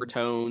the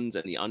overtones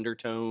and the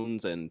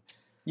undertones, and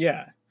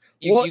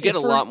you get a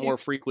lot more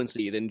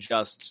frequency than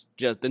just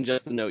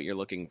the note you're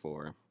looking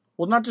for.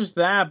 Well, not just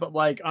that, but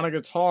like on a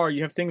guitar,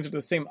 you have things that are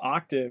the same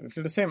octave. If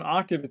they're the same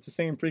octave, it's the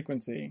same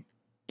frequency.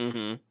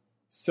 Mm-hmm.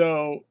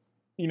 So,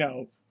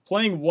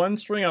 playing one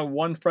string on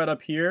one fret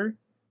up here,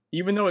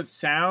 even though it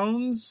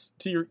sounds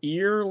to your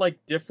ear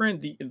like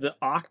different, the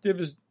octave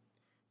is,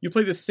 you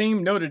play the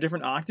same note at a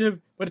different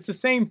octave, but it's the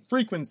same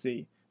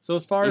frequency. So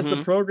as far as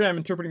the program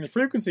interpreting the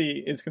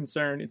frequency is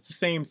concerned, it's the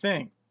same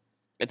thing.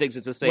 It thinks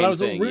it's the same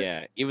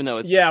thing, Even though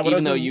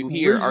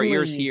our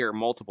ears hear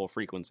multiple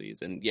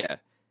frequencies, and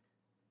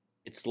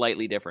it's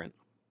slightly different.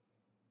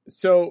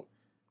 So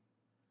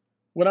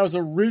when I was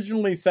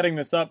originally setting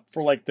this up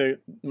for like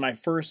my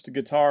first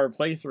guitar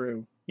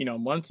playthrough,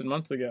 months and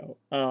months ago,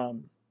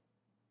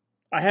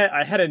 I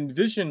had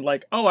envisioned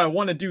like, I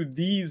want to do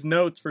these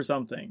notes for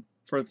something,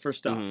 for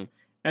stuff. Mm-hmm.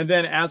 And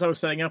then as I was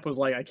setting up, I was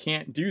like, I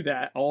can't do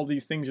that. All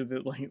these things are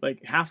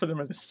like half of them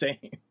are the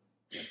same.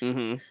 Mm-hmm.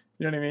 You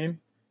know what I mean?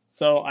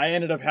 So I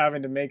ended up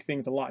having to make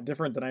things a lot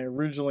different than I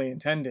originally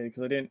intended,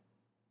 because I didn't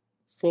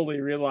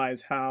fully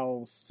realize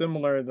how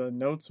similar the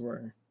notes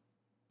were.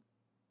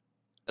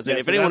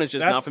 If anyone is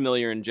just not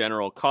familiar in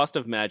general, Cost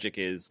of Magic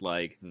is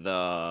like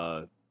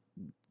the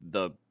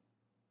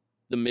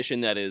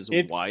mission that is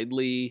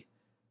widely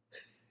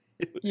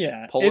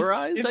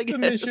polarized. It's I guess the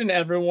mission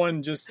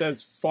everyone just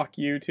says "fuck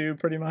you" to,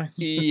 pretty much.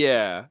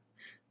 Yeah.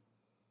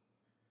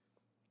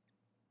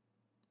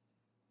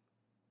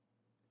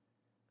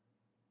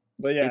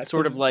 But yeah, it's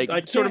sort of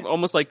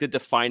almost like the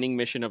defining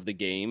mission of the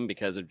game,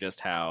 because of just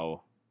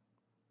how.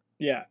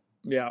 Yeah.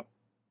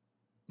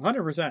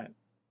 100%.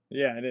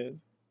 Yeah, it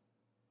is.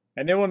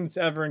 Anyone that's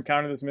ever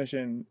encountered this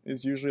mission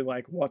is usually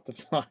like, what the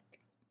fuck?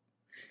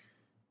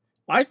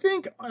 I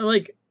think,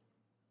 like,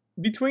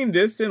 between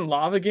this and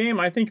Lava Game,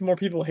 I think more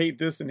people hate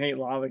this than hate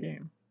Lava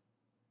Game.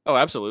 Oh,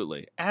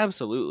 absolutely.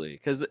 Absolutely.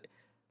 Because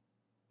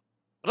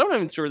I'm not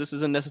even sure this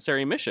is a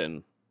necessary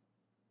mission.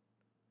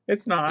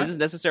 It's not. Is this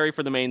necessary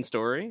for the main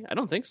story? I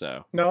don't think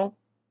so. No.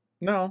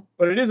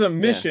 But it is a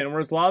mission,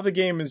 whereas Lava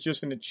Game is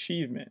just an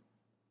achievement.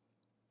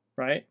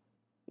 Right?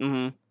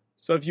 Mm-hmm.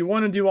 So if you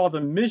want to do all the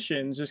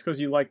missions, just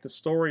because you like the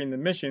story and the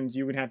missions,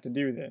 you would have to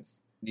do this.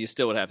 You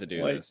still would have to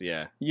do this,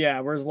 yeah. Yeah,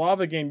 whereas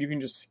Lava Game, you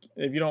can just,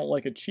 if you don't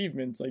like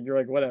achievements, like you're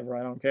like, whatever,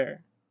 I don't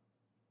care.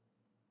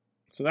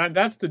 So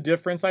that's the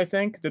difference, I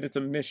think, that it's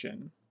a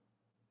mission.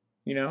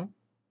 You know?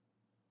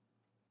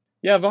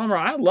 Yeah, Vollmer,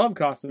 I love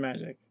Cost of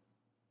Magic.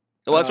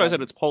 Well, that's why I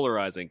said it's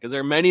polarizing, because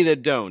there are many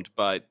that don't,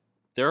 but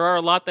there are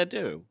a lot that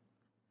do.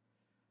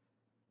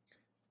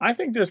 I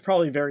think there's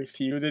probably very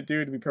few that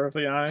do, to be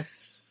perfectly honest.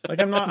 Like,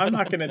 I'm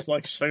not gonna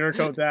like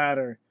sugarcoat that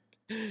or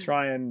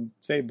try and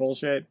say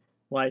bullshit.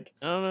 Like,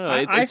 I don't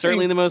know. It's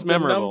certainly the most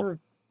memorable.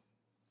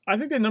 I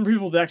think the number of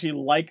people that actually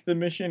like the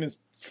mission is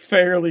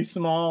fairly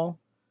small.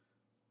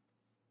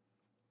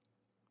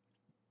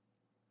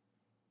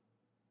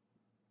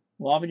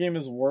 Lava Game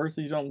is worse.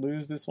 You don't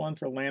lose this one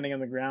for landing on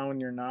the ground when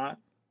you're not.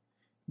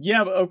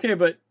 Yeah,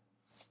 but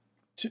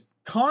to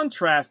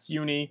contrast,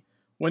 Uni,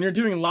 when you're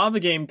doing Lava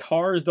Game,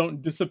 cars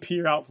don't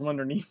disappear out from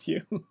underneath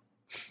you.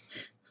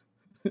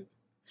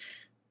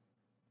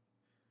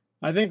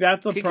 I think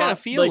that's a problem. It kind of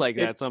feel like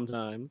that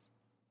sometimes.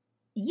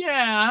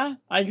 Yeah,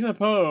 I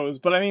suppose.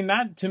 But I mean,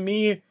 that, to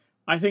me,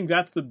 I think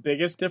that's the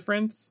biggest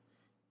difference,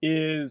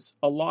 is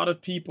a lot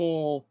of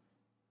people's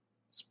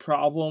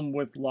problem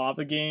with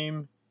Lava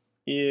Game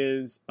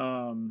is,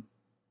 not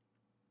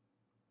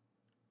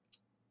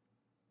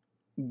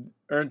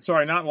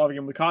Lava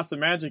Game, with Cost of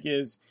Magic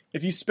is,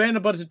 if you spend a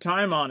bunch of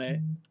time on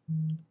it,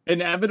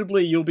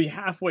 inevitably you'll be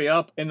halfway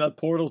up and the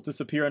portals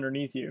disappear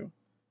underneath you.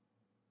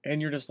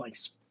 And you're just like,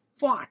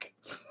 fuck.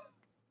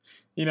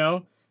 You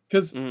know?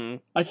 Because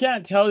I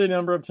can't tell the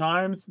number of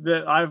times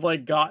that I've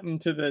like gotten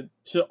to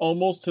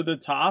almost to the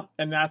top,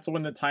 and that's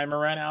when the timer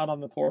ran out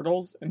on the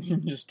portals, and you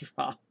just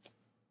drop.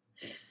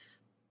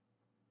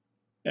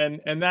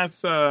 And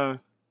that's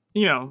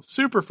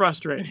super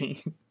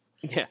frustrating.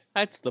 Yeah,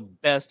 that's the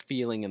best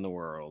feeling in the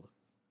world.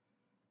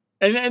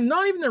 And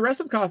not even the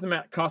rest of Cost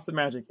of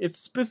Magic. It's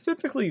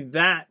specifically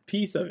that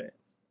piece of it.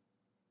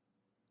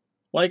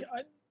 Like,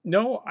 I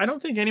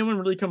don't think anyone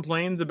really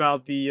complains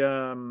about the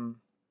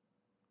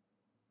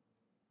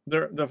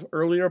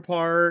earlier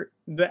part.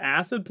 The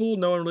acid pool,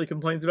 no one really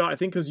complains about. I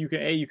think because you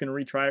can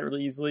retry it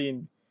really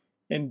easily,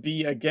 and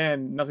B,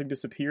 again, nothing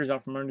disappears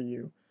out from under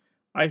you.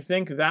 I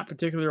think that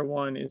particular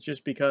one is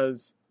just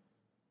because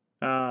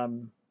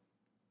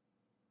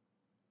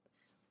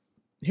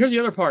here's the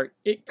other part.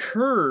 It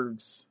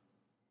curves.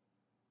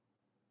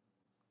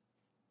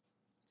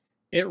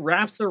 It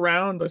wraps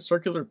around a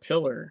circular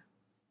pillar.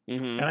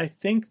 Mm-hmm. And I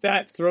think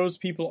that throws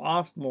people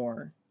off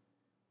more.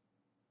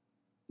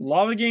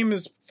 Lava Game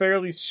is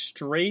fairly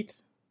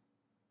straight.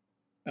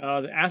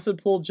 The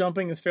acid pool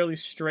jumping is fairly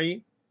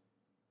straight.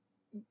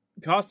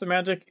 Cost of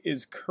Magic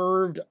is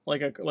curved,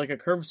 like a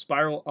curved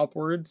spiral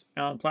upwards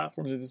on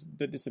platforms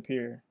that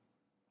disappear.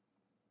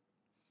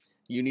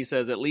 Uni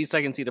says, at least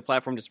I can see the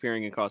platform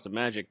disappearing in Cost of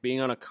Magic. Being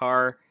on a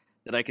car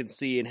that I can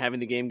see and having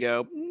the game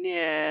go,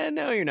 yeah,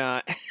 no, you're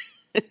not.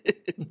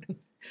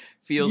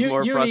 Feels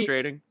more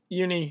frustrating.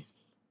 Uni,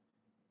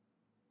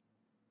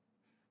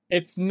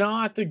 it's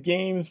not the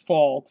game's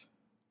fault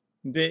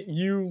that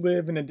you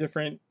live in a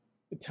different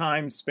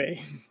time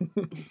space.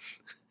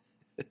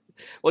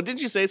 Well,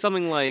 didn't you say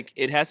something like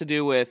it has to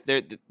do with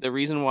the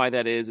reason why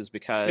that is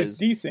because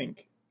it's desync.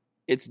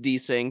 It's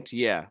desynced,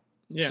 yeah.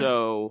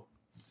 So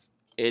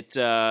it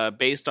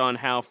based on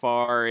how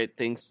far it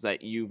thinks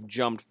that you've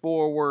jumped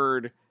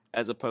forward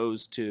as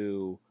opposed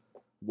to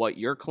what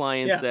your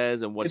client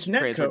says and what's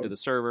transferred to the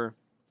server.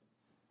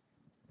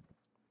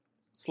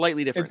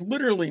 Slightly different. It's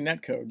literally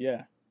netcode,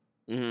 yeah.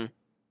 Mm-hmm.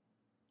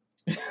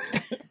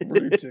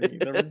 Rude to me.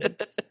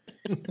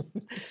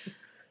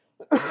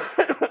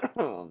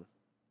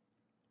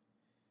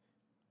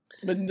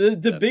 But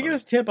the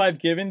biggest tip I've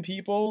given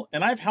people,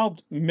 and I've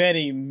helped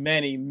many,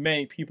 many,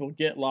 many people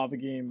get Lava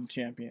Game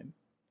Champion.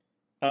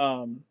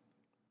 The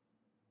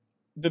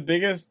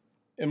biggest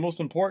and most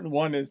important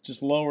one is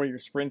just lower your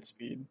sprint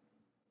speed.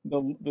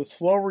 The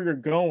slower you're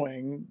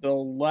going, the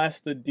less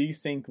the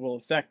desync will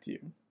affect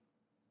you.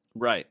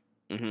 Right.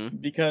 Mm-hmm.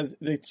 Because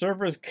the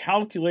server is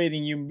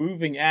calculating you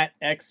moving at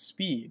X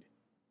speed.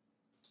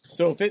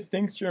 So if it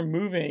thinks you're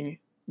moving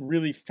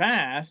really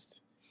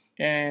fast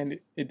and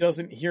it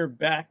doesn't hear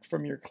back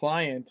from your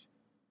client,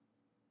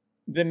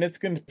 then it's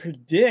going to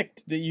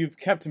predict that you've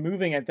kept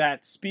moving at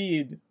that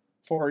speed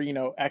for,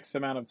 X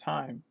amount of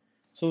time.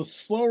 So the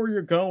slower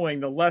you're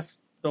going, the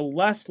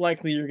less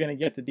likely you're going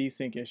to get the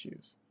desync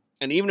issues.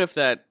 And even if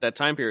that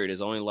time period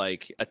is only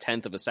like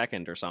 1/10 of a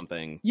second or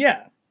something.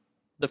 Yeah.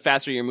 The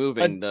faster you're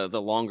moving,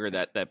 the longer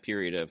that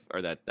period of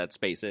or that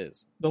space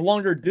is. The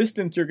longer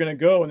distance you're going to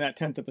go in that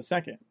 10th of a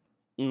second.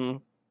 Mm-hmm.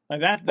 Like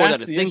that's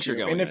that it the thinks issue.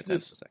 you're going and in a 10th of a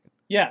second.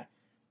 Yeah.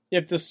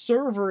 If the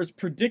server is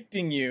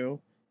predicting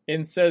you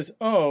and says,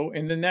 oh,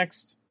 in the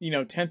next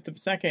 10th of a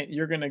second,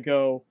 you're going to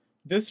go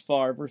this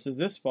far versus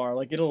this far,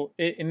 like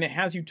and it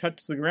has you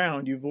touch the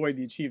ground, you avoid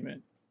the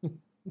achievement.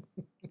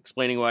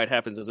 Explaining why it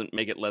happens doesn't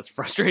make it less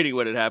frustrating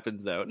when it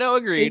happens, though. No,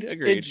 agreed.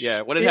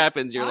 Yeah, when it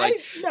happens, you're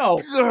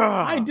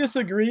I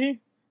disagree.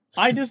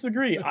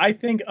 I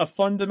think a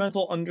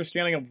fundamental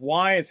understanding of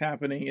why it's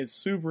happening is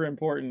super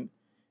important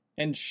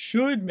and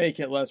should make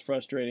it less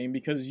frustrating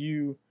because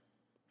you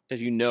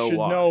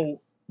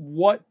know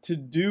what to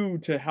do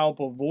to help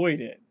avoid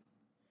it.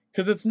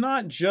 Because it's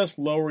not just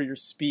lower your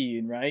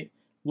speed, right?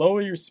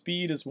 Lower your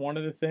speed is one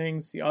of the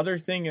things. The other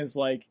thing is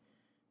like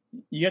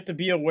you have to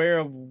be aware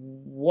of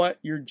what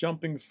you're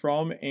jumping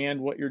from and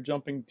what you're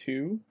jumping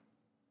to.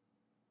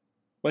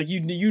 Like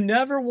you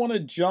never want to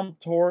jump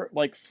toward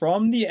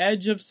from the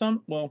edge of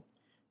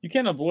you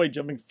can't avoid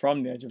jumping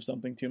from the edge of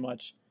something too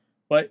much,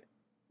 but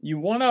you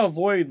want to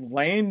avoid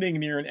landing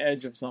near an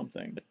edge of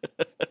something.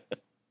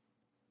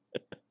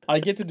 I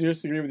get to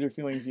disagree with your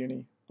feelings,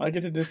 Uni. I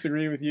get to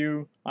disagree with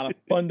you on a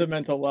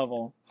fundamental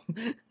level.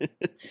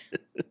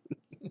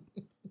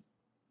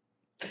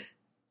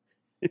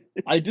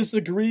 I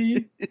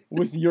disagree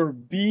with your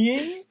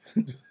being.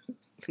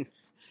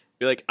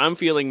 You're like, I'm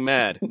feeling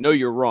mad. No,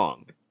 you're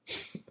wrong.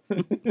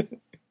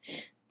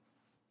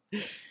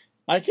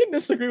 I can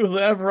disagree with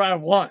whatever I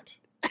want.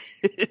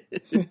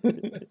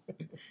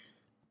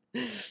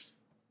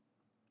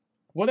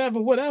 Whatever.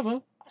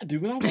 I do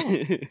what I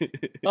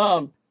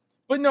want.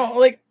 But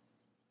no,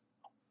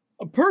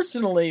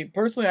 personally,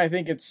 I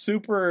think it's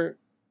super.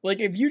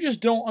 If you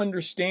just don't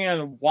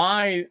understand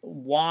why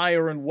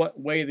or in what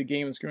way the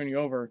game is screwing you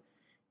over,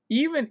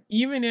 even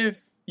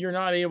if you're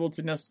not able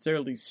to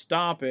necessarily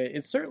stop it,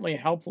 it's certainly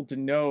helpful to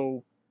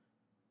know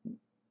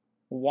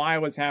why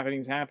what's happening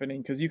is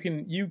happening, because you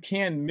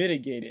can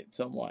mitigate it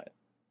somewhat,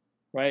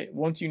 right?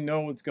 Once you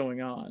know what's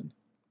going on.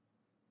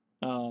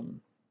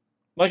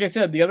 Like I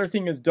said, the other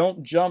thing is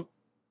don't jump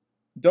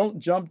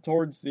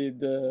towards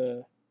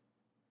the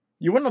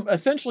you want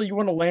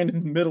to land in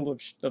the middle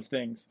of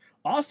things.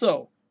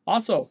 Also,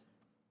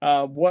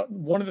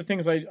 one of the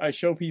things I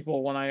show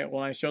people when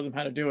I show them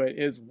how to do it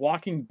is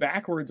walking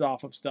backwards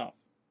off of stuff.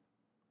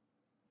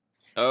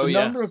 Oh, the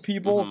number of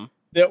people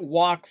that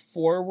walk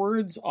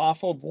forwards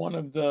off of one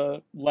of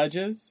the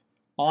ledges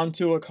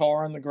onto a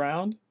car on the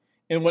ground,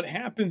 and what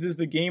happens is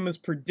the game is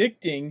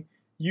predicting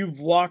you've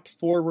walked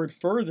forward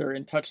further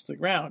and touched the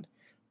ground.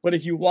 But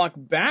if you walk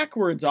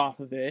backwards off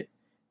of it,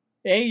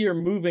 A, you're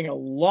moving a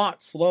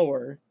lot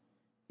slower,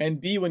 and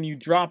B, when you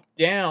drop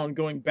down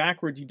going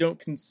backwards, you don't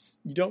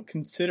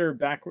consider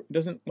backward. It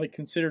doesn't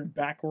consider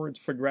backwards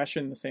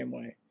progression the same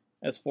way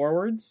as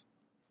forwards.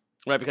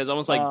 Right, because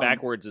almost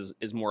backwards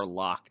is more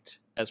locked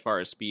as far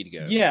as speed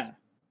goes. Yeah,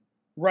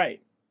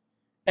 right.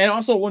 And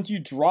also, once you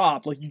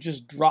drop, you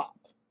just drop.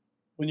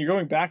 When you're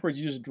going backwards,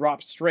 you just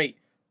drop straight.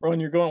 Or when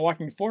you're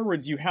walking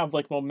forwards, you have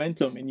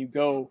momentum, and you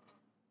go.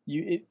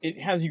 It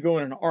has you go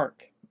in an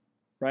arc,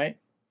 right?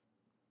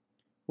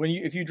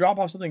 If you drop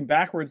off something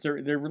backwards,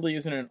 there really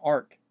isn't an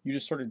arc. You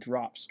just sort of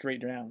drop straight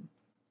down.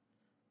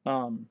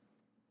 So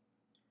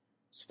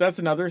that's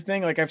another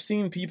thing. I've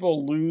seen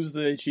people lose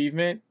the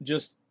achievement.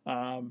 Just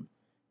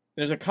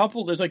there's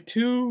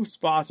two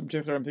spots in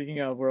particular I'm thinking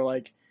of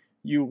where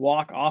you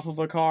walk off of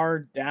a car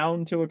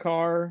down to a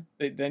car.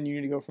 Then you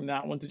need to go from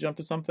that one to jump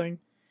to something,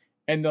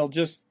 and they'll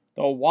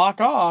walk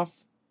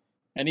off,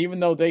 and even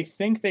though they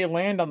think they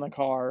land on the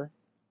car,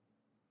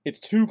 it's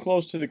too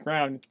close to the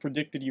ground. It's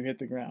predicted you hit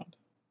the ground.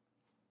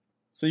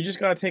 So you just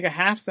got to take a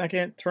half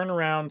second, turn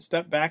around,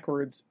 step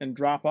backwards, and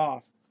drop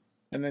off,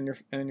 and then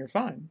you're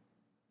fine.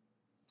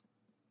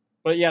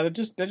 But yeah, that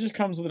just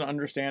comes with an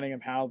understanding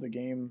of how the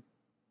game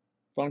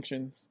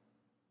functions.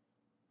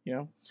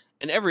 And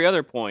every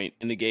other point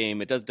in the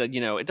game, it does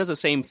the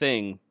same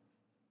thing.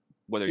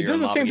 Whether it does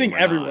the same thing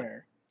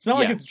everywhere. It's not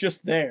like it's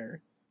just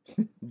there.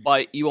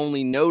 But you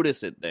only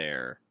notice it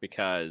there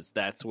because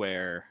that's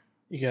where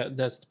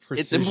that's the precision.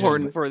 It's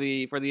important for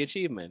the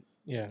achievement.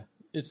 Yeah.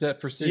 It's that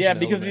precision. Yeah,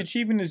 because element. The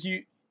achievement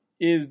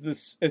is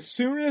this: as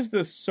soon as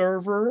the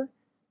server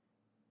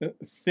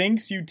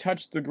thinks you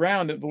touched the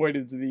ground, it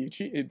voids the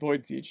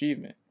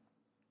achievement.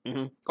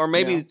 Mm-hmm. Or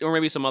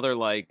maybe some other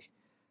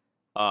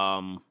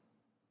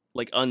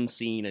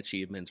unseen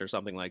achievements or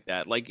something like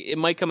that. It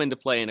might come into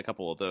play in a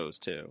couple of those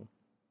too.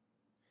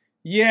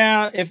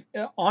 Yeah, if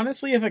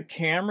a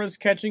camera's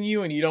catching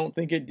you and you don't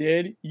think it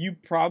did, you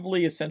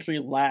probably essentially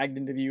lagged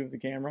into view of the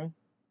camera.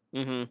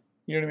 Mm-hmm.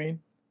 You know what I mean?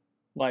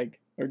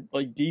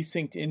 Or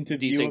desynced into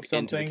view of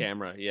something. Into the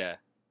camera, yeah.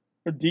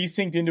 Or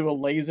desynced into a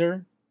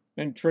laser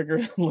and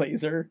triggered a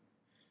laser.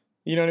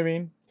 You know what I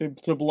mean?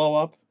 To blow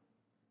up.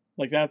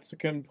 That's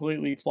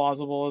completely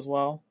plausible as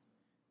well.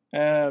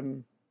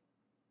 But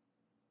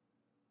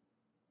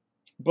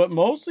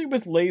mostly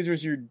with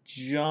lasers, you're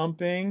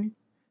jumping.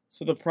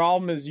 So the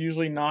problem is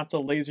usually not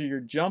the laser you're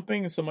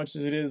jumping so much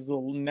as it is the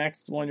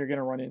next one you're going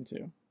to run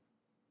into.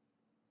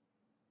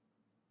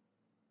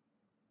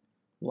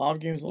 Lava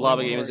Game is the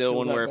only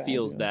one where it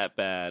feels that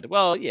bad.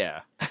 Well,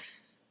 yeah.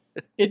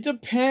 It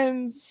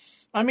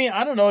depends. I mean,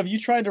 I don't know. If you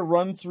tried to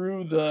run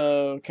through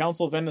the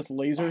Council of Venice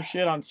laser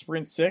shit on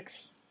Sprint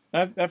 6,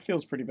 that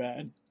feels pretty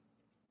bad.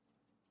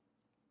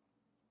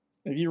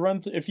 If you run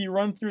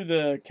through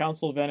the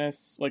Council of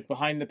Venice, like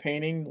behind the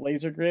painting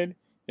laser grid,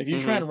 if you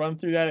try to run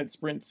through that at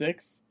Sprint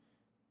 6,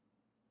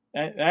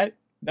 that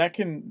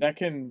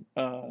can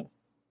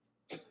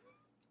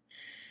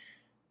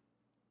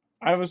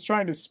I was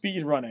trying to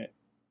speed run it,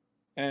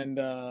 and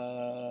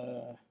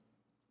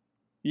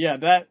yeah,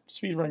 that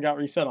speed run got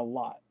reset a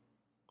lot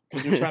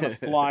because you're trying to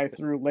fly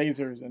through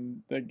lasers,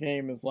 and the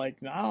game is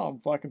like, no, I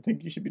don't fucking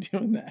think you should be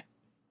doing that.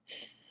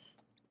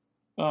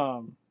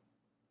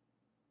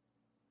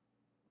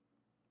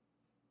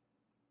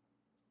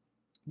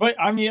 But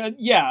I mean,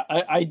 yeah,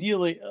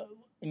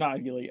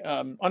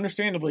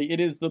 understandably, it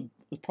is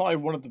probably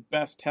one of the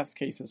best test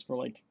cases for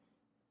like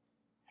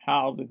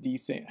how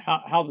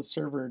the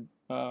server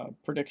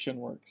prediction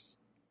works.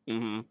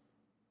 Mm-hmm.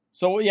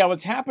 So yeah,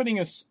 what's happening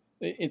is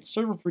it's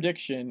server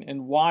prediction,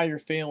 and why you're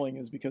failing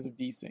is because of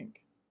desync.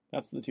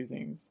 That's the two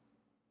things.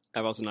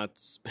 I've also not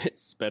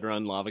sped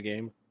run Lava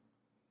Game.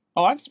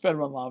 Oh, I've sped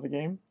run Lava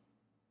Game.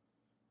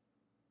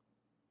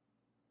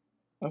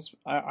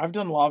 I've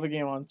done Lava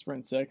Game on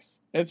Sprint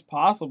 6. It's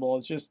possible.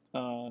 It's just,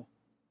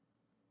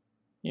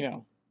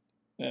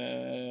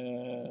 it's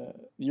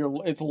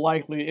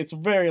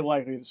very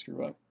likely to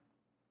screw up.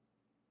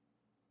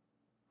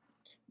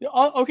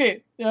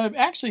 Okay,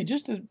 actually,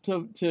 just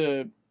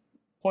to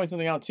point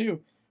something out too,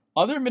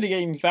 other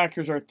mitigating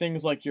factors are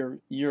things like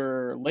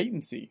your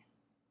latency.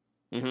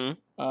 Mm-hmm.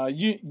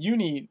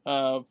 Uni,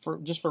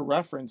 for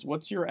reference,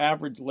 what's your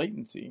average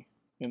latency?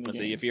 Let's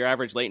see, if your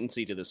average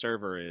latency to the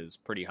server is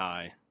pretty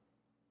high.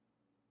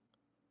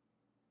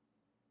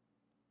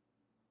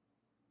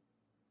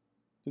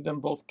 Did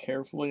them both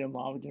carefully in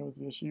Lava Game was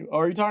the issue? Oh,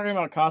 are you talking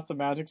about Cost of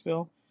Magic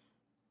still?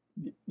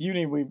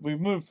 Uni, we've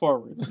moved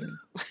forward.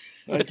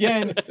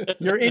 Again,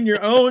 you're in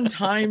your own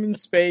time and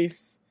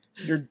space.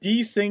 You're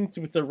desynced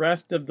with the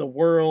rest of the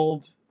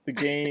world, the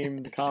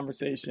game, the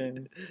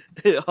conversation.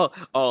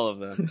 All of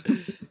them.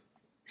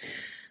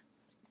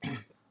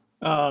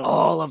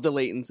 All of the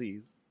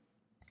latencies.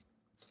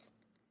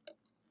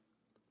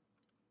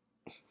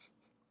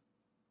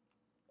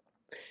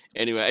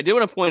 Anyway, I do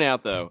want to point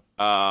out, though,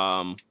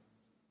 that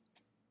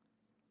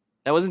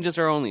wasn't just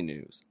our only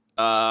news.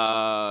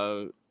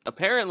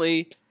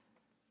 Apparently,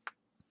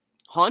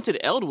 Haunted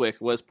Eldwick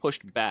was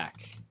pushed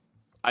back.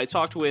 I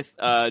talked with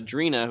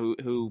Drina,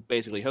 who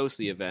basically hosts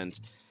the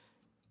event,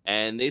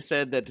 and they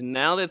said that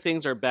now that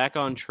things are back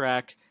on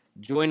track,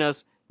 join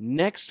us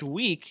next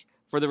week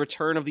for the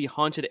return of the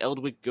Haunted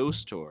Eldwick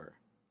Ghost Tour.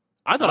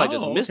 I thought I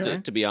just missed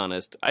it, to be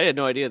honest. I had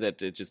no idea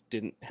that it just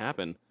didn't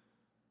happen.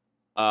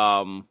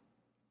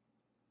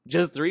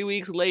 Just 3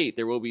 weeks late,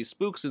 there will be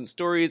spooks and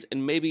stories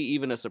and maybe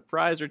even a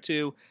surprise or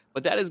two,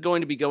 but that is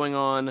going to be going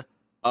on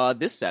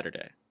this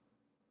Saturday.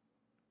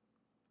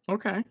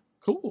 Okay,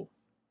 cool.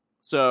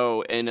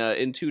 So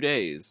in 2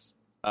 days,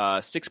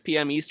 6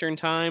 p.m. Eastern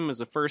Time is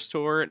the first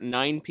tour,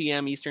 9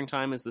 p.m. Eastern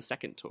Time is the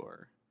second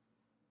tour.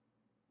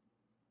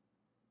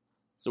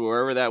 So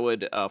wherever that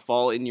would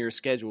fall in your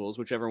schedules,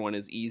 whichever one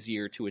is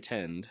easier to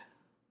attend.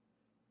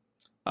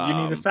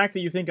 The fact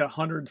that you think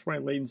 120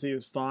 latency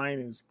is fine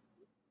is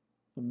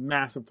a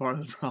massive part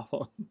of the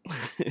problem.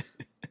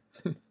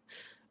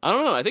 I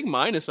don't know. I think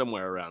mine is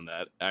somewhere around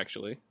that,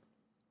 actually.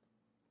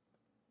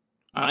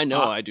 I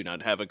know I do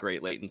not have a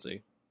great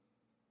latency.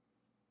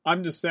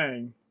 I'm just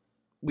saying.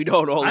 We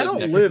don't all live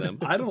next to them.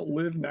 I don't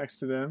live next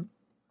to them.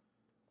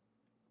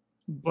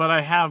 But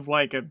I have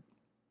like a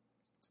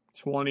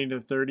 20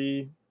 to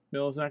 30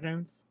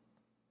 milliseconds.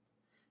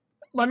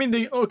 I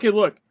mean,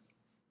 look.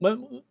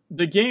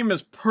 The game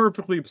is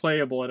perfectly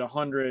playable at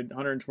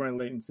 120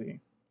 latency.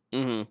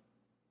 Mm-hmm.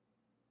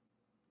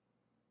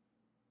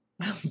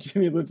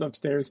 Jimmy lives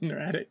upstairs in their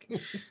attic.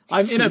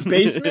 I'm in a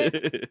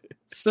basement,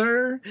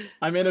 sir.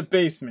 I'm in a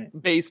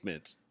basement.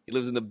 Basement. He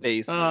lives in the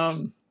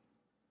basement.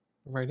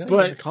 Right now,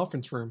 you're in a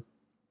conference room.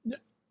 Yeah,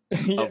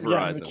 in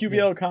the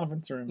QBL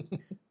conference room.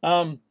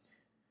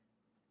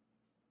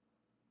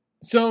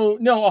 So,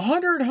 no,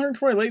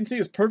 120 latency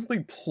is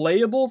perfectly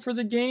playable for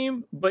the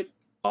game, but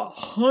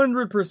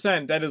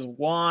 100% that is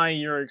why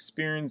you're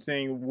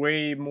experiencing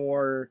way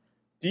more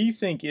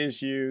desync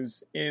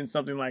issues in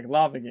something like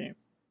Lava Game.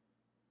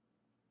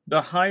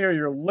 The higher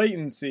your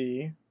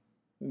latency,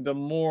 the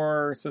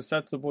more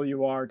susceptible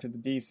you are to the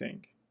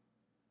desync.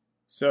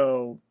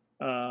 So,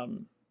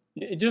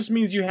 it just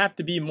means you have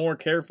to be more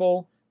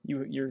careful.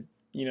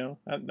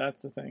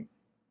 That's the thing.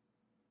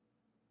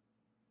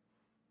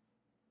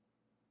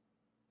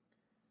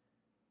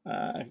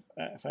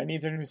 If I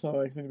need 30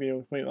 seconds to be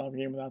able to play Lava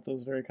Game without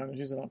those very common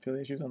issues, I don't feel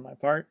the issues on my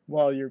part.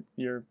 Well,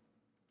 you're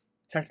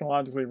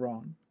technologically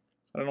wrong.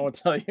 I don't know what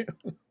to tell you.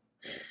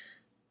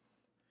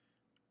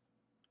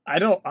 I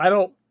don't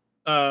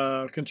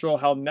control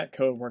how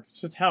netcode works.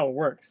 It's just how it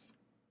works.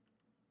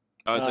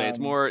 I would say that's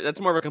more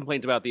of a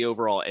complaint about the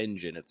overall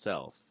engine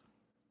itself.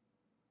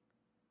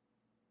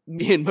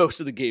 In most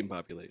of the game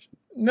population.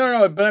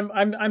 No, but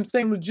I'm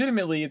saying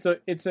legitimately,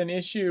 it's an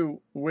issue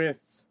with,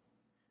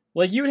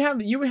 like, you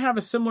would have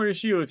a similar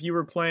issue if you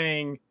were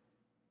playing,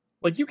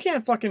 like, you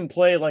can't fucking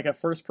play like a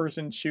first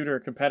person shooter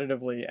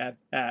competitively at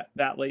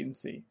that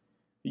latency.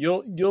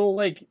 You'll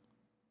like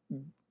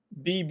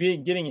be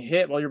getting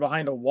hit while you're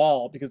behind a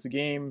wall because the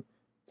game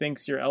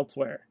thinks you're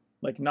elsewhere,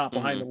 like not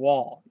behind the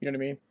wall. You know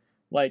what I mean?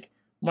 Like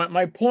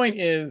my point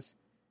is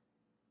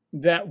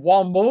that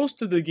while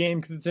most of the game,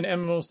 because it's an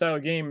MMO style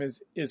game,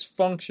 is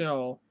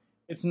functional,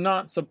 it's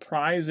not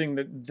surprising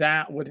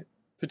that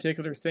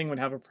particular thing would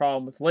have a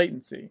problem with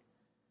latency,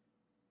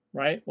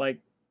 right? Like,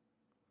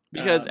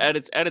 because at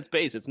its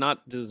base, it's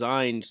not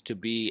designed to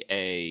be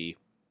a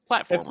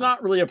platformer. It's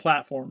not really a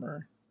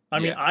platformer. I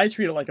mean, I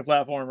treat it like a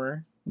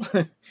platformer,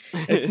 but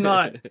it's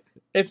not.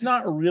 It's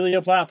not really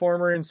a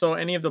platformer, and so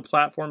any of the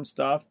platform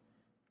stuff,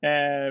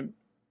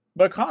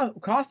 but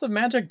Cost of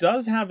Magic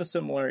does have a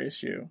similar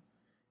issue.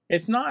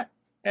 It's not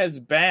as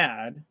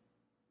bad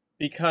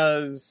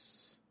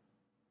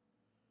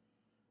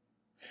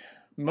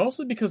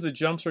mostly because the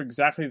jumps are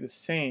exactly the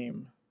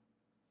same,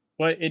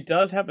 but it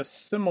does have a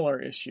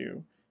similar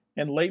issue,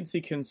 and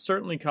latency can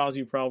certainly cause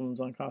you problems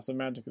on Cost of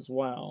Magic as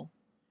well.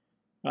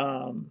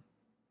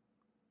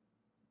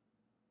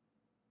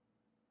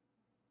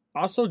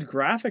 Also,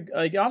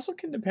 it also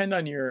can depend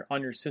on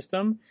your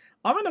system.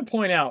 I'm going to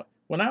point out,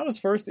 when I was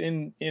first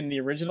in the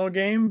original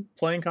game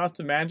playing Cost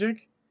of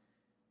Magic,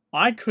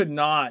 I could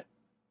not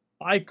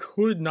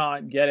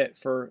get it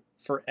for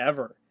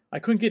forever. I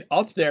couldn't get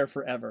up there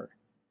forever.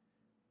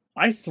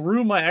 I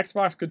threw my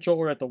Xbox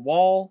controller at the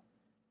wall.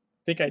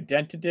 I think I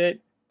dented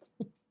it.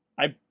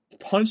 I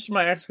punched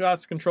my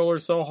Xbox controller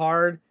so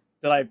hard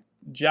that I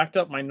jacked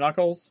up my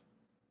knuckles,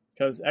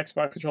 because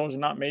Xbox controllers are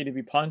not made to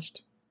be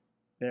punched.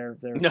 They're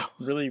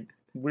really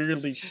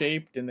weirdly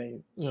shaped,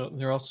 and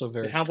they're also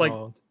very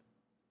strong.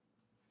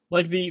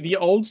 Like the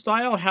old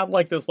style had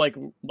like this like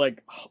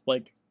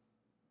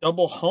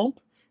double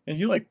hump, and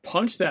you like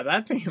punch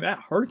that thing, that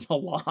hurts a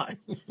lot.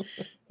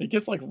 It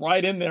gets like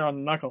right in there on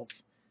the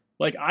knuckles.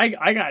 Like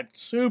I got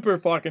super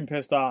fucking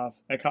pissed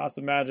off at Cost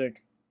of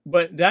Magic,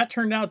 but that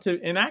turned out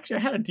to, and actually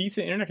I had a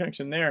decent internet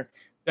connection there.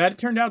 That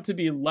turned out to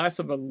be less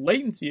of a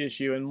latency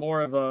issue and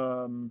more of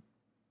a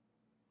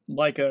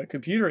like a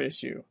computer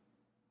issue.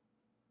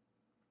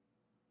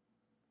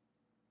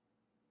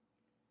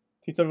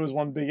 T7 was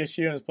one big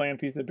issue, and was playing a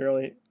piece that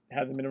barely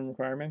had the minimum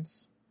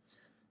requirements.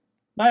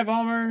 Night,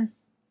 Vomer.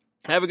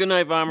 Have a good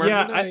night, Vomer.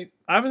 Yeah,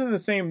 I was in the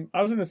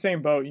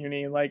same boat,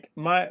 Uni. Like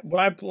when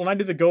I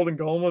did the Golden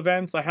Golem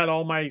events, I had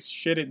all my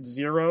shit at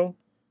 0.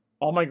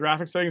 All my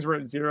graphic settings were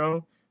at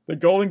 0. The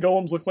Golden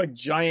Golems looked like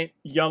giant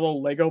yellow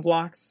Lego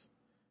blocks,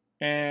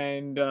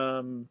 and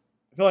I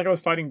feel like I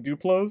was fighting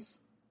Duplos,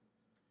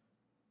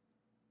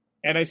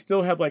 and I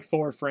still had like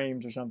 4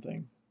 frames or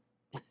something.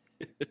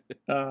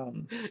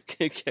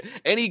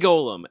 Any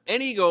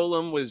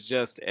golem was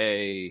just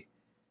it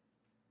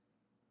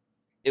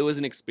was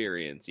an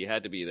experience. You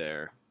had to be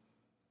there.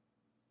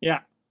 Yeah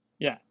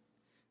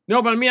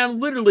no, but I mean, I'm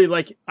literally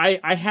like,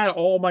 I had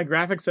all my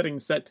graphic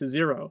settings set to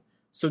 0,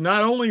 so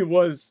not only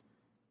was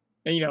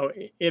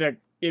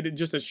it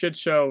just a shit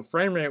show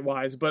frame rate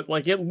wise, but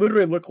like it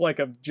literally looked like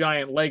a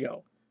giant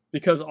Lego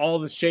because all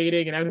the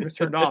shading and everything was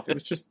turned off.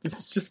 It's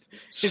just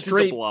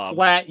straight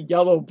flat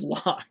yellow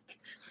block.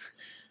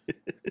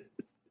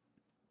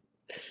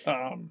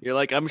 You're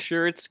like, I'm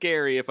sure it's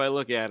scary if I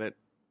look at it.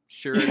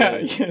 Sure it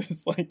is. Yeah,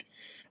 it's like,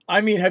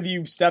 I mean, have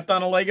you stepped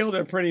on a Lego?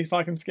 They're pretty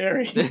fucking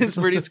scary. It's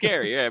pretty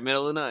scary, yeah,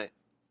 middle of the night.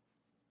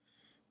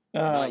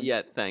 Not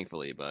yet,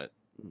 thankfully, but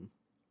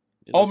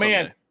oh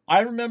man,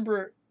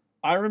 someday.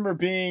 I remember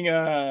being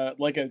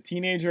like a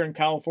teenager in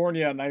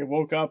California, and I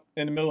woke up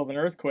in the middle of an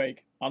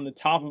earthquake on the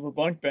top of a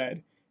bunk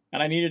bed,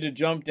 and I needed to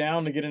jump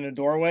down to get in a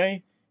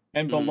doorway.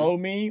 And below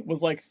me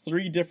was like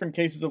 3 different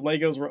cases of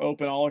Legos were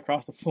open all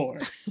across the floor.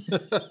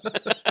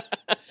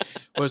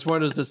 Well, it's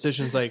one of those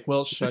decisions like,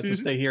 well, should I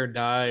just stay here and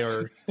die,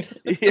 or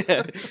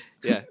yeah.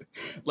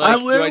 Like, I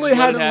literally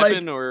had to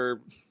happen,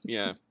 or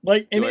yeah,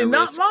 like, and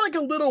not like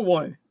a little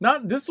one.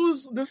 Not this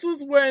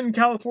was when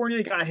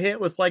California got hit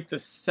with like the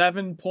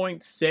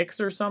 7.6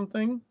 or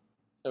something.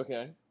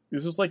 Okay,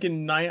 this was like I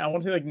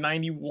want to say like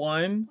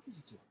 91.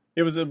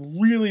 It was a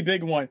really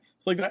big one.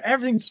 So like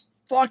everything's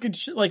fucking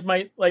shit. Like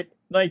my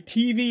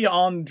TV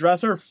on the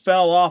dresser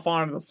fell off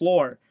onto the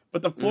floor,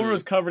 but the floor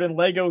was covered in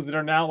Legos that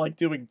are now like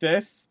doing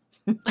this.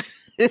 And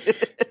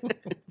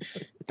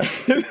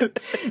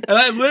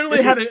I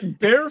literally had it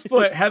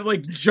barefoot, had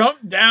like jump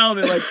down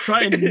and like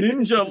try and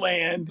ninja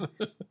land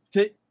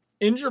to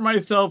injure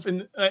myself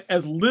in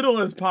as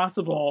little as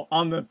possible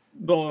on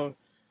the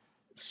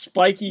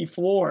spiky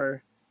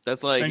floor.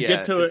 That's like,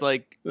 yeah, it's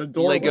like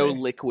Lego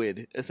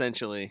liquid,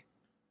 essentially.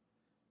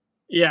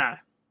 Yeah.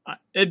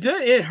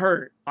 It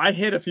hurt. I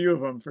hit a few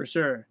of them for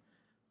sure,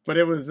 but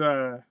it was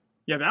that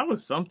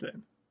was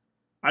something.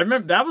 I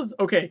remember that was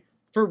okay.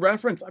 for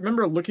reference, I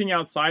remember looking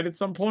outside at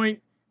some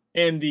point,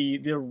 and the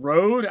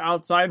road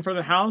outside in front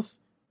of the house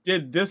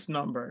did this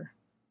number.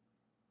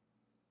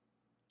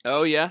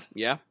 Oh yeah,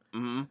 yeah.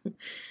 Mm-hmm.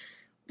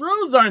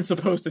 Roads aren't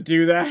supposed to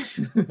do that.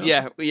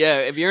 yeah.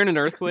 If you're in an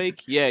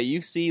earthquake,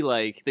 you see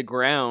like the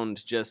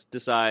ground just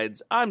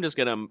decides I'm just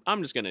gonna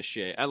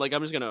shit. I'm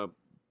just gonna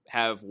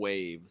have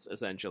waves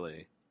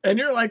essentially. And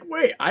you're like,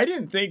 wait, I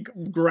didn't think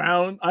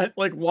ground.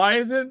 Why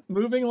is it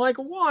moving like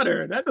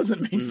water? That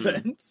doesn't make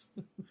sense.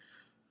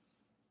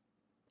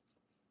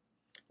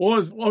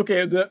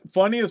 The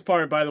funniest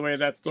part, by the way, of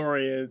that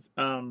story is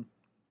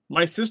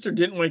my sister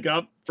didn't wake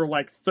up for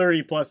like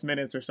 30 plus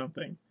minutes or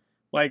something.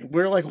 Like,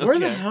 we're like, where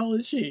the hell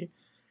is she?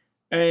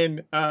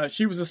 And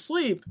she was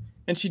asleep,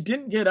 and she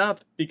didn't get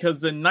up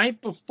because the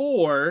night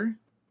before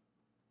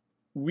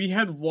we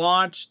had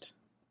watched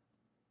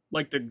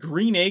like the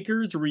Green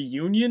Acres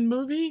reunion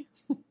movie.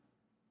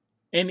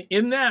 And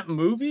in that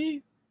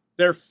movie,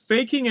 they're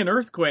faking an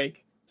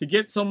earthquake to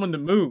get someone to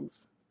move.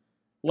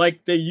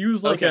 Like they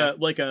use like a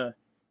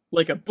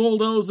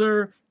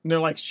bulldozer, and they're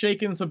like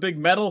shaking some big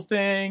metal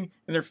thing,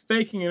 and they're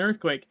faking an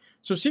earthquake.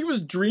 So she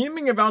was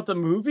dreaming about the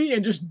movie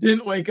and just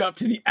didn't wake up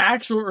to the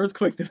actual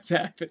earthquake that was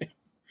happening.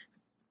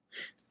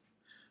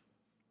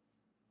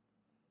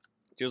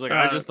 She was like,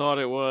 I just thought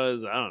it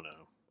was, I don't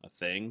know, a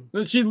thing.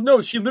 She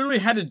literally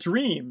had a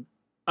dream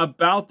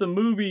about the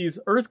movie's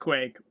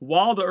earthquake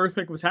while the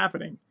earthquake was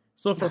happening.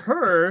 So for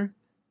her,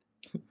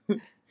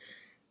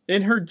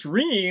 in her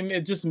dream,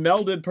 it just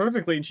melded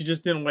perfectly, and she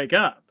just didn't wake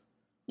up.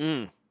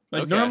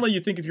 Normally,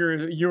 you think if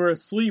you were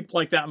asleep,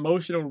 like that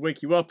motion would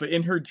wake you up, but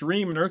in her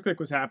dream, an earthquake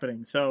was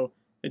happening, so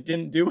it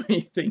didn't do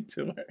anything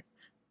to her.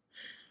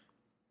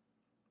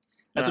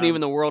 That's when even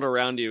the world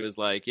around you is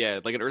like,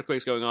 like an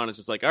earthquake's going on. It's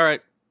just like, all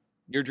right,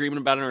 you're dreaming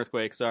about an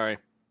earthquake. Sorry.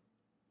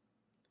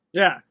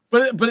 Yeah,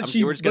 but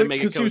she was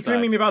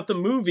dreaming about the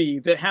movie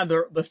that had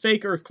the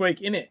fake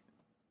earthquake in it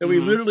that we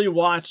literally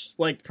watched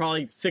like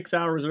probably 6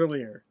 hours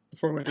earlier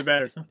before we went to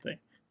bed or something.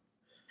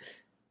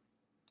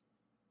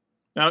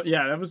 Now,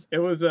 that was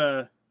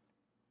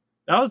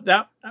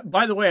that.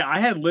 By the way, I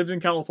had lived in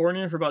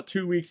California for about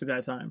 2 weeks at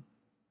that time.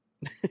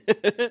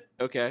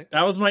 Okay,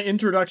 that was my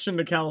introduction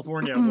to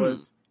California.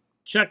 Was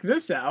check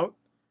this out,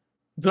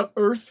 the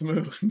Earth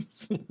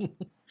moves.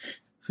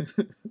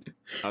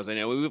 I was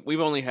we've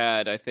only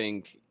had, I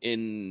think,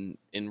 in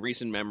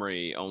recent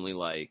memory, only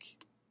like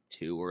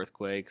 2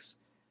 earthquakes,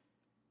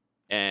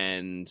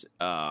 and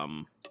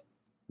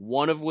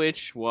one of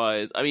which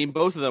was,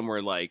 both of them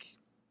were like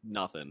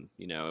nothing.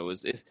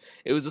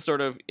 It was a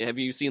sort of, have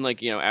you seen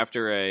like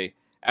after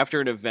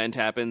an event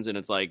happens and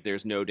it's like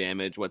there's no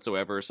damage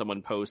whatsoever,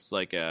 someone posts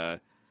like a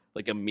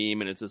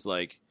meme and it's just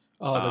like,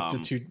 the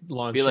 2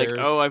 lawn chairs. Be like,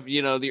 I've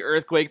the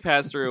earthquake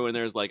passed through and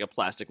there's like a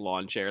plastic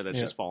lawn chair that's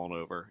just fallen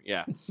over.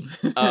 Yeah.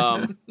 Be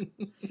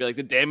like,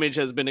 the damage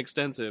has been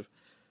extensive.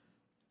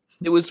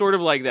 It was sort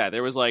of like that.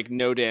 There was like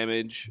no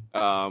damage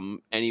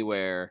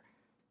anywhere.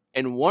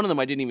 And one of them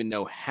I didn't even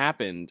know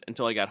happened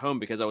until I got home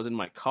because I was in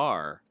my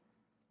car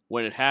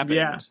when it happened.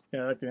 Yeah,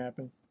 that can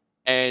happen.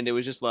 And it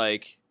was just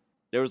like,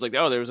 there was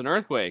an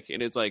earthquake.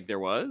 And it's like, there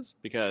was?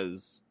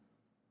 Because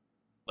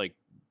like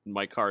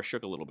my car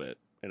shook a little bit.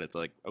 And it's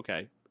like,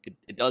 okay,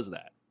 it does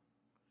that.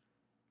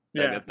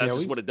 Yeah, that's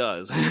just what it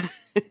does.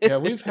 Yeah,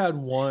 we've had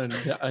one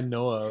that I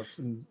know of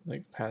in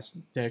like past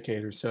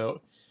decade or so,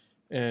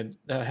 and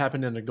that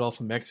happened in the Gulf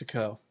of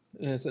Mexico.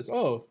 And it says,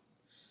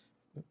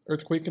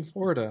 earthquake in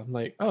Florida. I'm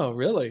like, oh,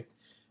 really?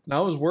 And I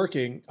was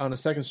working on a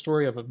second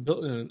story of a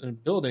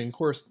building. Of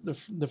course,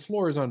 the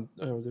floor is on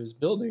there's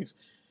buildings.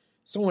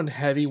 Someone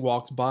heavy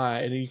walks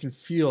by, and you can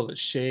feel it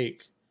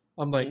shake.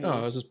 I'm like,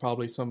 this is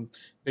probably some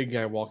big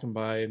guy walking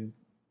by, and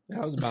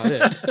that was about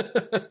it.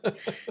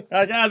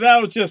 That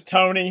was just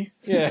Tony.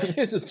 Yeah,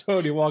 it's just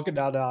Tony walking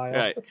down the aisle.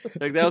 Right,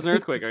 like that was an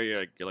earthquake. Are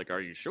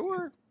you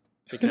sure?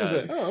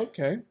 Because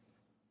okay.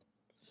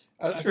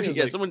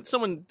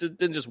 Someone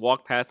didn't just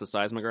walk past the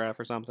seismograph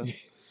or something.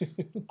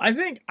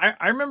 I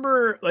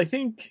remember. I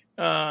think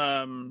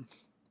one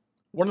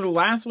of the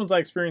last ones I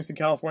experienced in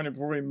California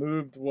before we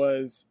moved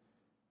was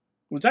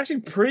actually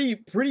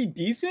pretty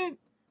decent,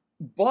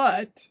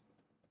 but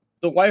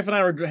the wife and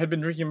I had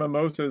been drinking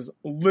mimosas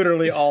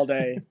literally all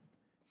day.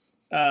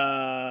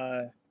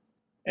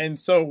 And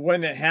so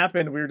when it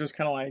happened, we were just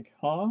kind of like,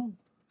 huh?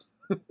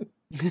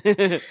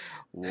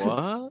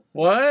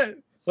 What?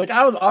 Like,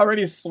 I was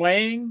already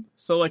swaying,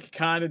 so, like, it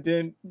kind of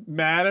didn't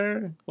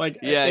matter. Like,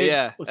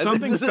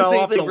 something fell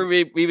off. Same thing for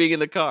me being in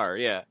the car.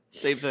 Yeah,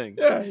 same thing.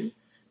 Yeah.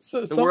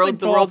 So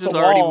the world's just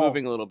already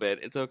moving a little bit.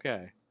 It's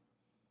okay.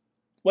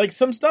 Like,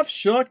 some stuff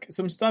shook,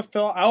 some stuff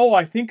fell. Oh,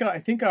 I think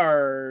I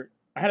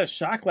had a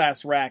shot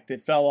glass rack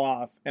that fell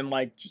off, and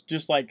like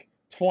just like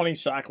 20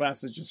 shot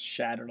glasses just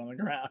shattered on the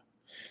ground.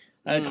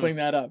 I had to clean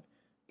that up,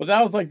 but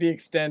that was like the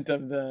extent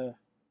of the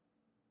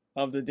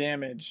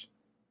damage.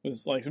 It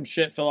was like some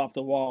shit fell off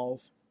the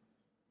walls.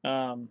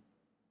 But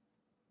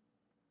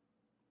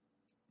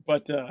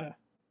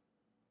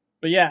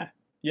yeah.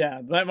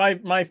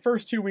 My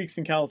first 2 weeks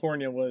in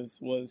California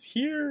was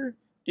here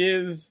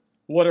is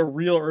what a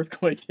real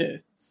earthquake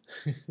is.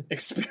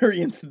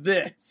 Experience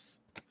this.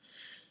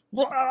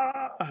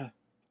 Blah!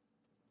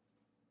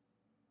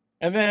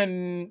 And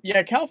then,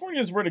 yeah,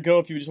 California is where to go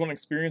if you just want to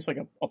experience like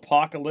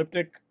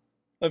apocalyptic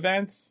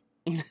events.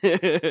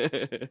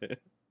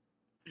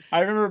 I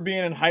remember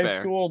being in high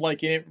school,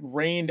 like it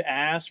rained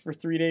ash for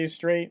 3 days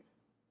straight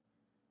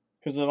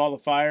because of all the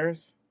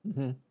fires.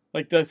 Mm-hmm.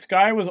 Like the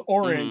sky was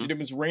orange and it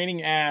was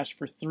raining ash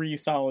for 3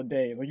 solid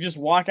days. Like you just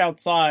walk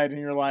outside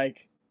and you're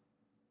like,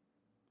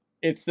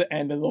 it's the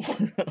end of the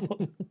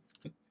world.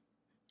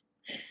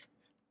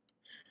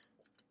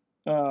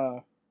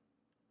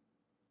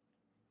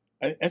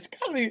 It's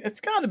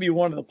gotta be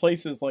one of the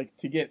places like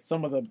to get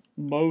some of the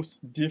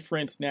most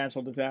different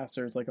natural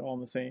disasters like all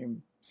in the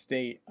same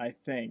state, I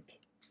think.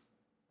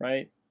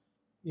 Right?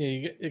 Yeah,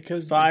 you get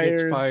because it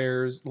gets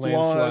fires,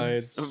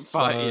 landslides,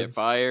 floods,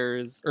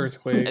 fires,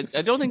 earthquakes.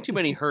 I don't think too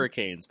many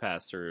hurricanes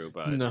pass through,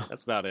 but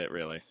that's about it,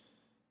 really.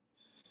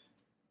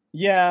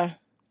 Yeah,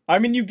 I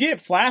mean, you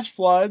get flash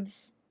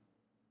floods.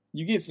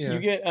 You get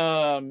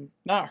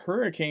not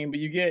hurricane, but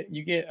you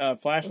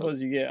get flash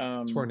floods. You get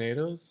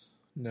tornadoes.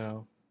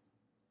 No.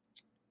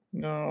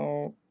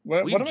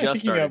 What We've am I just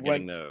thinking started of?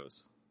 getting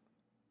those.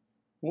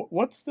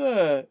 What's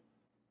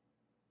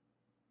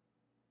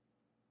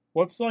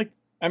like?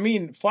 I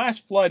mean,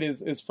 flash flood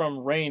is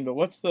from rain, but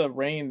what's the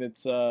rain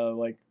that's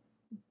like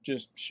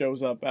just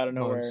shows up out of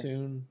nowhere?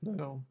 Monsoon?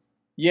 No.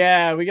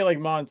 Yeah, we get like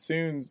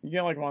monsoons. You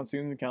get like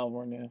monsoons in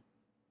California.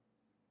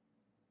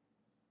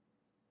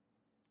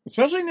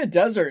 Especially in the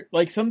desert.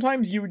 Like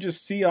sometimes you would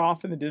just see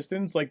off in the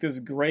distance like this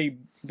gray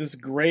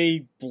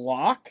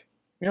block.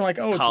 And you're like,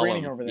 oh, it's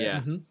raining over there. Yeah.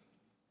 Mm-hmm.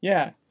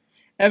 Yeah.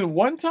 And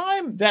one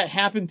time that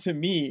happened to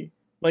me,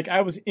 like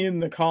I was in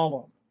the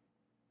column.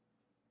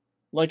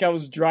 Like I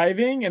was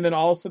driving and then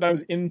all of a sudden I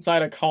was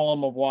inside a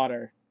column of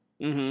water.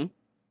 Mm-hmm.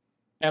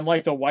 And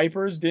like the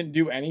wipers didn't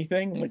do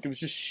anything. Like it was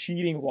just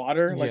sheeting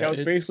water. Like I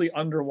was basically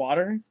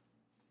underwater.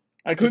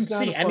 I couldn't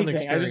see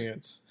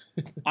anything.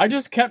 I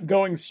just kept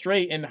going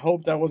straight and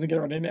hoped I wasn't going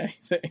to run into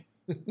anything.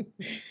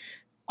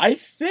 I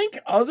think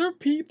other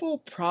people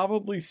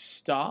probably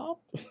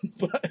stopped,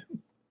 but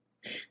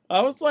I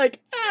was like,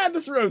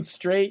 this road's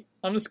straight.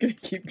 I'm just going to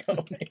keep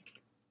going.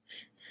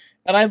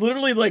 And I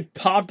literally like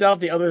popped out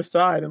the other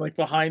side and like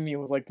behind me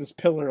was like this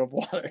pillar of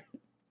water.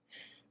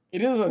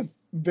 It is a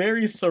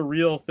very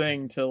surreal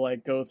thing to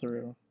like go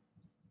through.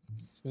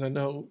 Because I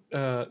know,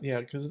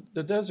 because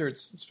the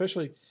deserts,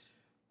 especially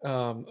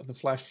the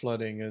flash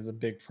flooding, is a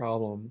big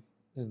problem.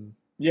 And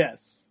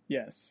yes.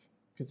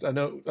 Because I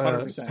know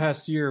this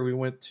past year we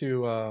went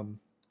to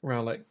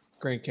around like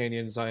Grand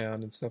Canyon,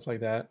 Zion, and stuff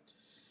like that.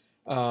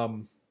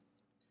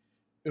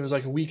 It was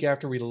like a week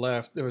after we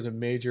left, there was a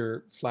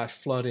major flash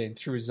flooding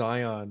through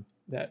Zion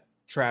that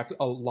trapped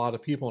a lot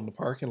of people in the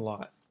parking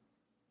lot.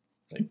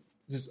 Like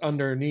just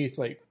underneath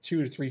like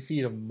 2 to 3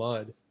 feet of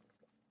mud.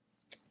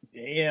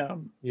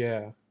 Damn.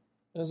 Yeah.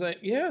 I was like,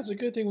 it's a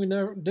good thing we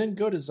didn't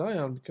go to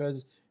Zion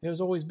because it was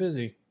always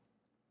busy.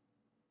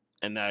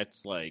 And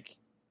that's like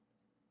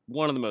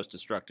one of the most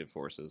destructive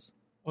forces.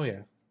 Oh,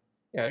 yeah.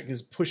 Yeah,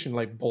 because pushing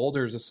like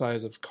boulders the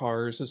size of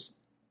cars just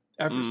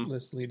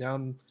effortlessly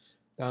down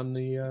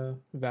the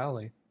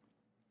valley.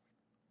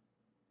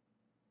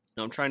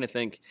 No, I'm trying to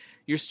think.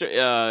 Your story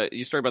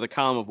about the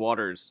column of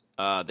waters.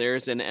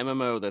 There's an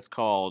MMO that's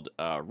called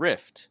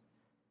Rift,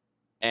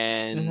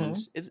 and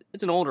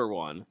it's an older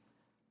one,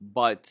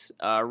 but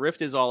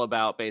Rift is all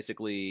about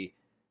basically,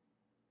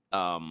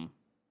 all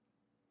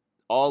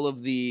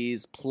of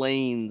these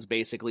planes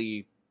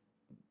basically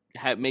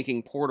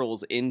making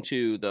portals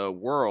into the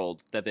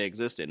world that they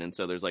exist in, and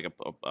so there's like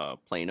a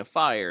plane of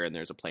fire, and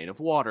there's a plane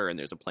of water, and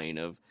there's a plane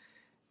of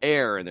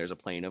air, and there's a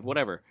plane of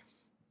whatever.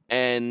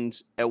 And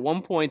at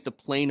one point, the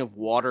plane of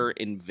water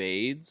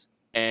invades,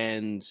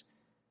 and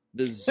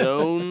the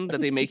zone that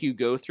they make you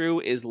go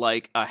through is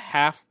like a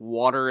half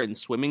water and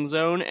swimming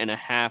zone and a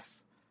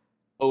half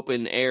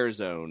open air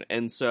zone.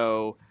 And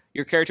so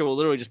your character will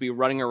literally just be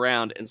running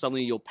around, and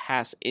suddenly you'll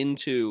pass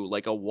into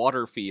like a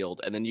water field,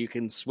 and then you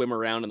can swim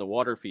around in the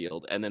water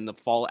field, and then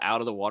fall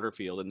out of the water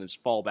field and then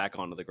just fall back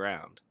onto the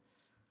ground.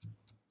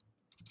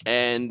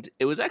 And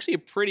it was actually a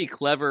pretty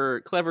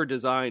clever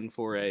design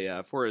for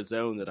a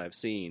zone that I've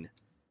seen.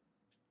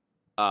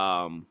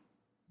 There's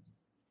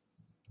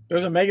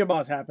a mega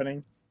boss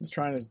happening. It's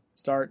trying to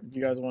start. If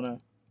you guys want to?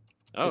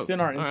 Oh, it's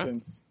in our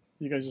instance.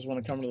 Right. You guys just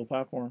want to come to the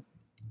platform?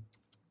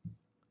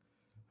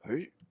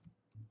 Hey.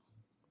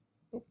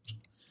 Oops.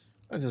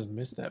 I just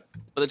missed that.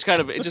 But it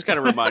just kind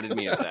of reminded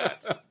me of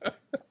that.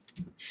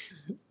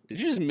 Did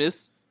you just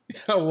miss?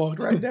 I walked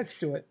right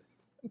next to it.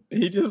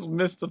 He just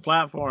missed the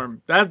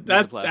platform. That's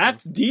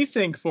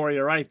desync for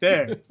you right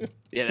there.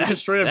 Yeah,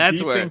 that's where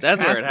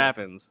it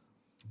happens.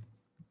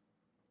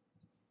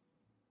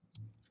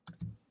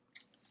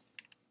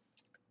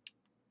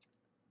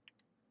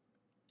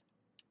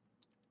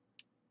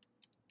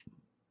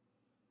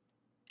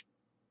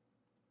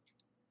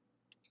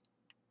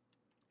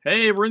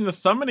 Hey, we're in the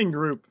summoning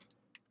group.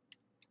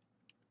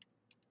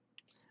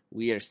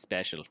 We are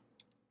special.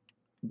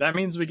 That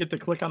means we get to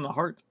click on the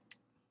heart.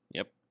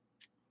 Yep.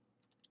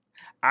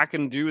 I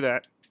can do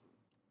that.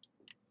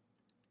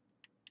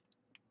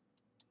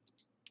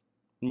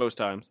 Most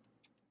times.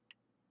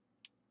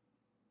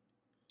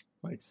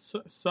 Like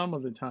some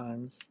of the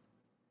times.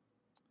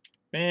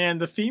 Man,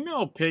 the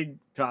female pig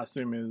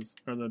costume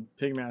or the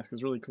pig mask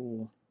is really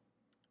cool.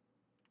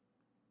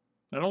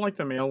 I don't like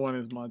the male one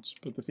as much,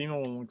 but the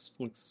female one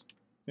looks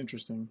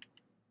interesting.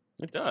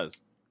 It does.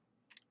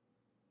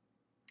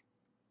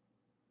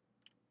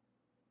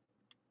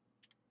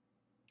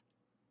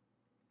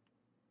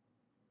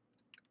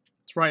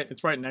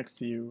 It's right next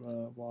to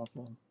you,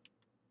 Waffle.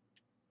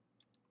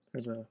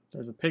 There's a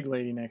pig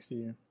lady next to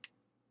you.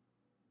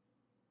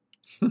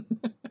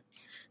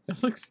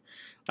 It looks.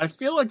 I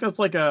feel like that's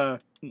like a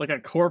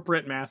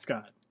corporate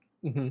mascot.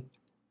 Mm-hmm.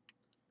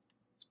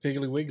 It's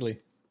Piggly Wiggly.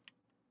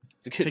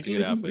 It's a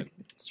good outfit.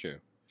 It's true.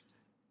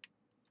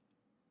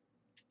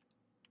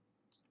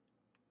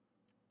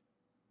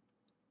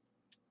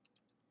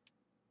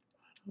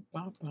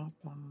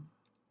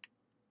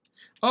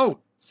 Oh,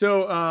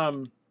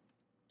 so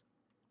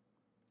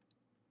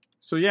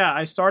yeah,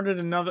 I started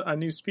a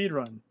new speed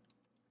run.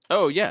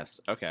 Oh yes,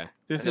 okay.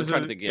 This I'm is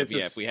trying to think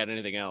if we had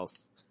anything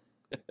else.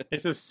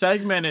 It's a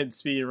segmented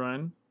speed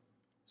run,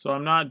 so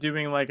I'm not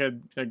doing like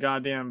a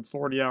goddamn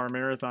 40-hour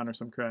marathon or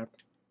some crap.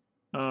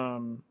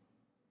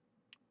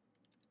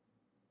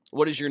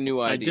 What is your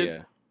new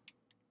idea?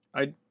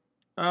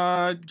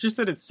 Just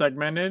that it's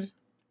segmented.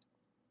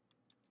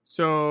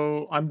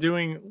 So I'm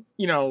doing,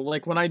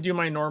 like when I do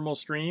my normal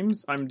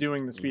streams, I'm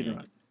doing the speed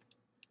run.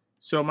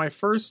 So my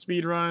first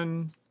speed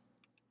run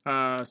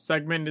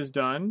segment is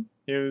done.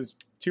 It was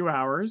 2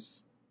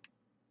 hours.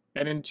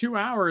 And in 2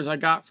 hours, I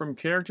got from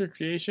character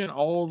creation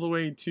all the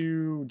way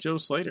to Joe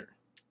Slater.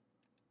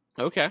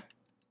 Okay.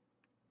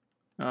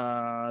 So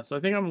I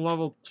think I'm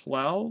level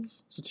 12.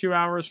 So 2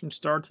 hours from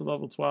start to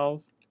level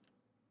 12.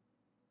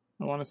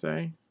 I want to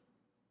say.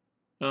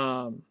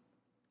 But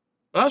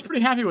I was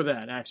pretty happy with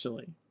that,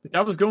 actually.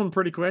 That was going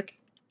pretty quick.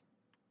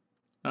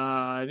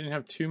 I didn't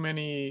have too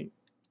many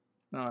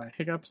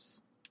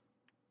hiccups.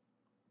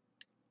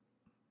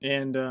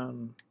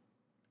 And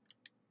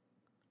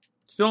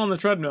still on the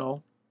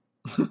treadmill.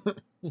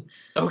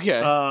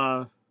 Okay.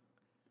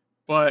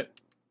 But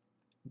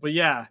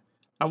yeah,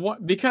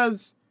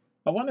 because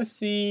I want to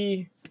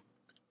see.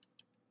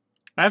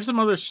 I have some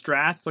other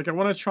strats. Like I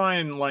want to try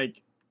and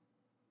like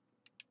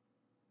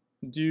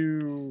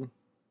do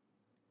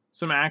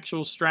some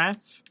actual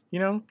strats.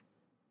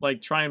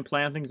 Like try and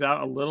plan things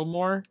out a little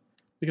more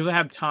because I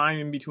have time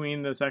in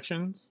between the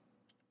sections.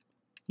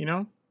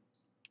 To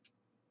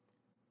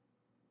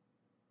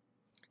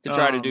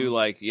try to do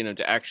like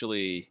to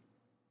actually.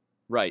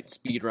 Right,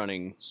 speed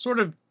running. Sort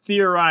of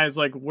theorize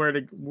like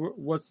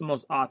what's the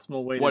most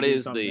optimal way. What to do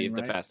is the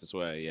right? fastest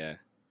way? Yeah.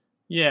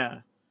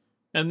 Yeah,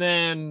 and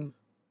then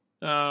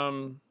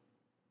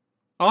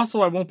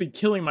also I won't be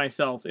killing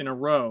myself in a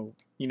row.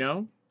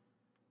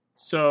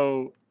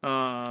 So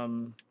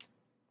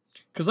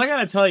because I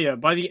gotta tell you,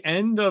 by the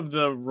end of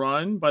the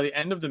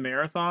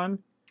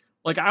marathon,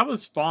 like I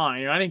was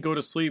fine. I didn't go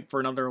to sleep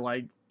for another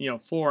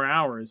 4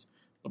 hours,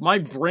 but my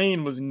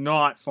brain was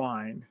not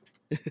fine.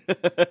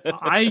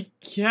 I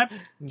kept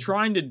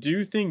trying to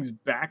do things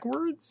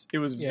backwards. It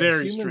was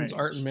very humans strange.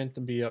 Aren't meant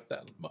to be up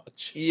that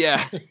much.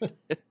 Yeah.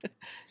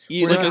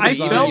 Listen,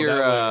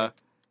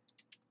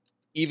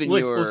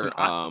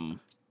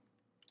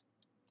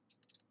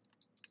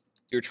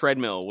 your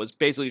treadmill was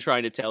basically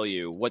trying to tell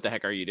you what the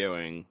heck are you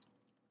doing.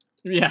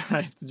 Yeah,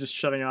 it's just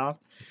shutting off.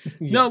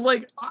 Yeah. No,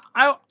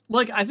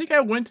 I think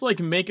I went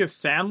to make a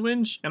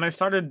sandwich and I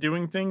started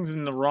doing things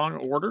in the wrong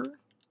order.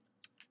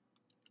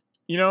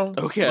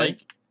 Okay.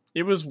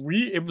 It was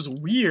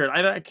weird.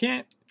 I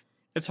can't.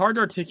 It's hard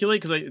to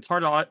articulate because it's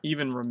hard to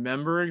even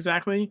remember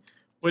exactly.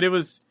 But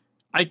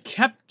I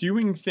kept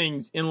doing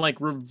things in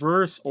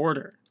reverse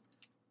order.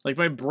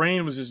 My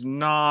brain was just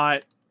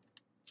not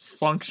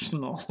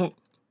functional.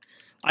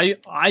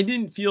 I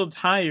didn't feel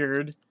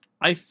tired.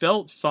 I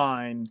felt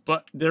fine,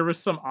 but there was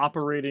some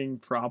operating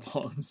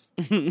problems.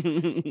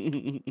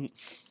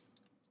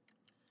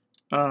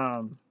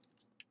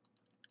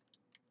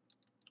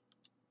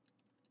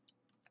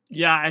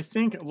 Yeah, I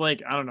think I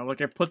don't know, I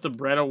put the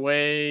bread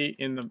away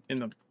in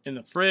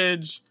the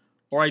fridge,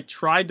 or I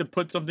tried to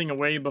put something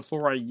away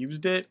before I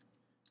used it.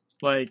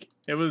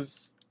 It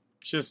was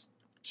just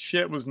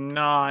shit was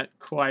not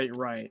quite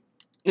right.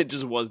 It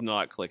just was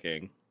not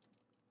clicking.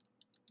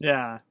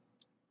 Yeah.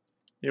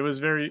 It was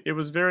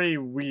very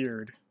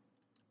weird.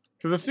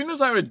 Cuz as soon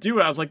as I would do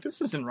it, I was like,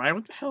 this isn't right.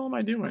 What the hell am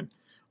I doing?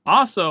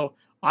 Also,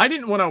 I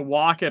didn't want to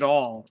walk at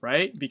all,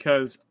 right?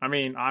 Because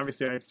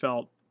obviously I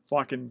felt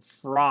fucking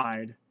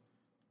fried.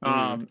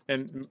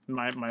 And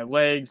my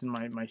legs and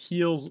my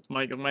heels,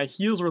 my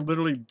heels were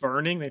literally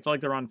burning. They felt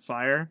like they're on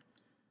fire.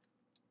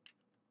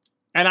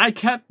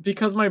 And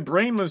because my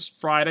brain was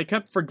fried, I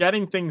kept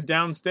forgetting things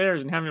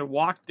downstairs and having to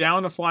walk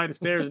down a flight of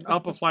stairs and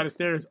up a flight of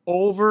stairs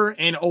over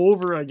and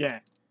over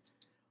again.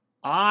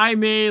 I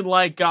made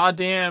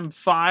goddamn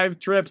 5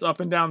 trips up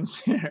and down the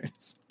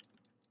stairs.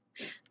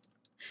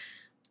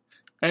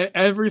 And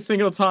every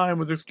single time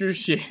was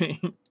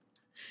excruciating.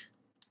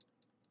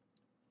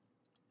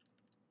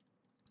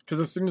 Because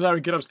as soon as I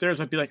would get upstairs,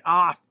 I'd be like,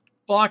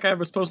 fuck, I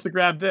was supposed to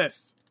grab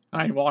this.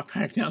 I'd walk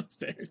back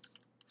downstairs.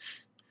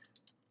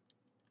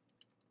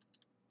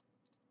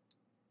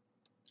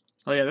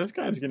 Oh yeah, this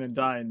guy's gonna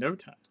die in no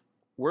time.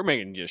 We're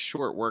making just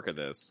short work of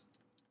this.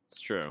 It's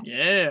true.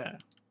 Yeah.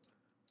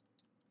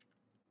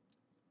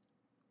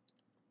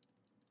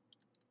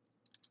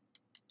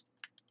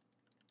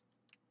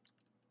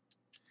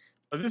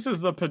 But this is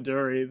the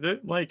Paduri.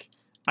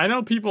 I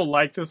know people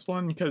like this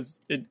one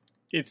because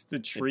it's the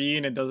tree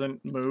and it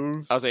doesn't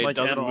move. I was saying it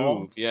doesn't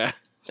move. Yeah.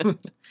 Yeah,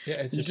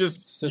 it You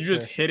just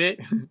just hit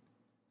it.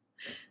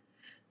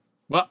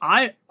 But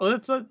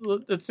that's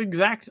the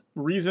exact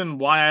reason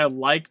why I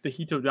like the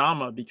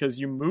Hitodama, because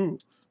you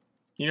move.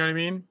 You know what I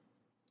mean?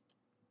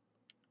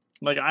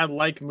 Like, I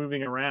like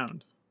moving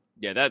around.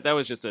 Yeah, that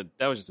was just a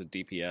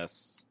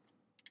DPS.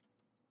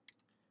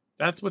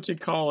 That's what you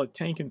call a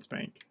tank and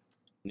spank.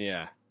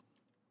 Yeah.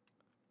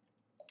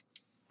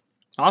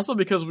 Also,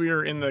 because we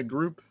are in the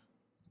group,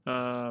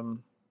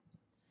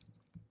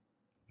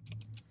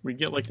 we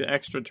get like the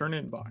extra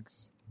turn-in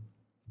box,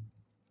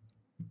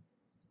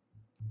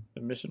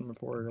 the mission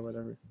report or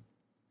whatever.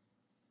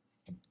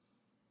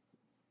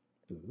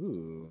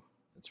 Ooh,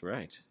 that's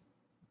right.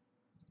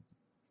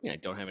 Yeah, I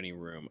don't have any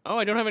room. Oh,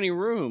 I don't have any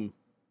room.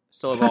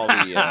 Still have all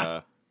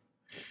the.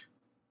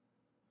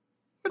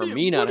 For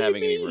me not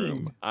having any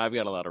room, I've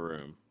got a lot of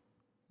room.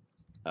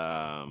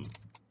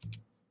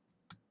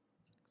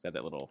 Is that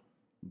little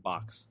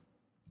box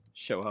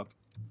show up?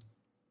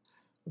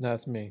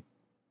 That's me.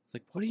 It's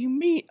like, what do you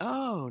mean?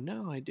 Oh,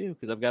 no, I do,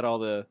 because I've got all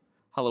the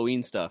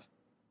Halloween stuff.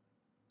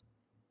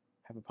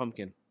 Have a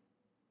pumpkin.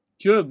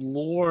 Good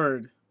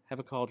lord. Have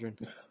a cauldron.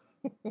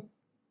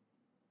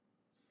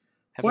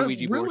 Have What a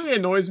Ouija board. really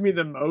annoys me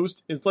the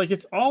most is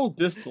it's all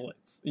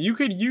distillates. You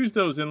could use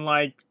those in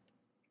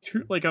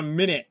a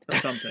minute or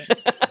something.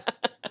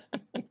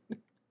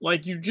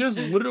 You just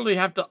literally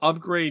have to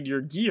upgrade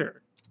your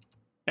gear.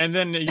 And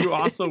then you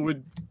also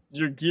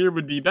your gear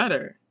would be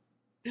better.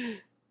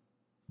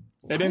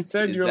 What? And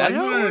instead Is you're that like,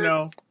 how it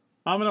no. works?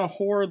 I'm going to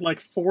hoard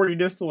 40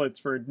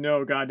 distillates for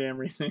no goddamn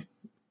reason.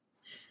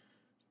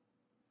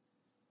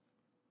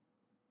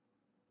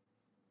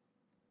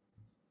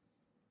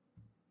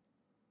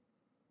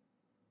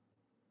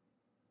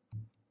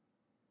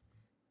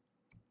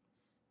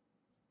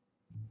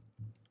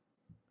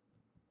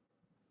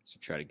 So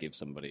try to give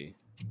somebody.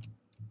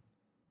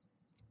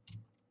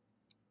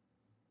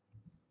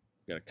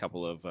 Got a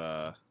couple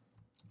of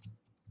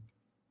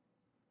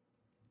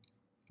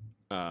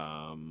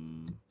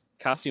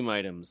costume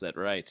items that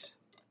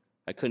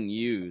I couldn't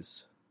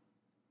use.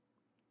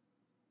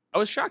 I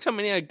was shocked how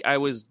many I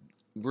was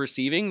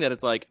receiving that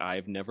it's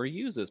I've never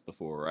used this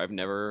before. I've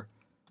never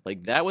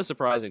that was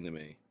surprising to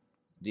me.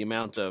 The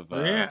amount of that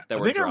I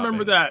were think dropping. I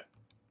remember that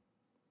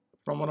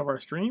from one of our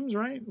streams,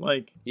 right?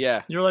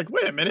 Yeah. You're like,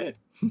 wait a minute.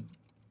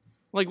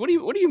 What do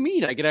you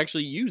mean I could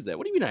actually use that?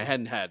 What do you mean I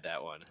hadn't had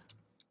that one?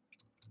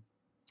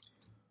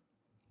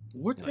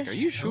 What the are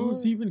you hell sure?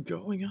 is even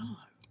going on?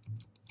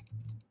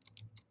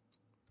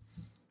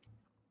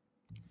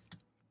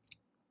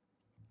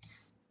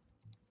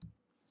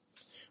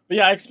 But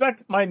yeah, I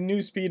expect my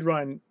new speed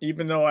run,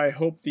 even though I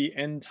hope the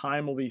end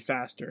time will be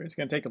faster. It's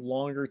going to take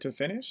longer to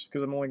finish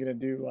because I'm only going to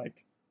do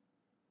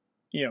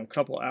a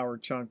couple hour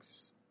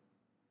chunks.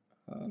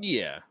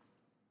 Yeah.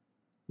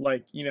 A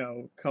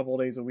couple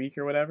days a week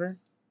or whatever.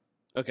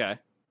 Okay.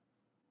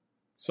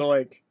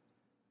 So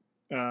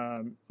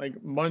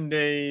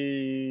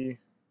Monday,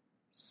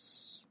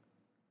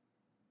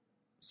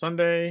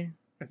 Sunday,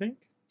 I think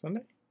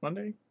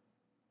Monday.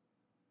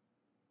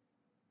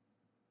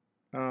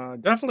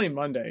 Definitely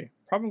Monday.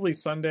 Probably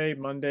Sunday,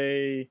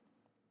 Monday,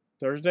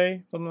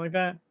 Thursday, something like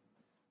that.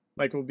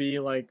 Will be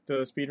the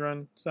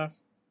speedrun stuff.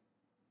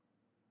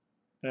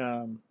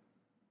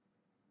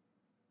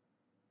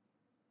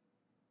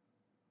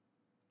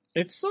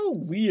 It's so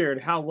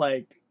weird how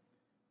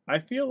I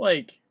feel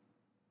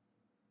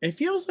it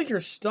feels like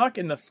you're stuck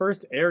in the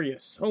first area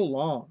so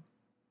long.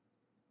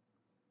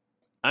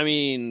 I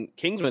mean,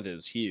 Kingsmouth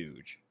is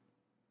huge.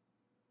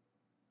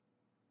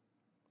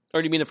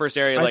 Or do you mean the first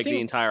area,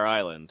 the entire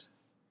island?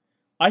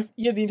 The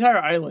entire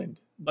island.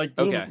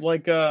 Okay.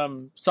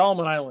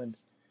 Solomon Island.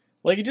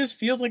 It just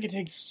feels like it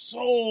takes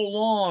so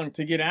long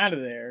to get out of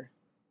there.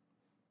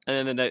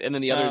 And then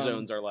the other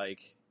zones are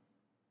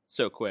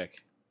so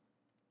quick.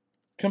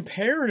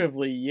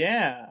 Comparatively,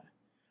 yeah.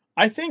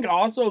 I think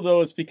also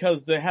though it's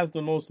because it has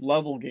the most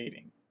level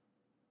gating.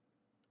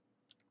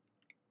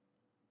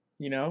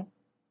 You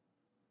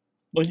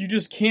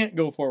just can't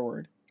go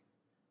forward.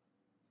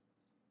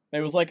 It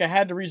was I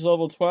had to reach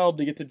level 12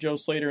 to get to Joe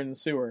Slater in the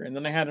sewer, and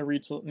then I have to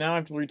reach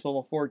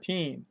level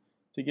 14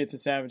 to get to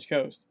Savage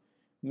Coast.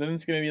 And then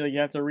it's going to be you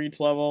have to reach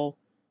level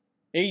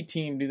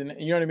 18 to do the,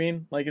 you know what I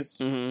mean? It's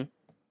Mm-hmm.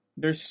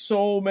 There's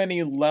so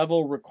many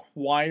level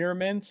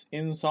requirements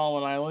in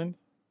Solomon Island,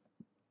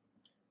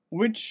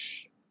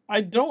 which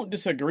I don't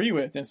disagree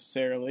with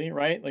necessarily,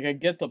 right? Like I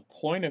get the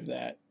point of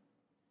that.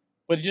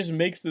 But it just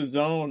makes the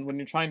zone, when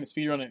you're trying to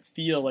speedrun it,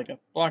 feel like a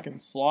fucking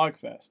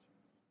slogfest.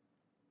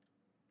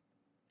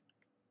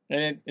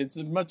 And it's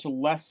much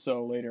less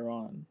so later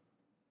on.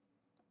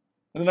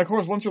 And then, of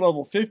course, once you're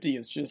level 50,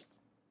 it's just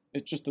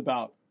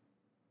about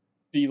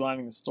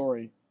beelining the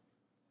story.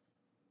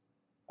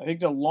 I think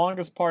the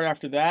longest part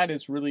after that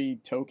is really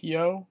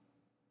Tokyo.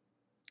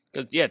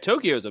 Yeah,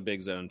 Tokyo's a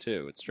big zone,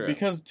 too. It's true.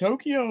 Because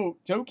Tokyo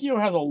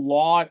has a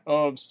lot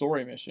of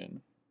story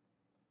mission.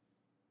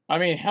 I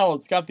mean, hell,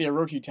 it's got the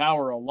Orochi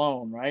Tower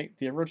alone, right?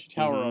 The Orochi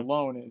Tower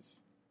alone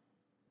is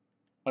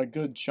a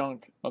good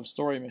chunk of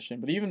story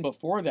mission. But even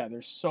before that,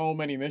 there's so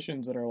many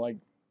missions that are like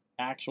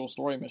actual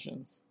story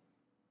missions.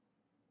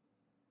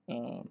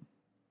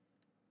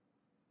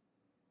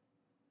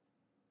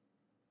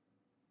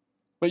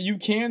 But you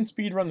can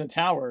speedrun the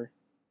tower.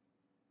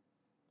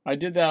 I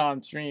did that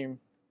on stream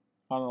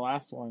on the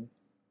last one.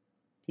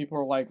 People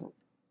were like,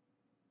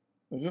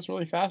 is this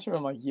really faster?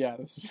 I'm like, yeah,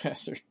 this is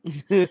faster.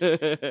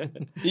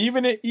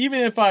 even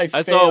if I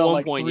fail, saw at one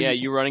like point,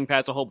 you running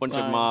past a whole bunch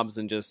of mobs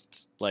and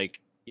just like,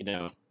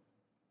 to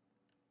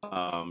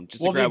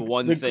grab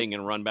one thing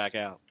and run back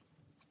out.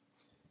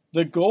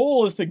 The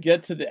goal is to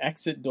get to the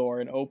exit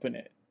door and open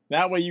it.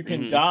 That way you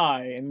can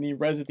die and then you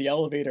res at the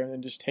elevator and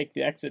then just take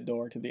the exit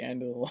door to the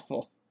end of the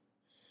level.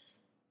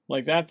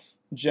 Like that's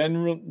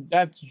generally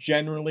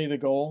the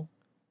goal.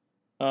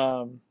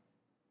 There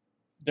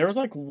was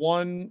like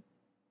one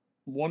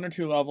or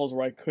two levels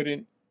where I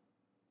couldn't.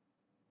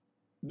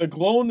 The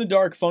glow in the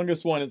dark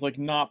fungus one is like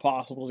not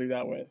possible to do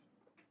that with.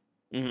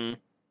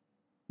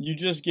 You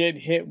just get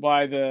hit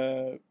by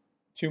the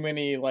too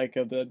many like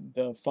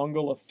the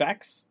fungal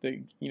effects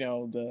that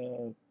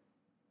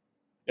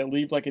that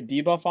leave like a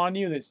debuff on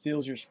you that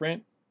steals your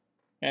sprint,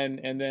 and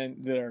then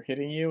that are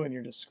hitting you and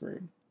you're just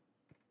screwed.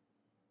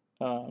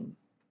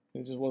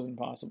 It just wasn't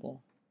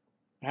possible.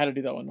 I had to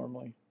do that one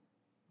normally.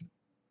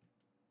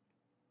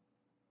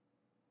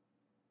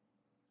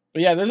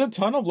 But yeah, there's a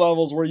ton of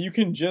levels where you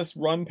can just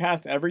run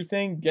past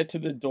everything, get to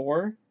the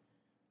door,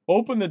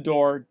 open the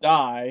door,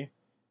 die,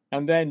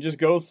 and then just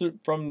go through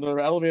from the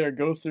elevator,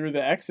 go through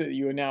the exit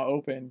you had now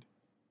opened.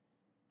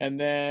 And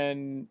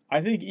then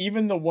I think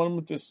even the one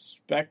with the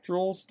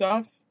spectral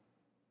stuff,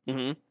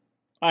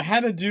 I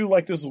had to do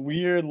like this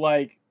weird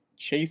like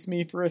chase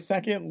me for a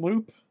second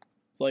loop.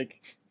 It's like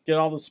get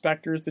all the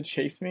specters to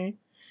chase me.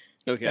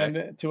 Okay.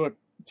 And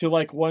to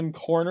like one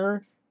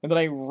corner. And then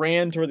I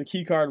ran to where the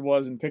key card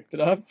was and picked it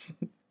up.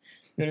 You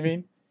know what I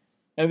mean?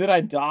 And then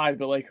I died,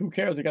 but like, who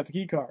cares? I got the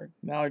key card.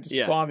 Now I just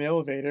spawn the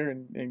elevator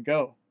and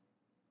go.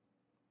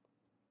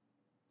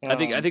 I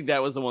think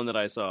that was the one that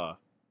I saw.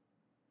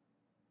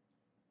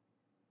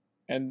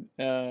 And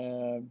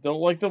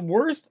the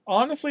worst,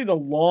 honestly, the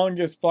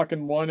longest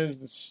fucking one is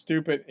the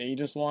stupid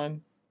Aegis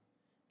one.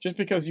 Just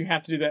because you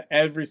have to do that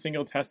every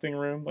single testing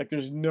room. Like,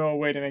 there's no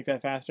way to make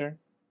that faster.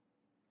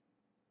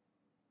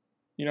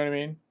 You know what I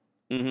mean?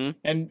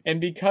 And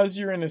because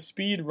you're in a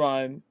speed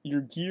run, your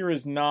gear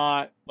is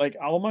not like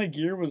all my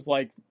gear was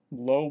like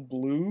low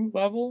blue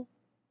level.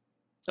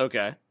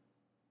 Okay.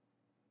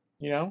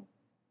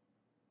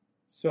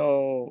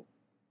 So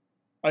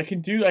I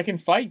can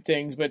fight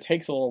things, but it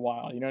takes a little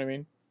while, you know what I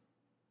mean?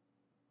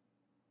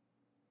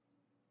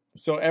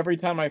 So every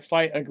time I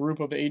fight a group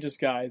of the Aegis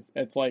guys,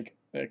 it's like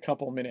a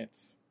couple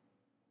minutes.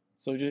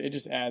 So it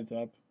just adds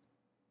up.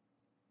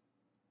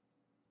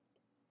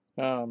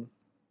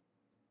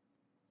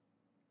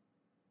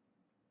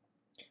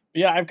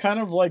 Yeah, I've kind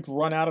of like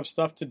run out of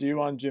stuff to do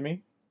on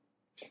Jimmy.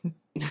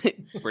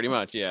 Pretty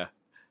much, yeah.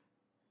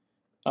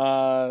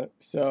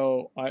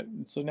 So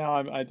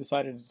now I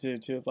decided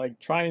to like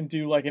try and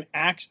do like an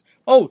action.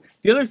 Oh,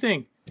 the other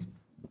thing,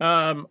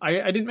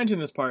 I didn't mention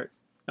this part.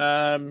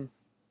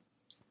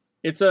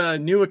 It's a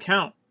new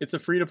account. It's a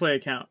free to play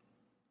account.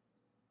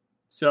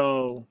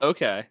 So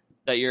okay,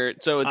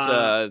 it's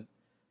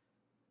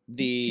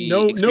the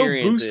no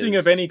experience boosting is,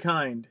 of any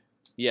kind.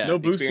 Yeah, no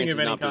boosting of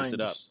any kind.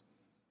 Boosted up.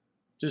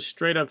 Just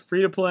straight up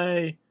free to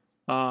play.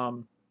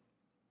 I'm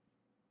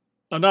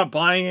not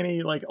buying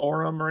any like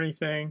Aurum or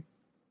anything.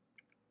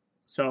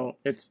 So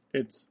it's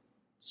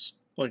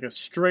like a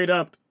straight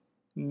up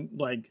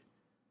like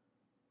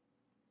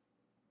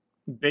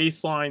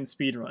baseline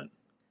speedrun.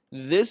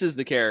 This is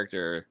the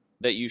character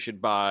that you should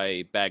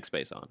buy bag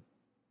space on.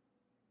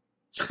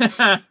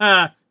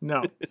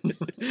 No.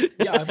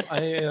 Yeah, I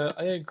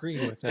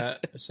agree with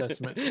that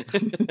assessment.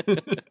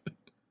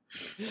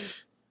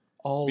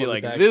 Be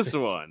like, this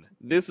one.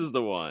 This is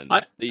the one.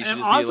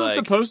 I'm also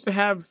supposed to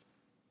have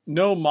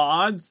no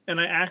mods, and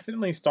I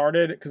accidentally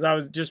started because I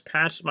was just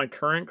patched my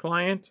current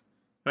client,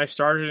 and I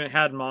started and it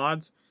had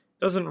mods.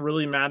 Doesn't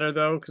really matter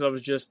though, because I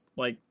was just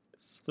like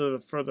through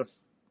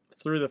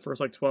the first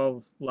like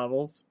 12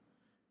 levels.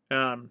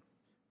 But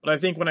I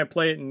think when I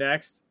play it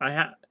next,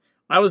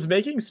 I was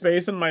making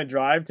space on my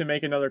drive to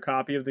make another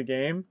copy of the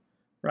game,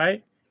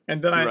 right?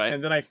 And then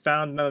I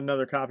found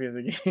another copy of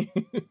the game.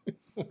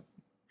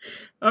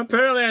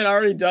 Apparently, I'd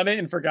already done it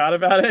and forgot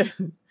about it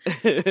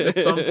at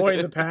some point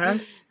in the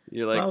past.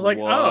 You're like, I was like,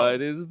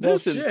 what is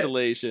this shit.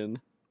 installation?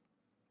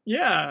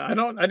 Yeah,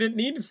 I didn't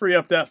need to free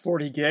up that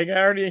 40 gig.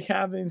 I already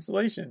have the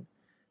installation.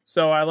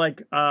 So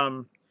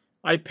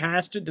I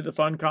patched it to the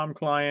Funcom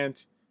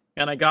client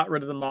and I got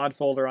rid of the mod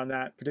folder on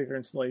that particular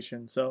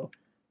installation. So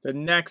the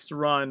next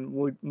run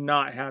would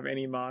not have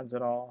any mods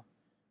at all.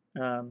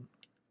 And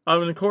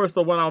of course,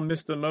 the one I'll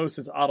miss the most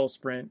is Auto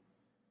Sprint.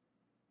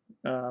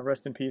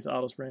 Rest in peace,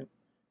 Auto Sprint.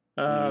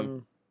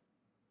 That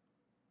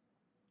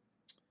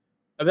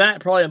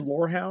probably in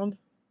Lorehound.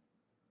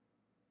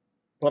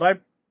 But I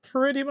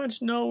pretty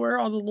much know where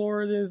all the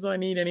lore is that I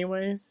need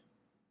anyways.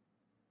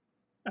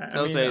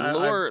 I would say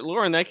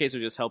lore in that case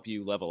would just help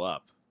you level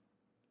up.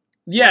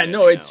 Yeah,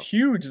 no, it's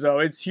huge though.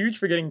 It's huge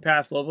for getting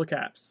past level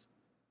caps.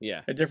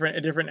 Yeah. At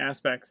different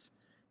aspects.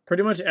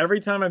 Pretty much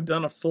every time I've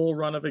done a full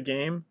run of a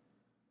game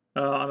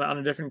on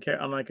a different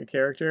on like a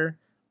character,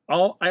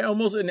 I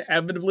almost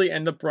inevitably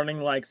end up running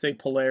like say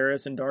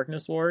Polaris and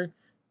Darkness War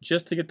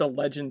just to get the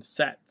legend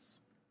sets.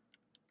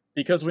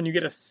 Because when you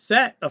get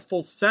a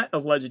full set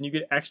of legend, you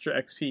get extra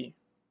XP.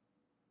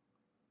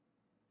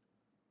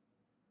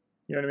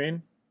 You know what I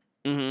mean?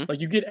 Mm-hmm. Like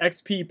you get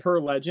XP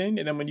per legend,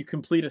 and then when you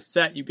complete a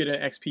set, you get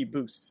an XP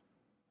boost.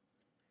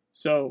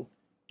 So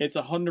it's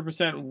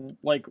 100%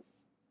 like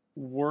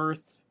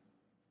worth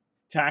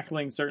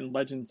tackling certain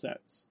legend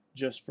sets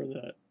just for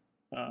the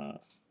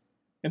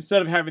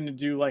instead of having to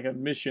do like a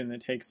mission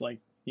that takes like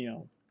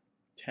 10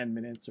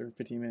 minutes or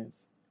 15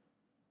 minutes.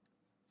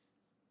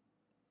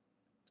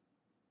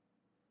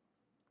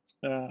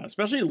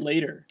 Especially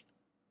later.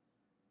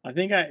 I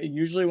think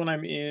usually when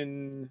I'm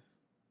in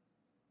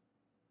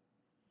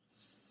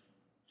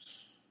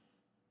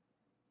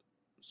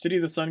City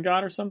of the Sun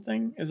God or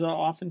something is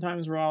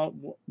oftentimes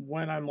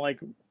when I'm like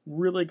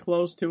really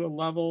close to a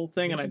level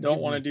thing and I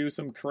don't want to do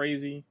some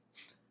crazy.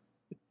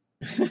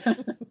 I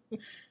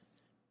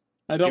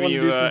don't want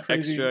to do some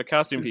crazy extra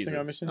costume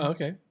pieces. Oh,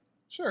 okay,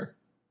 sure.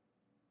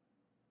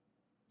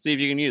 See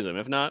if you can use them.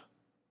 If not,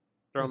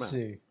 throw them out.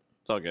 See.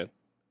 It's all good.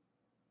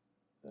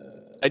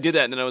 I did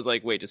that and then I was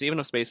like, wait, does he have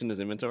enough space in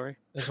his inventory?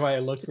 That's why I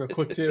looked real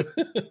quick too.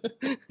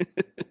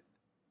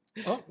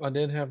 Oh, I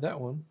didn't have that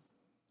one.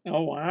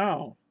 Oh,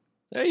 wow.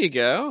 There you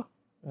go.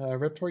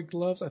 Reptoid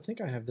gloves. I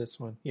think I have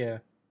this one. Yeah.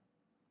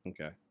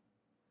 Okay.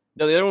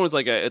 No, the other one was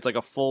it's like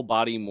a full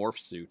body morph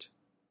suit.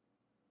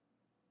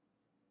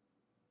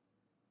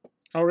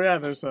 Oh yeah,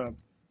 there's a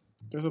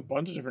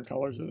bunch of different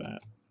colors of that.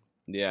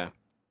 Yeah.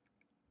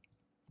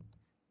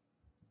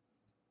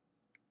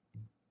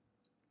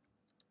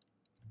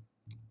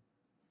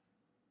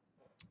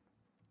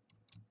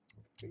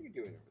 What are you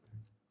doing over there?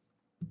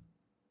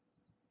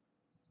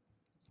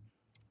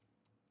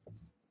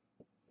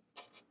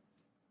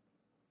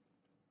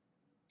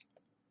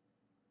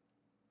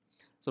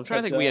 So I'm trying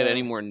to think if we had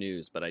any more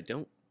news, but I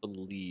don't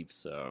believe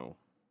so.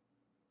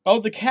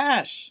 Oh, the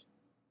cache!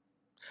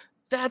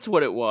 That's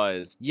what it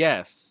was.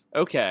 Yes.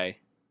 Okay.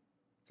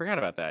 Forgot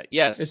about that.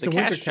 Yes, it's the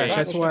winter cache.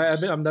 That's why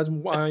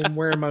I'm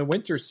wearing my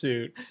winter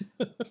suit.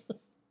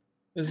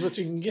 This is what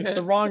you can get. It's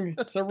the wrong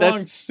suit.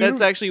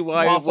 That's actually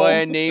why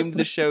I named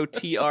the show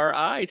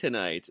TRI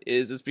tonight.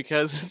 Is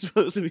because it's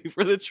supposed to be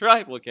for the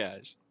tribal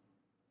cache.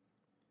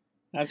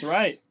 That's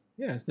right.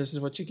 Yeah, this is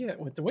what you get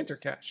with the winter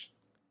cache.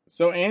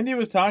 So Andy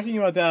was talking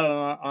about that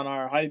on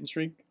our hide and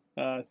shriek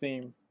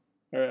theme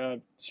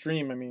or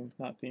stream. I mean,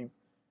 not theme.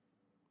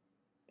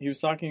 He was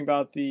talking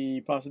about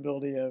the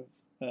possibility of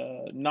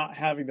not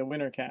having the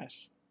winter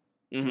cache,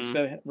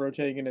 instead of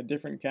rotating in a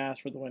different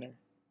cache for the winter.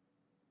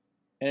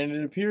 And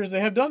it appears they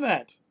have done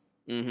that.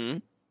 Mm-hmm.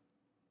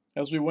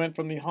 As we went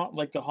from the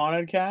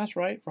haunted cache,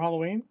 right, for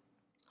Halloween?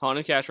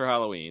 Haunted cache for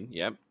Halloween,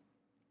 yep.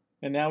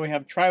 And now we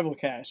have tribal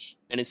cache.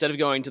 And instead of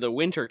going to the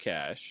winter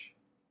cache,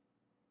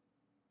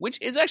 which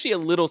is actually a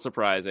little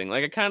surprising.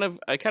 Like I kind of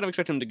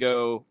expect him to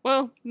go,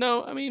 well,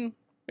 no, I mean,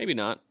 maybe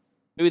not.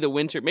 Maybe they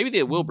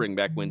will bring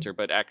back winter,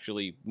 but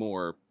actually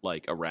more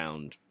like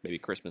around maybe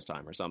Christmas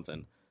time or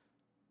something.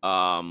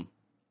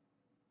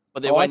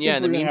 But they went,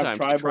 in the meantime,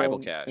 to tribal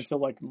cache. Until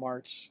like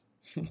March.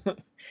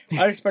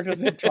 I expect us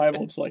to have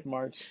tribal until like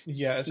March.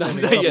 Yeah,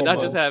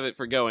 not just have it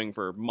for going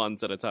for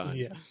months at a time.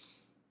 Yeah.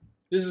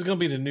 This is going to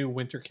be the new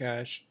winter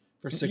cache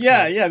for 6 months.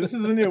 Yeah, this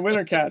is the new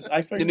winter cache. I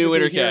expect the new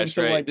winter cache,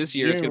 right? Like this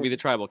year June. it's going to be the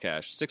tribal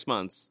cache. 6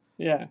 months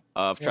of Yep.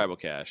 tribal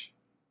cache.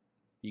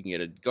 You can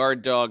get a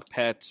guard dog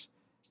pet,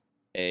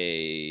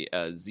 a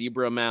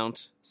zebra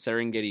mount,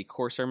 Serengeti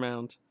Corsair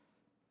mount.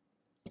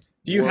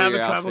 Do you have a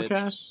warrior tribal outfit.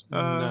 cache?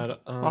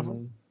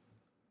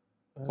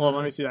 Well,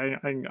 let me see. I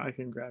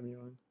can grab you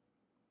one.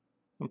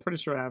 I'm pretty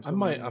sure I have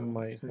some. I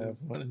might have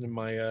one in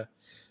my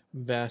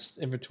vast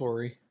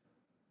inventory.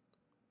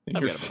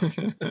 I've got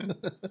a bunch.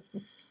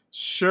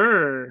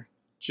 Sure.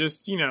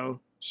 Just,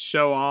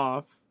 show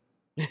off.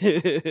 I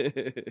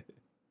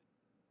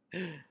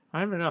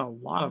haven't got a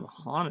lot of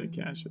haunted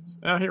caches.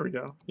 Oh, here we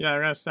go. Yeah, I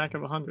got a stack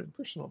of 100.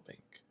 Personal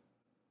bank.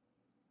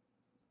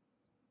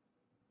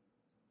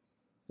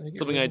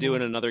 Something I do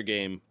in another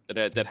game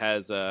that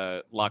has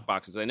lock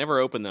boxes. I never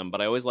open them,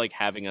 but I always like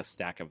having a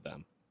stack of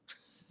them.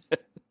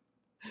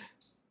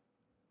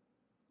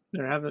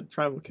 There, have a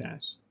tribal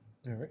cache.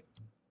 All right.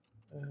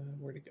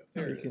 Where'd it go?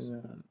 There There you it is.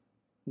 can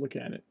look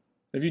at it.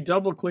 If you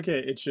double click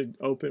it, it should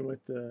open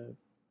with the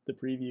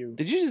preview.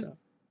 Did you just stuff.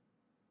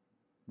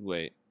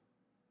 wait?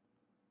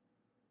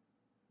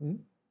 Hmm?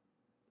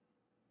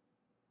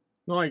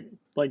 No,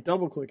 like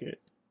double click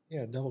it.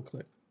 Yeah, double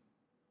click.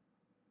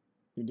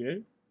 You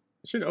did?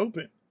 It should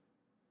open.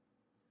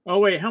 Oh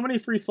wait, how many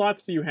free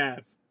slots do you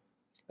have?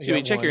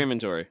 Jimmy, check your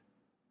inventory.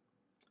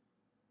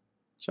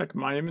 Check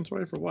my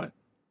inventory for what?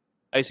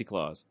 Icy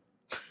Claws.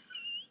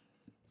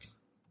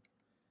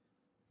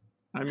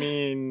 I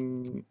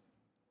mean,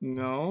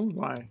 no.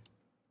 Why?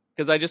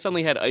 Because I just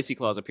suddenly had Icy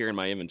Claws appear in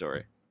my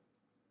inventory.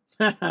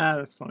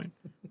 That's fine.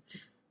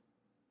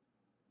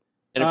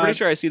 And I'm pretty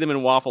sure I see them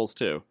in waffles,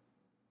 too.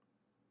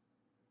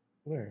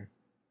 Where?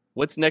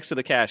 What's next to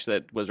the cache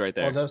that was right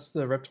there? Oh, that's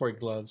the Reptoid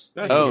gloves.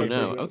 That's Oh, the no.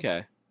 Reptoid gloves.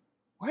 Okay.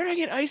 Where did I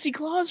get Icy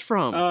Claws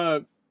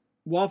from?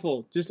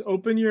 Waffle, just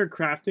open your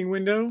crafting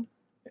window,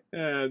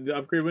 the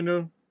upgrade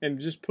window, and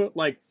just put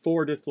like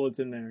 4 distillates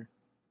in there.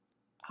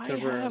 I have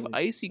temporarily.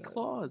 Icy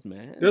Claws,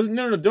 man.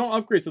 No, don't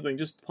upgrade something.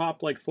 Just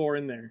pop like 4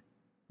 in there.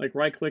 Like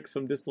right click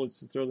some distillates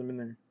to throw them in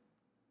there.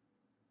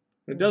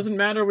 It doesn't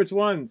matter which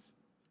ones.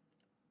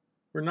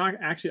 We're not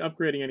actually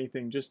upgrading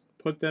anything. Just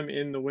put them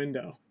in the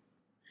window.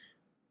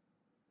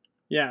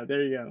 Yeah,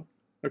 there you go.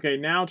 Okay,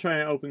 now try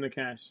and open the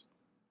cache.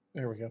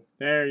 There we go.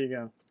 There you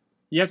go.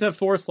 You have to have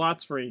 4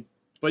 slots free.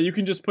 But you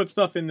can just put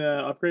stuff in the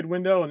upgrade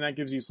window and that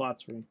gives you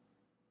slots free.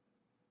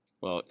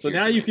 Well, So here,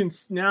 now Jimmy. you can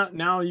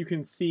now you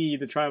can see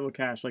the tribal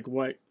cache, like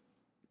what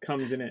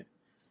comes in it.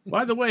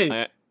 By the way,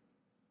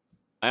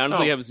 I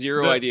honestly Oh, have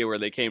zero idea where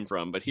they came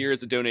from, but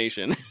here's a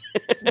donation.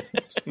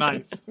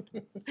 nice.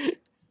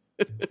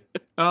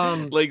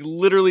 Like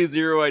literally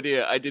zero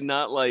idea. I did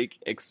not like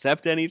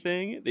accept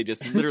anything. They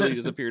just literally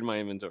disappeared in my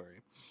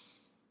inventory.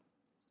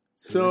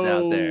 So Who's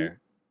out there?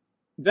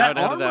 That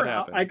How did that armor,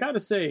 happen? I gotta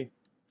say,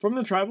 from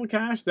the tribal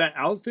cache, that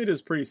outfit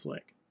is pretty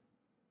slick.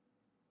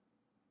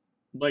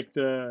 Like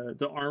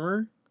the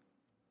armor.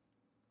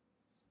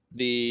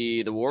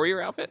 The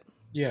warrior outfit?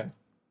 Yeah.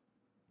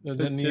 The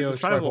The Neo tribal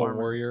Tribal armor.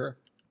 Warrior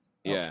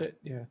Yeah. outfit.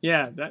 Yeah.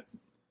 Yeah,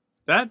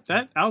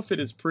 that outfit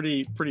is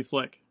pretty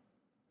slick.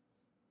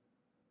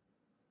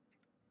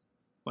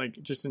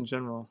 Like just in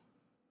general.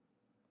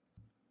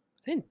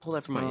 I didn't pull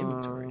that from my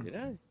inventory, did I?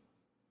 When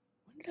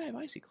did I have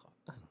Icy Claw?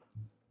 I don't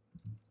know.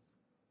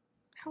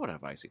 How would I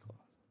have Icy Claw?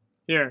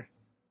 Here,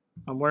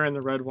 I'm wearing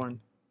the red one.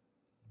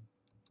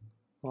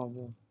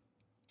 Oh,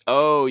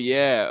 Oh,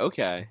 yeah,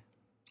 okay.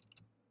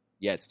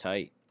 Yeah, it's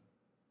tight.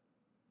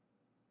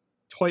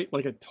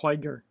 like a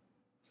tiger.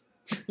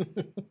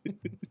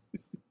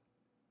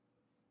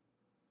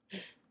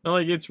 No,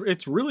 like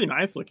it's really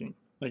nice looking.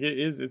 Like it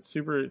is. It's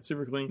super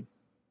clean.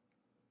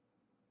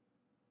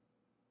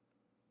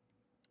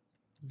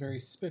 Very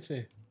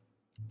spiffy.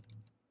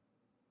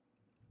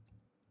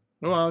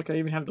 Oh, look, I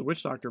even have the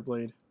Witch Doctor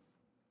blade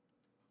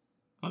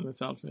on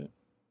this outfit.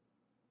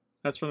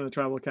 That's from the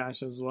tribal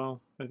cache as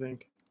well, I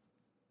think.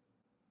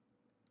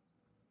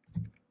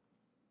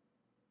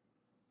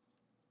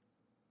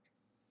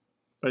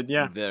 But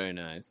yeah, Very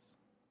nice.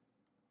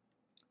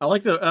 I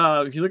like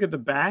the. If you look at the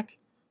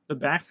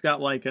back's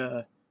got like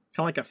a kind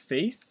of like a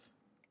face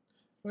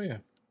Oh yeah.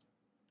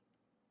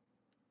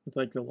 with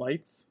like the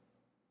lights.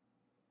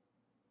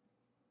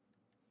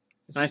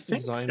 It's And I just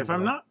think designed if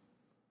I'm well. not,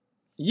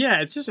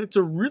 yeah, it's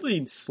a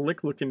really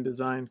slick looking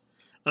design,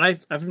 and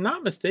if I'm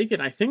not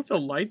mistaken, I think the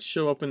lights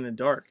show up in the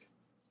dark.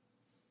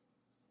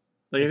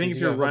 Like I think if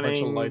you you're got a whole bunch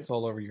running, of lights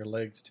all over your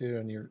legs too,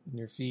 and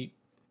your feet.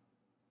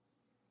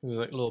 There's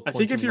like little. I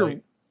think points if of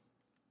light.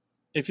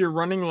 you're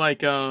running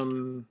like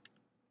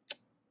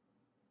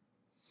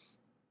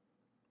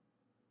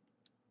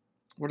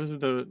what is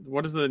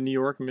the New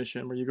York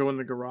mission where you go in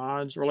the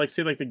garage, or like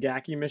say like the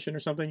Gaki mission or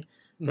something,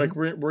 like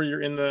where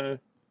you're in the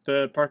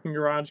parking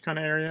garage kind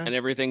of area, And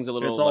everything's a and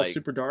little it's all like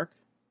super dark.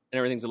 and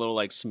everything's a little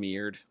like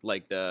smeared.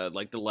 Like the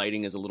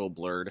lighting is a little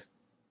blurred.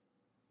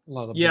 A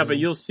lot of Yeah, but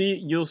blue.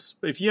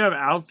 if you have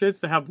outfits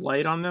that have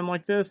light on them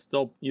like this,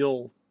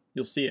 you'll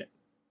see it.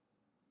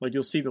 Like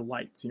you'll see the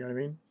lights. You know what I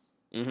mean?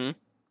 Mm-hmm.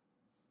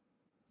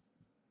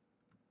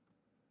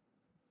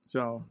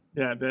 So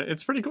yeah,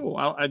 it's pretty cool.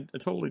 I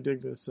totally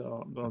dig this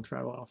the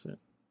travel outfit.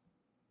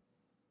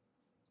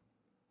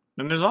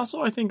 And there's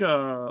also I think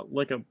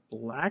like a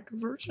black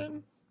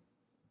version.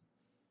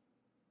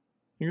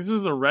 I think this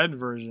is the red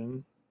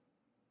version.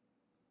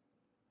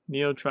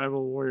 Neo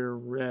Tribal Warrior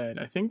Red.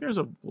 I think there's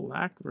a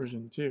black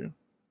version too.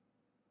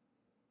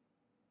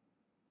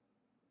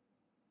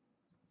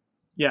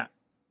 Yeah.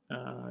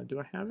 Do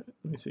I have it?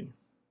 Let me see.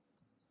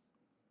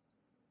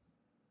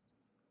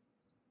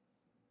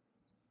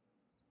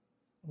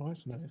 Oh,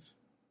 that's nice.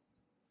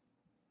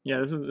 Yeah,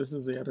 this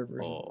is the other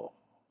version. Oh,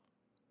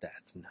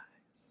 that's nice.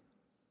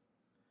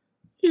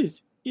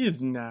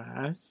 Is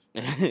nice.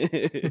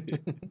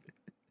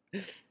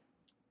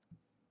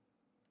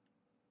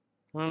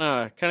 I don't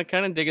know.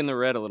 Kind of digging the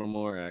red a little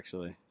more,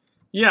 actually.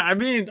 Yeah, I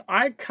mean,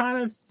 I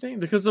kind of think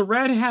because the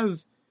red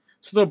has,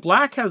 so the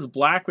black has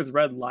black with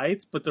red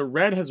lights, but the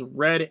red has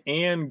red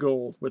and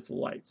gold with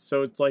lights.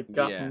 So it's like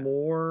got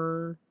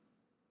more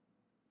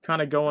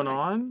kind of going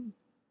on.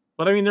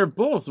 But I mean, they're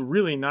both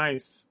really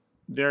nice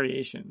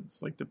variations.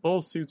 Like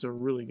both suits are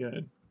really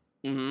good.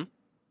 Mm-hmm.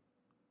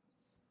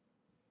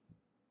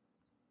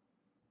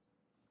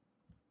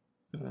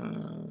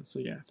 So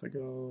yeah, if I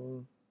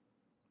go,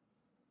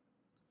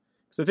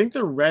 because I think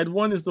the red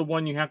one is the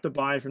one you have to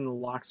buy from the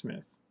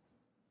locksmith.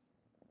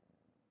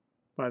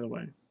 By the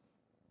way,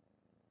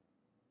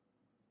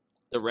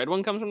 the red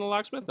one comes from the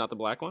locksmith, not the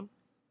black one.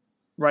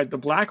 Right, the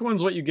black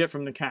one's what you get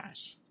from the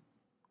cache.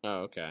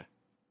 Oh, okay.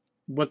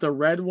 But the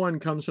red one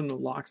comes from the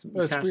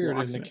locksmith. That's weird.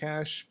 Locksmith. In the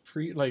cache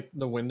like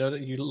the window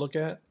that you look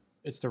at,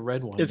 it's the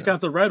red one. It's got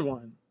the red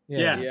one.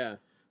 Yeah.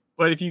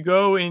 But if you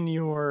go in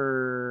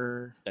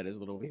your, that is a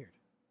little weird.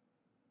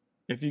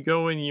 If you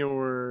go in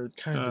your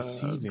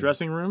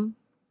dressing room,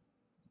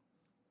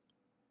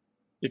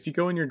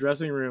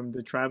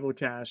 the tribal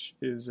cache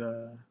is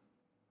the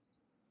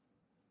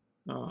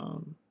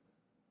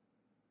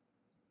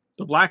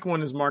black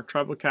one is marked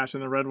tribal cache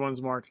and the red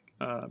one's marked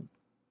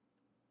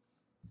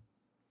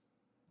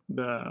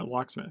the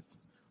locksmith.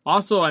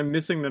 Also, I'm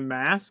missing the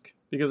mask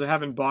because I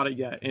haven't bought it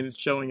yet, and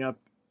it's showing up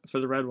for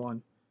the red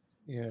one.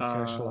 Yeah,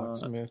 cache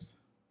locksmith.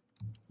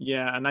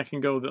 Yeah, and I can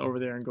go over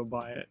there and go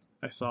buy it.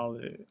 I saw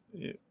that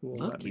it will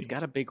Look, let me. He's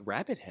got a big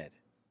rabbit head.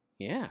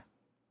 Yeah.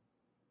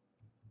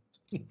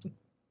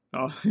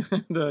 Oh,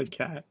 the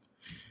cat.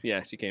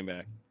 Yeah, she came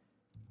back.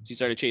 She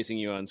started chasing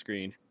you on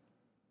screen.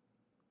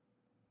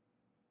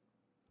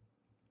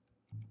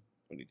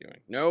 What are you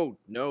doing?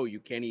 No, you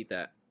can't eat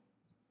that.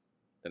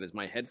 That is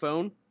my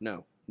headphone.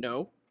 No.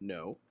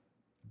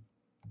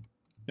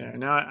 Yeah,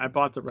 now I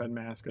bought the red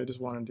mask. I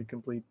just wanted to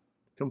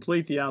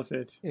complete the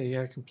outfit.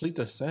 Yeah, complete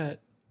the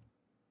set.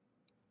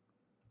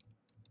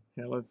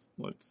 Yeah, let's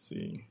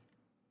see.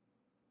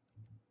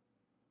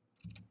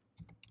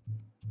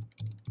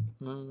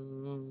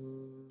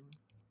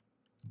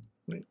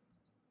 Wait.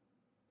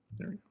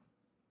 There we go.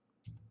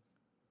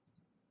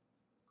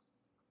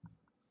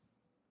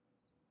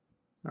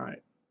 All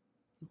right.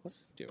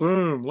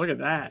 Boom! Look at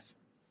that.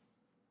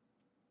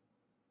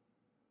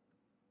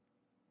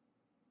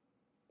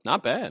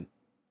 Not bad.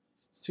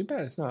 It's too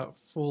bad it's not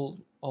full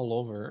all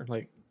over,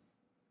 like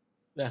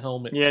the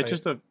helmet. Yeah, type. it's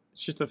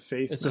just a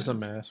face. It's mask. just a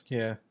mask.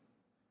 Yeah.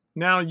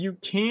 Now you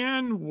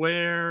can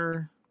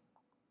wear,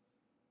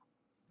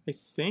 I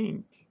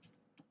think.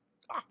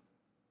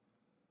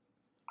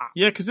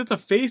 Yeah, because it's a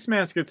face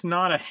mask. It's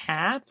not a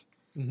hat.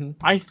 Mm-hmm.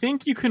 I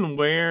think you can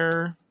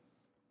wear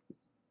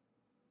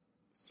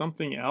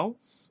something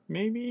else,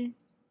 maybe.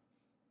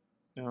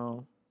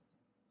 No.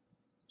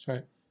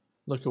 Try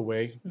look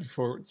away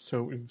before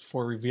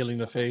revealing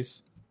the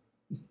face.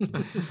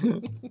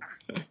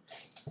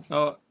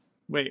 Oh,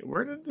 wait.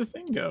 Where did the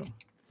thing go?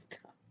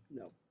 Stop.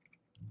 No.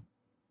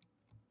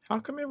 How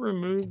come it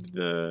removed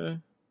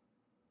the?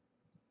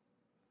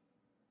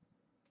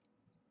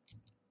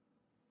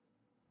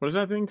 What is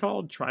that thing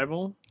called?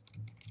 Tribal?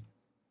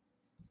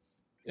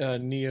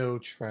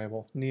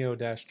 Neo-tribal.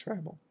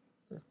 Neo-tribal.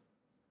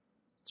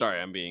 Sorry,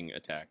 I'm being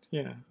attacked.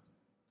 Yeah.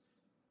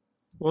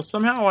 Well,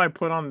 somehow I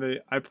put on the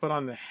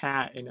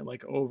hat and it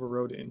like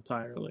overrode it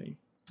entirely.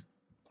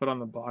 Put on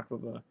the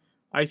baklava.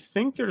 I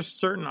think there's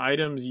certain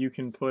items you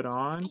can put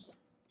on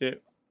that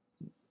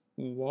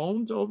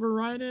won't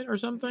override it or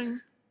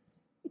something.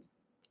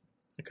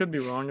 I could be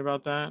wrong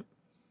about that.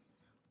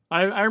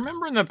 I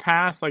remember in the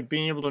past like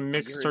being able to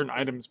mix certain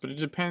items, but it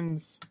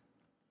depends.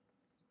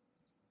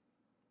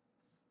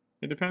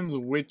 It depends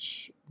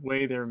which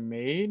way they're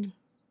made.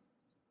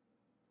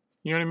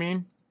 You know what I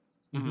mean?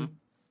 Mm-hmm.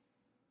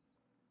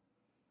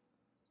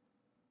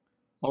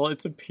 Well,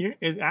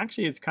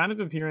 it's kind of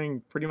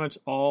appearing pretty much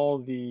all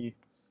the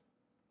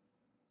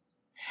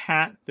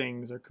hat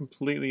things are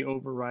completely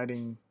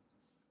overriding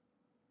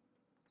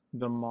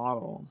the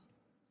model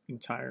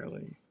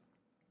entirely.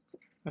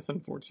 That's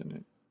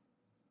unfortunate.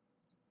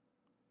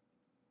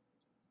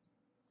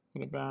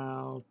 What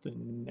about the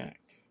neck?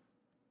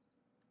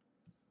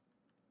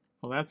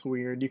 Well, that's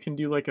weird. You can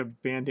do like a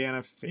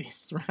bandana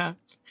face wrap.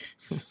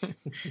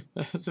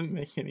 That doesn't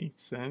make any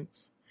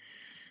sense.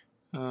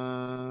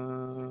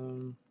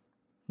 No.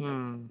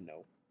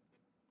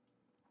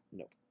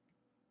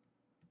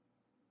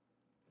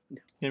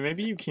 Yeah,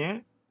 maybe you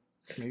can't.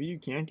 Maybe you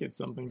can't get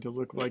something to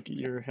look like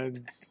your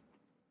head's.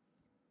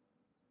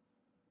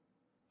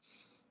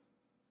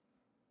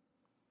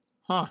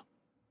 Huh.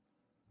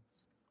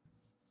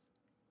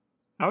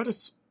 I would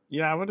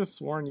have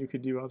sworn you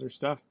could do other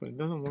stuff, but it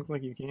doesn't look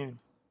like you can.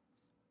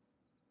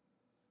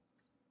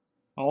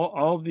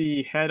 All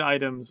the head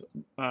items,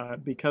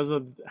 because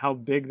of how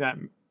big that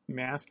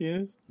mask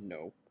is,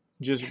 no,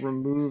 just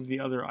remove the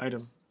other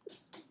item.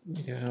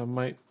 Yeah,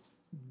 might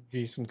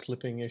be some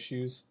clipping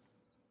issues.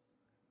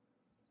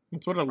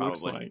 That's what it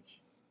looks like.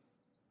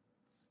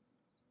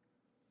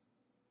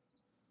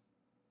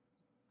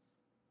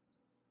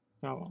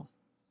 Oh well.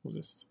 We'll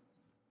just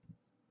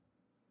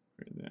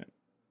read that.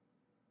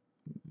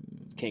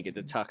 Can't get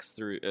the tusks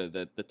through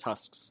the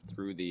tusks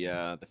through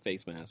the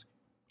face mask.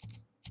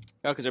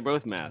 Oh, because they're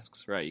both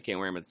masks, right? You can't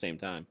wear them at the same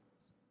time.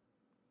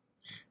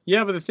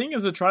 Yeah, but the thing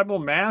is, a tribal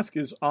mask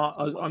is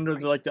under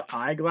the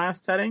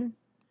eyeglass setting,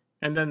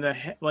 and then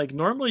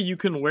normally you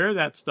can wear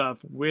that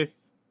stuff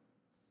with.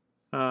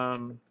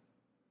 I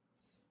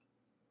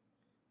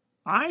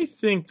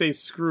think they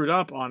screwed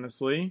up,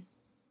 honestly.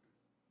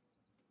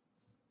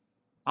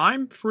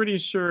 I'm pretty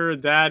sure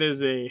that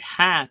is a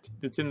hat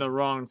that's in the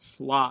wrong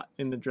slot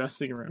in the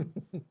dressing room.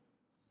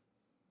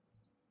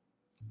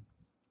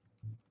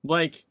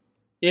 Like,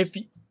 if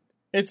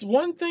it's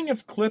one thing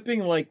if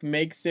clipping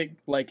makes it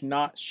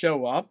not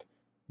show up,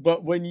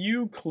 but when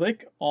you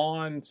click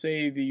on,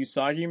 say, the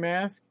Usagi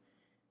mask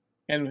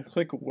and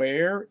click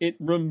wear, it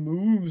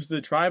removes the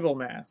tribal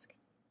mask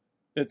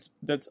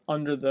that's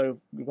under the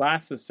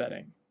glasses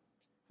setting.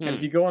 And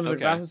if you go under the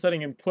glasses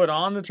setting and put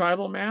on the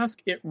tribal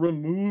mask, it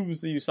removes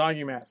the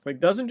Usagi mask.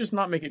 Doesn't just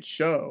not make it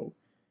show.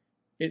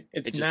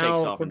 It's just now takes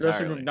it off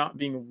dressing entirely. room not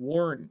being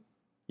worn.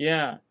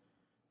 Yeah.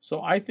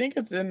 So I think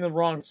it's in the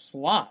wrong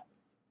slot.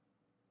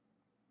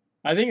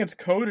 I think it's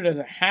coded as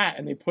a hat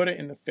and they put it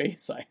in the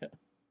face item.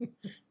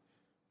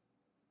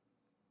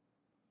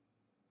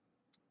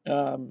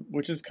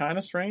 Which is kind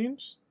of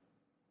strange.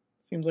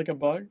 Seems like a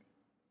bug.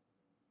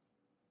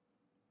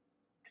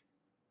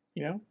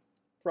 You know?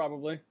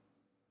 Probably.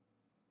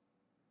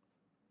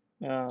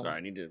 Sorry, I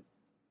need to.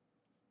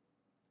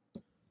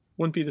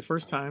 Wouldn't be the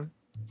first time.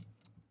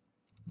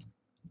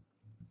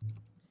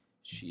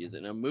 She is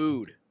in a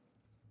mood.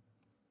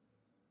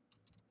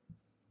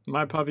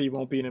 My puppy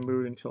won't be in a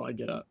mood until I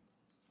get up.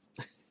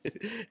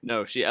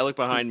 No, I look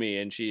behind me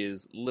and she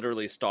is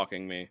literally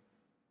stalking me.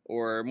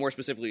 Or more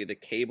specifically, the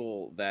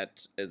cable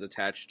that is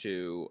attached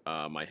to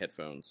my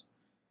headphones.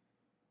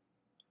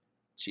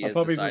 She has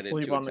puppy's decided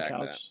asleep to on the attack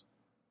couch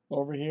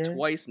over here.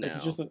 Twice now.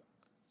 It's just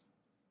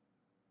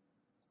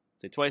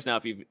Say twice now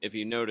if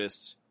you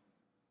noticed.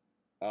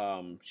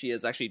 She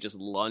has actually just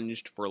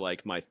lunged for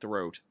my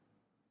throat.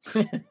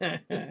 From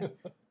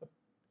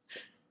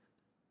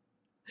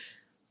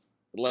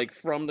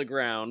the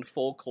ground,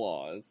 full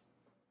claws.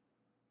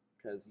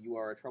 Because you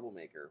are a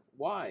troublemaker.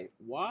 Why?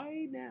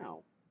 Why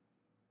now?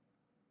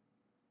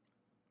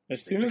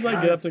 As soon as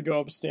I get up to go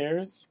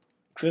upstairs,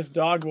 this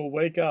dog will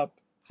wake up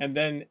and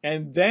then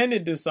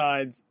it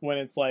decides when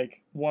it's 1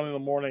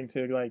 a.m.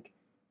 to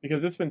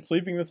because it's been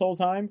sleeping this whole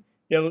time,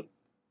 it'll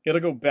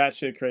go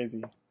batshit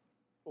crazy.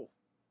 Oh.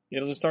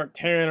 It'll just start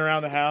tearing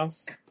around the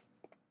house.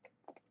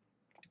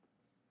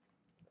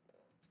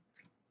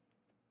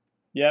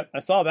 Yep, I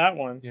saw that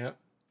one. Yep.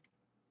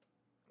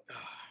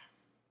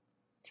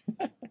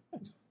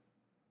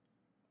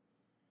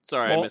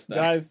 Sorry, I missed that.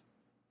 Guys,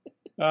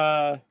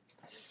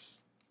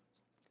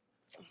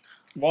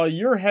 while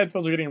your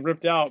headphones are getting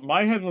ripped out,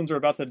 my headphones are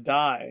about to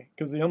die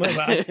because they only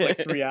last for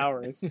 3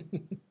 hours.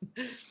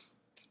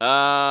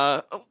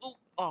 Oh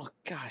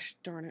gosh,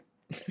 darn it.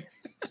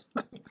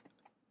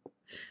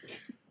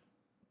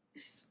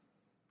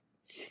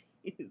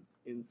 It's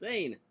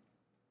insane.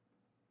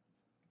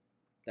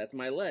 That's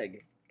my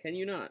leg. Can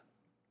you not?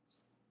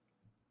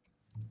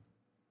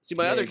 See,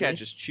 my other cat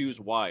just chews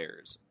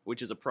wires,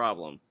 which is a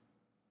problem.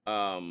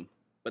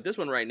 But this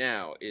one right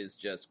now is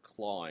just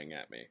clawing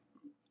at me.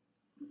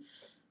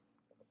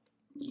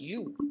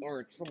 You are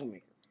a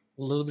troublemaker.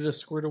 A little bit of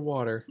squirt of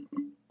water.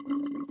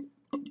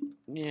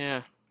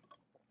 Yeah.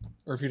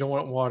 Or if you don't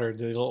want water,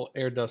 the little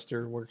air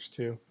duster works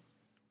too.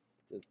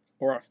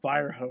 Or a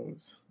fire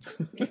hose.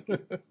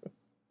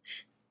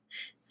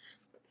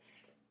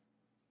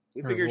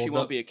 We figure she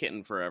won't be a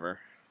kitten forever.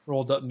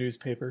 Rolled up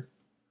newspaper.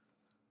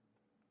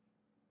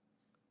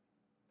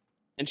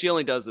 And she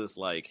only does this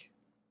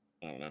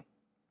I don't know,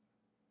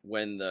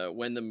 when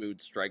the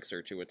mood strikes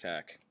her to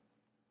attack.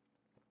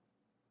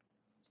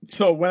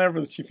 So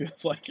whenever she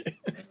feels like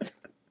it.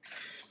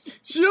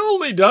 She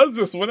only does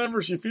this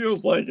whenever she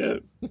feels like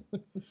it.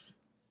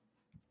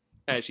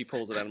 As she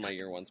pulls it out of my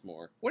ear once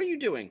more. What are you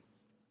doing?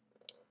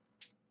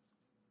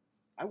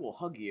 I will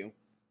hug you.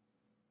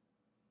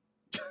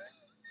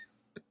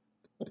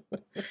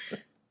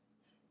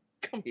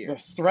 Come here. The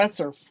threats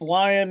are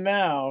flying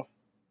now.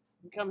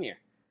 Come here.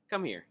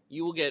 Come here.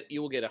 You will get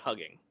a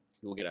hugging.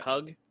 You will get a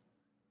hug.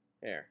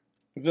 There.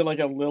 Is it like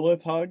a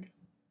Lilith hug?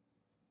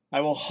 I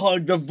will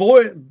hug the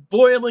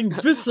boiling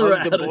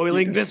viscera hug the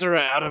boiling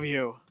viscera out of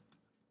you.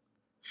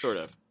 Sort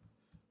of.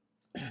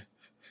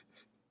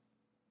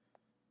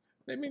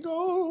 Let me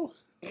go.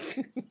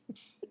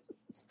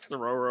 Throw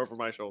her over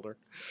my shoulder.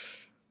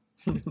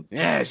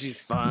 Yeah,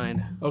 she's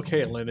fine.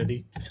 Okay,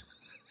 Alinity.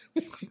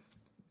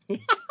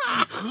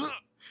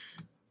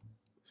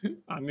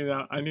 I knew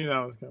that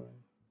was coming.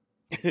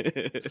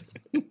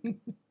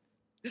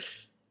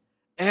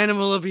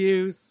 Animal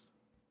abuse.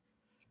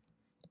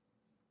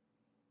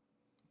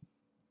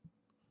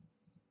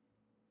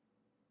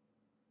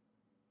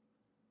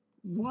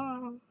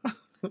 Wow.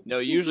 No,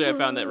 usually I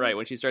found that right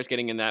when she starts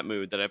getting in that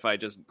mood that if I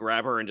just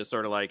grab her and just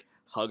sort of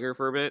hug her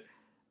for a bit,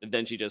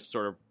 then she just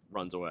sort of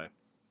runs away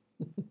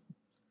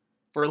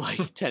for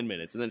like 10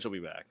 minutes, and then she'll be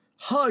back.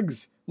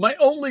 Hugs, my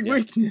only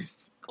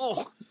weakness.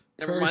 Oh,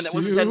 never mind. That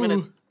wasn't 10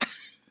 minutes.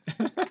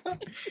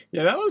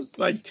 Yeah, that was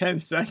like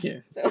 10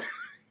 seconds. That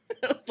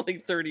was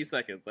like 30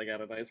 seconds. I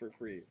got a nice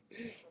reprieve.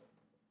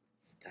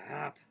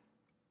 Stop.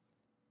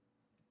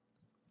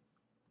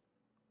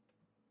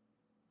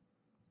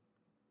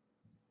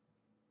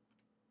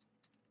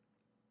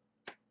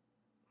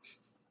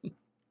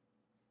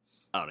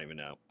 I don't even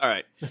know. All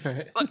right.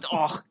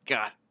 Oh,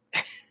 God.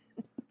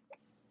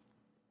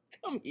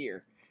 Come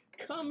here.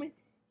 Come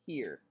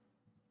here.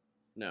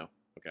 No.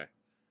 Okay.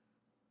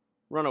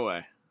 Run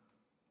away.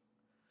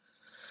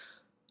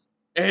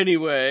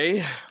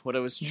 Anyway, what I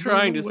was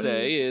trying to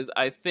say is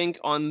I think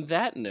on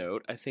that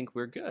note, I think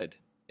we're good.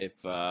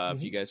 If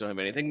you guys don't have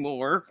anything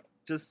more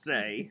to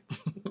say.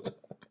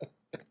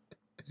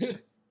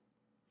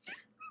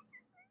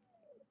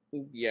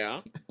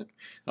 Yeah.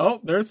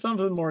 Oh, there's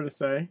something more to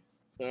say.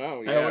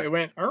 Oh, yeah. It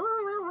went.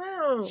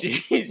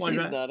 She's like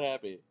that. not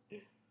happy.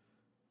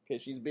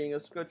 Because she's being a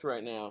scooch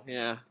right now.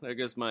 Yeah, there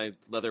goes my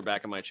leather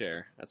back of my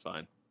chair. That's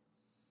fine.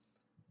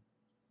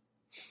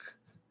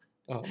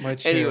 Oh, my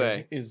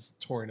chair is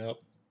torn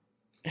up.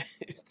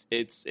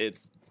 It's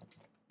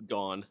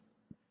gone.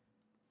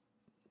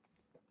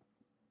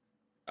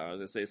 I was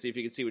gonna say, see if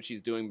you can see what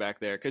she's doing back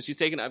there, because she's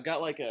taking. I've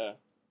got like a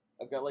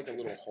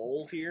little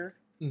hole here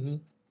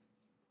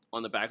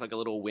on the back, like a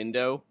little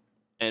window,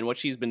 and what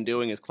she's been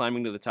doing is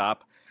climbing to the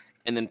top,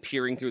 and then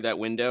peering through that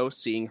window,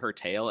 seeing her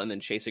tail, and then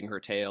chasing her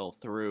tail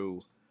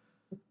through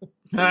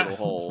the little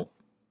hole.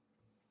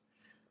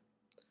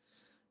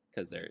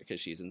 Because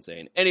she's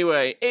insane.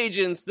 Anyway,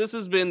 agents, this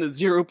has been the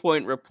 0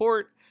 Point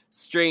Report,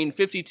 strain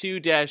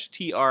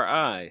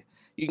 52-TRI.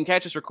 You can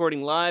catch us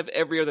recording live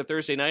every other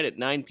Thursday night at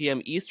 9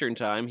 p.m. Eastern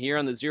Time here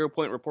on the 0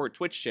 Point Report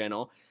Twitch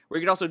channel, where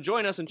you can also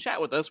join us and chat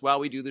with us while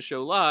we do the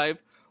show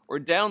live, or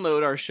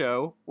download our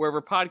show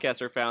wherever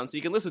podcasts are found so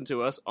you can listen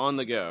to us on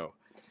the go.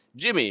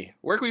 Jimmy,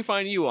 where can we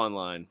find you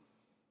online?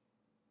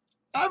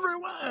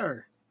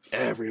 Everywhere.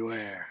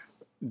 Everywhere.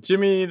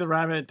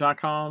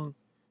 JimmyTheRabbit.com,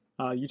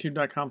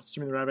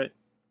 YouTube.com/JimmyTheRabbit,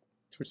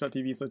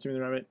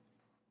 Twitch.tv/JimmyTheRabbit,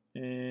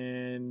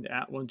 and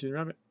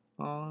 @OneJimmyRabbit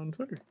on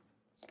Twitter.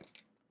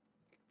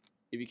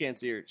 If you can't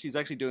see her, she's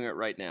actually doing it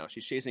right now.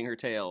 She's chasing her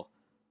tail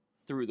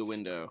through the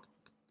window.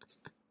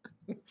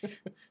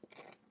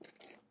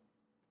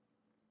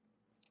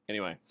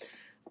 Anyway.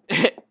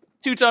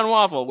 Two-Ton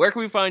Waffle, where can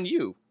we find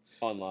you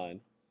online?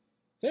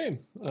 Same.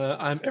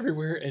 I'm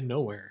everywhere and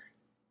nowhere.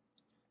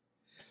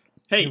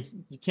 Hey,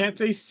 you can't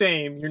say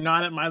same. You're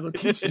not at my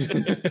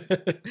location.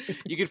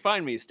 You can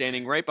find me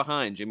standing right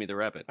behind Jimmy the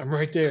Rabbit. I'm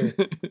right there.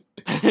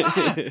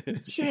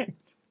 Shit.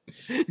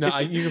 No,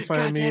 you can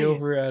find me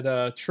over at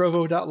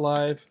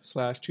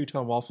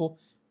trovo.live/2tonwaffle.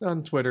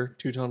 On Twitter,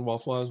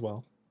 2tonwaffle as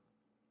well.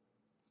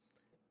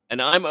 And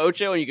I'm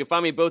Ocho, and you can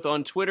find me both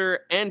on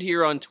Twitter and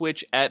here on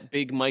Twitch at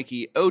Big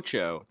Mikey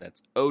Ocho.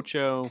 That's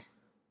Ocho,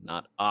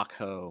 not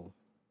Akho.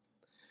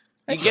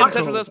 You can get in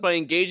touch with us by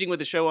engaging with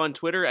the show on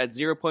Twitter at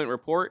 0 Point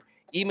Report,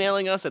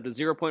 emailing us at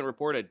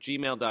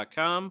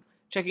the0pointreport@gmail.com,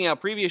 checking out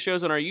previous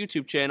shows on our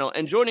YouTube channel,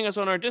 and joining us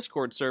on our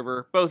Discord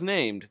server, both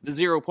named the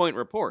 0 Point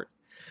Report.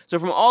 So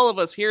from all of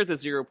us here at the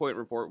 0 Point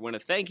Report, we want to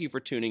thank you for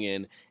tuning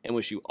in and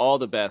wish you all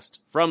the best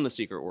from the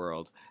secret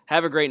world.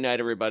 Have a great night,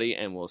 everybody,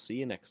 and we'll see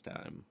you next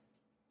time.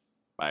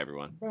 Bye,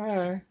 everyone.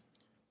 Bye.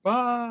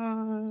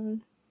 Bye.